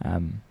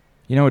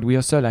 You know what? We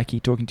are so lucky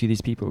talking to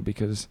these people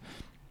because,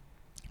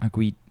 like,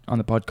 we on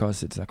the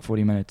podcast it's like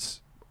 40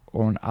 minutes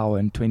or an hour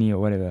and 20 or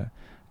whatever,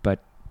 but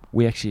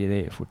we're actually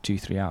there for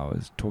 2-3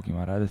 hours talking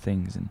about other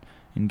things and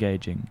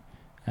engaging.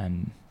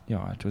 And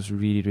yeah, it was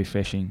really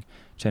refreshing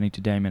chatting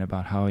to Damien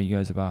about how he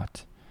goes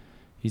about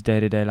his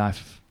day-to-day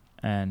life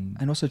and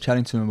also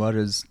chatting to him about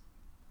his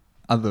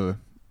other,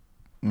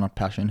 not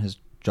passion, his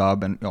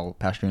job and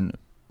passion,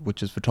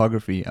 which is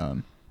photography,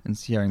 and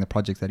hearing the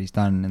projects that he's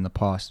done in the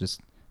past,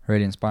 just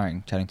really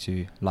inspiring, chatting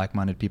to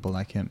like-minded people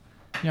like him.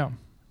 yeah.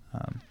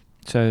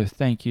 So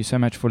thank you so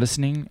much for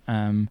listening.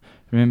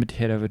 Remember to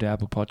head over to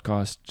Apple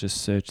Podcasts, just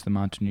search The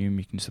Mountain Room.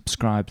 You can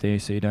subscribe there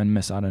so you don't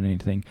miss out on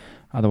anything.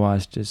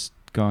 Otherwise, just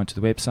go onto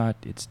the website.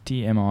 It's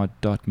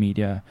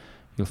tmr.media.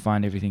 You'll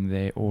find everything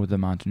there, or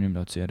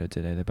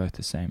themountainroom.co.za. They're both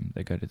the same.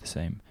 They go to the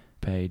same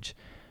page.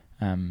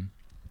 And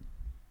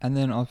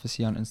then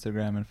obviously on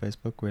Instagram and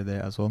Facebook, we're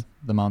there as well.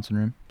 The Mountain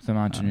Room. The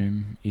Mountain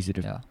Room, easy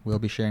to... Yeah, we'll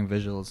be sharing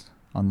visuals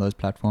on those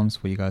platforms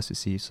for you guys to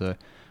see. So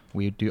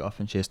we do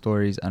often share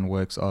stories and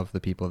works of the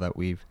people that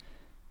we've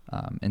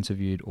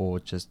interviewed, or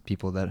just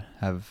people that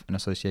have an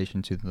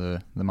association to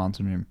the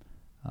Mountain Room.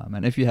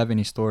 And if you have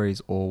any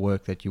stories or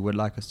work that you would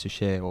like us to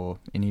share, or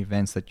any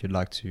events that you'd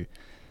like to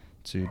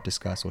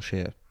discuss or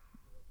share,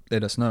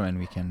 let us know and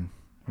we can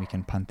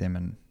punt them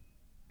and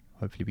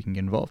hopefully we can get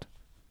involved.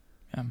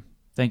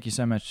 Thank you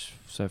so much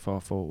so far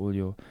for all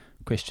your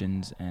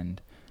questions and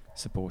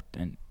support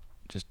and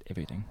just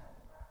everything.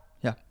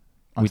 Yeah.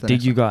 We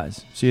dig you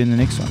guys. See you in the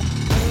next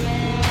one.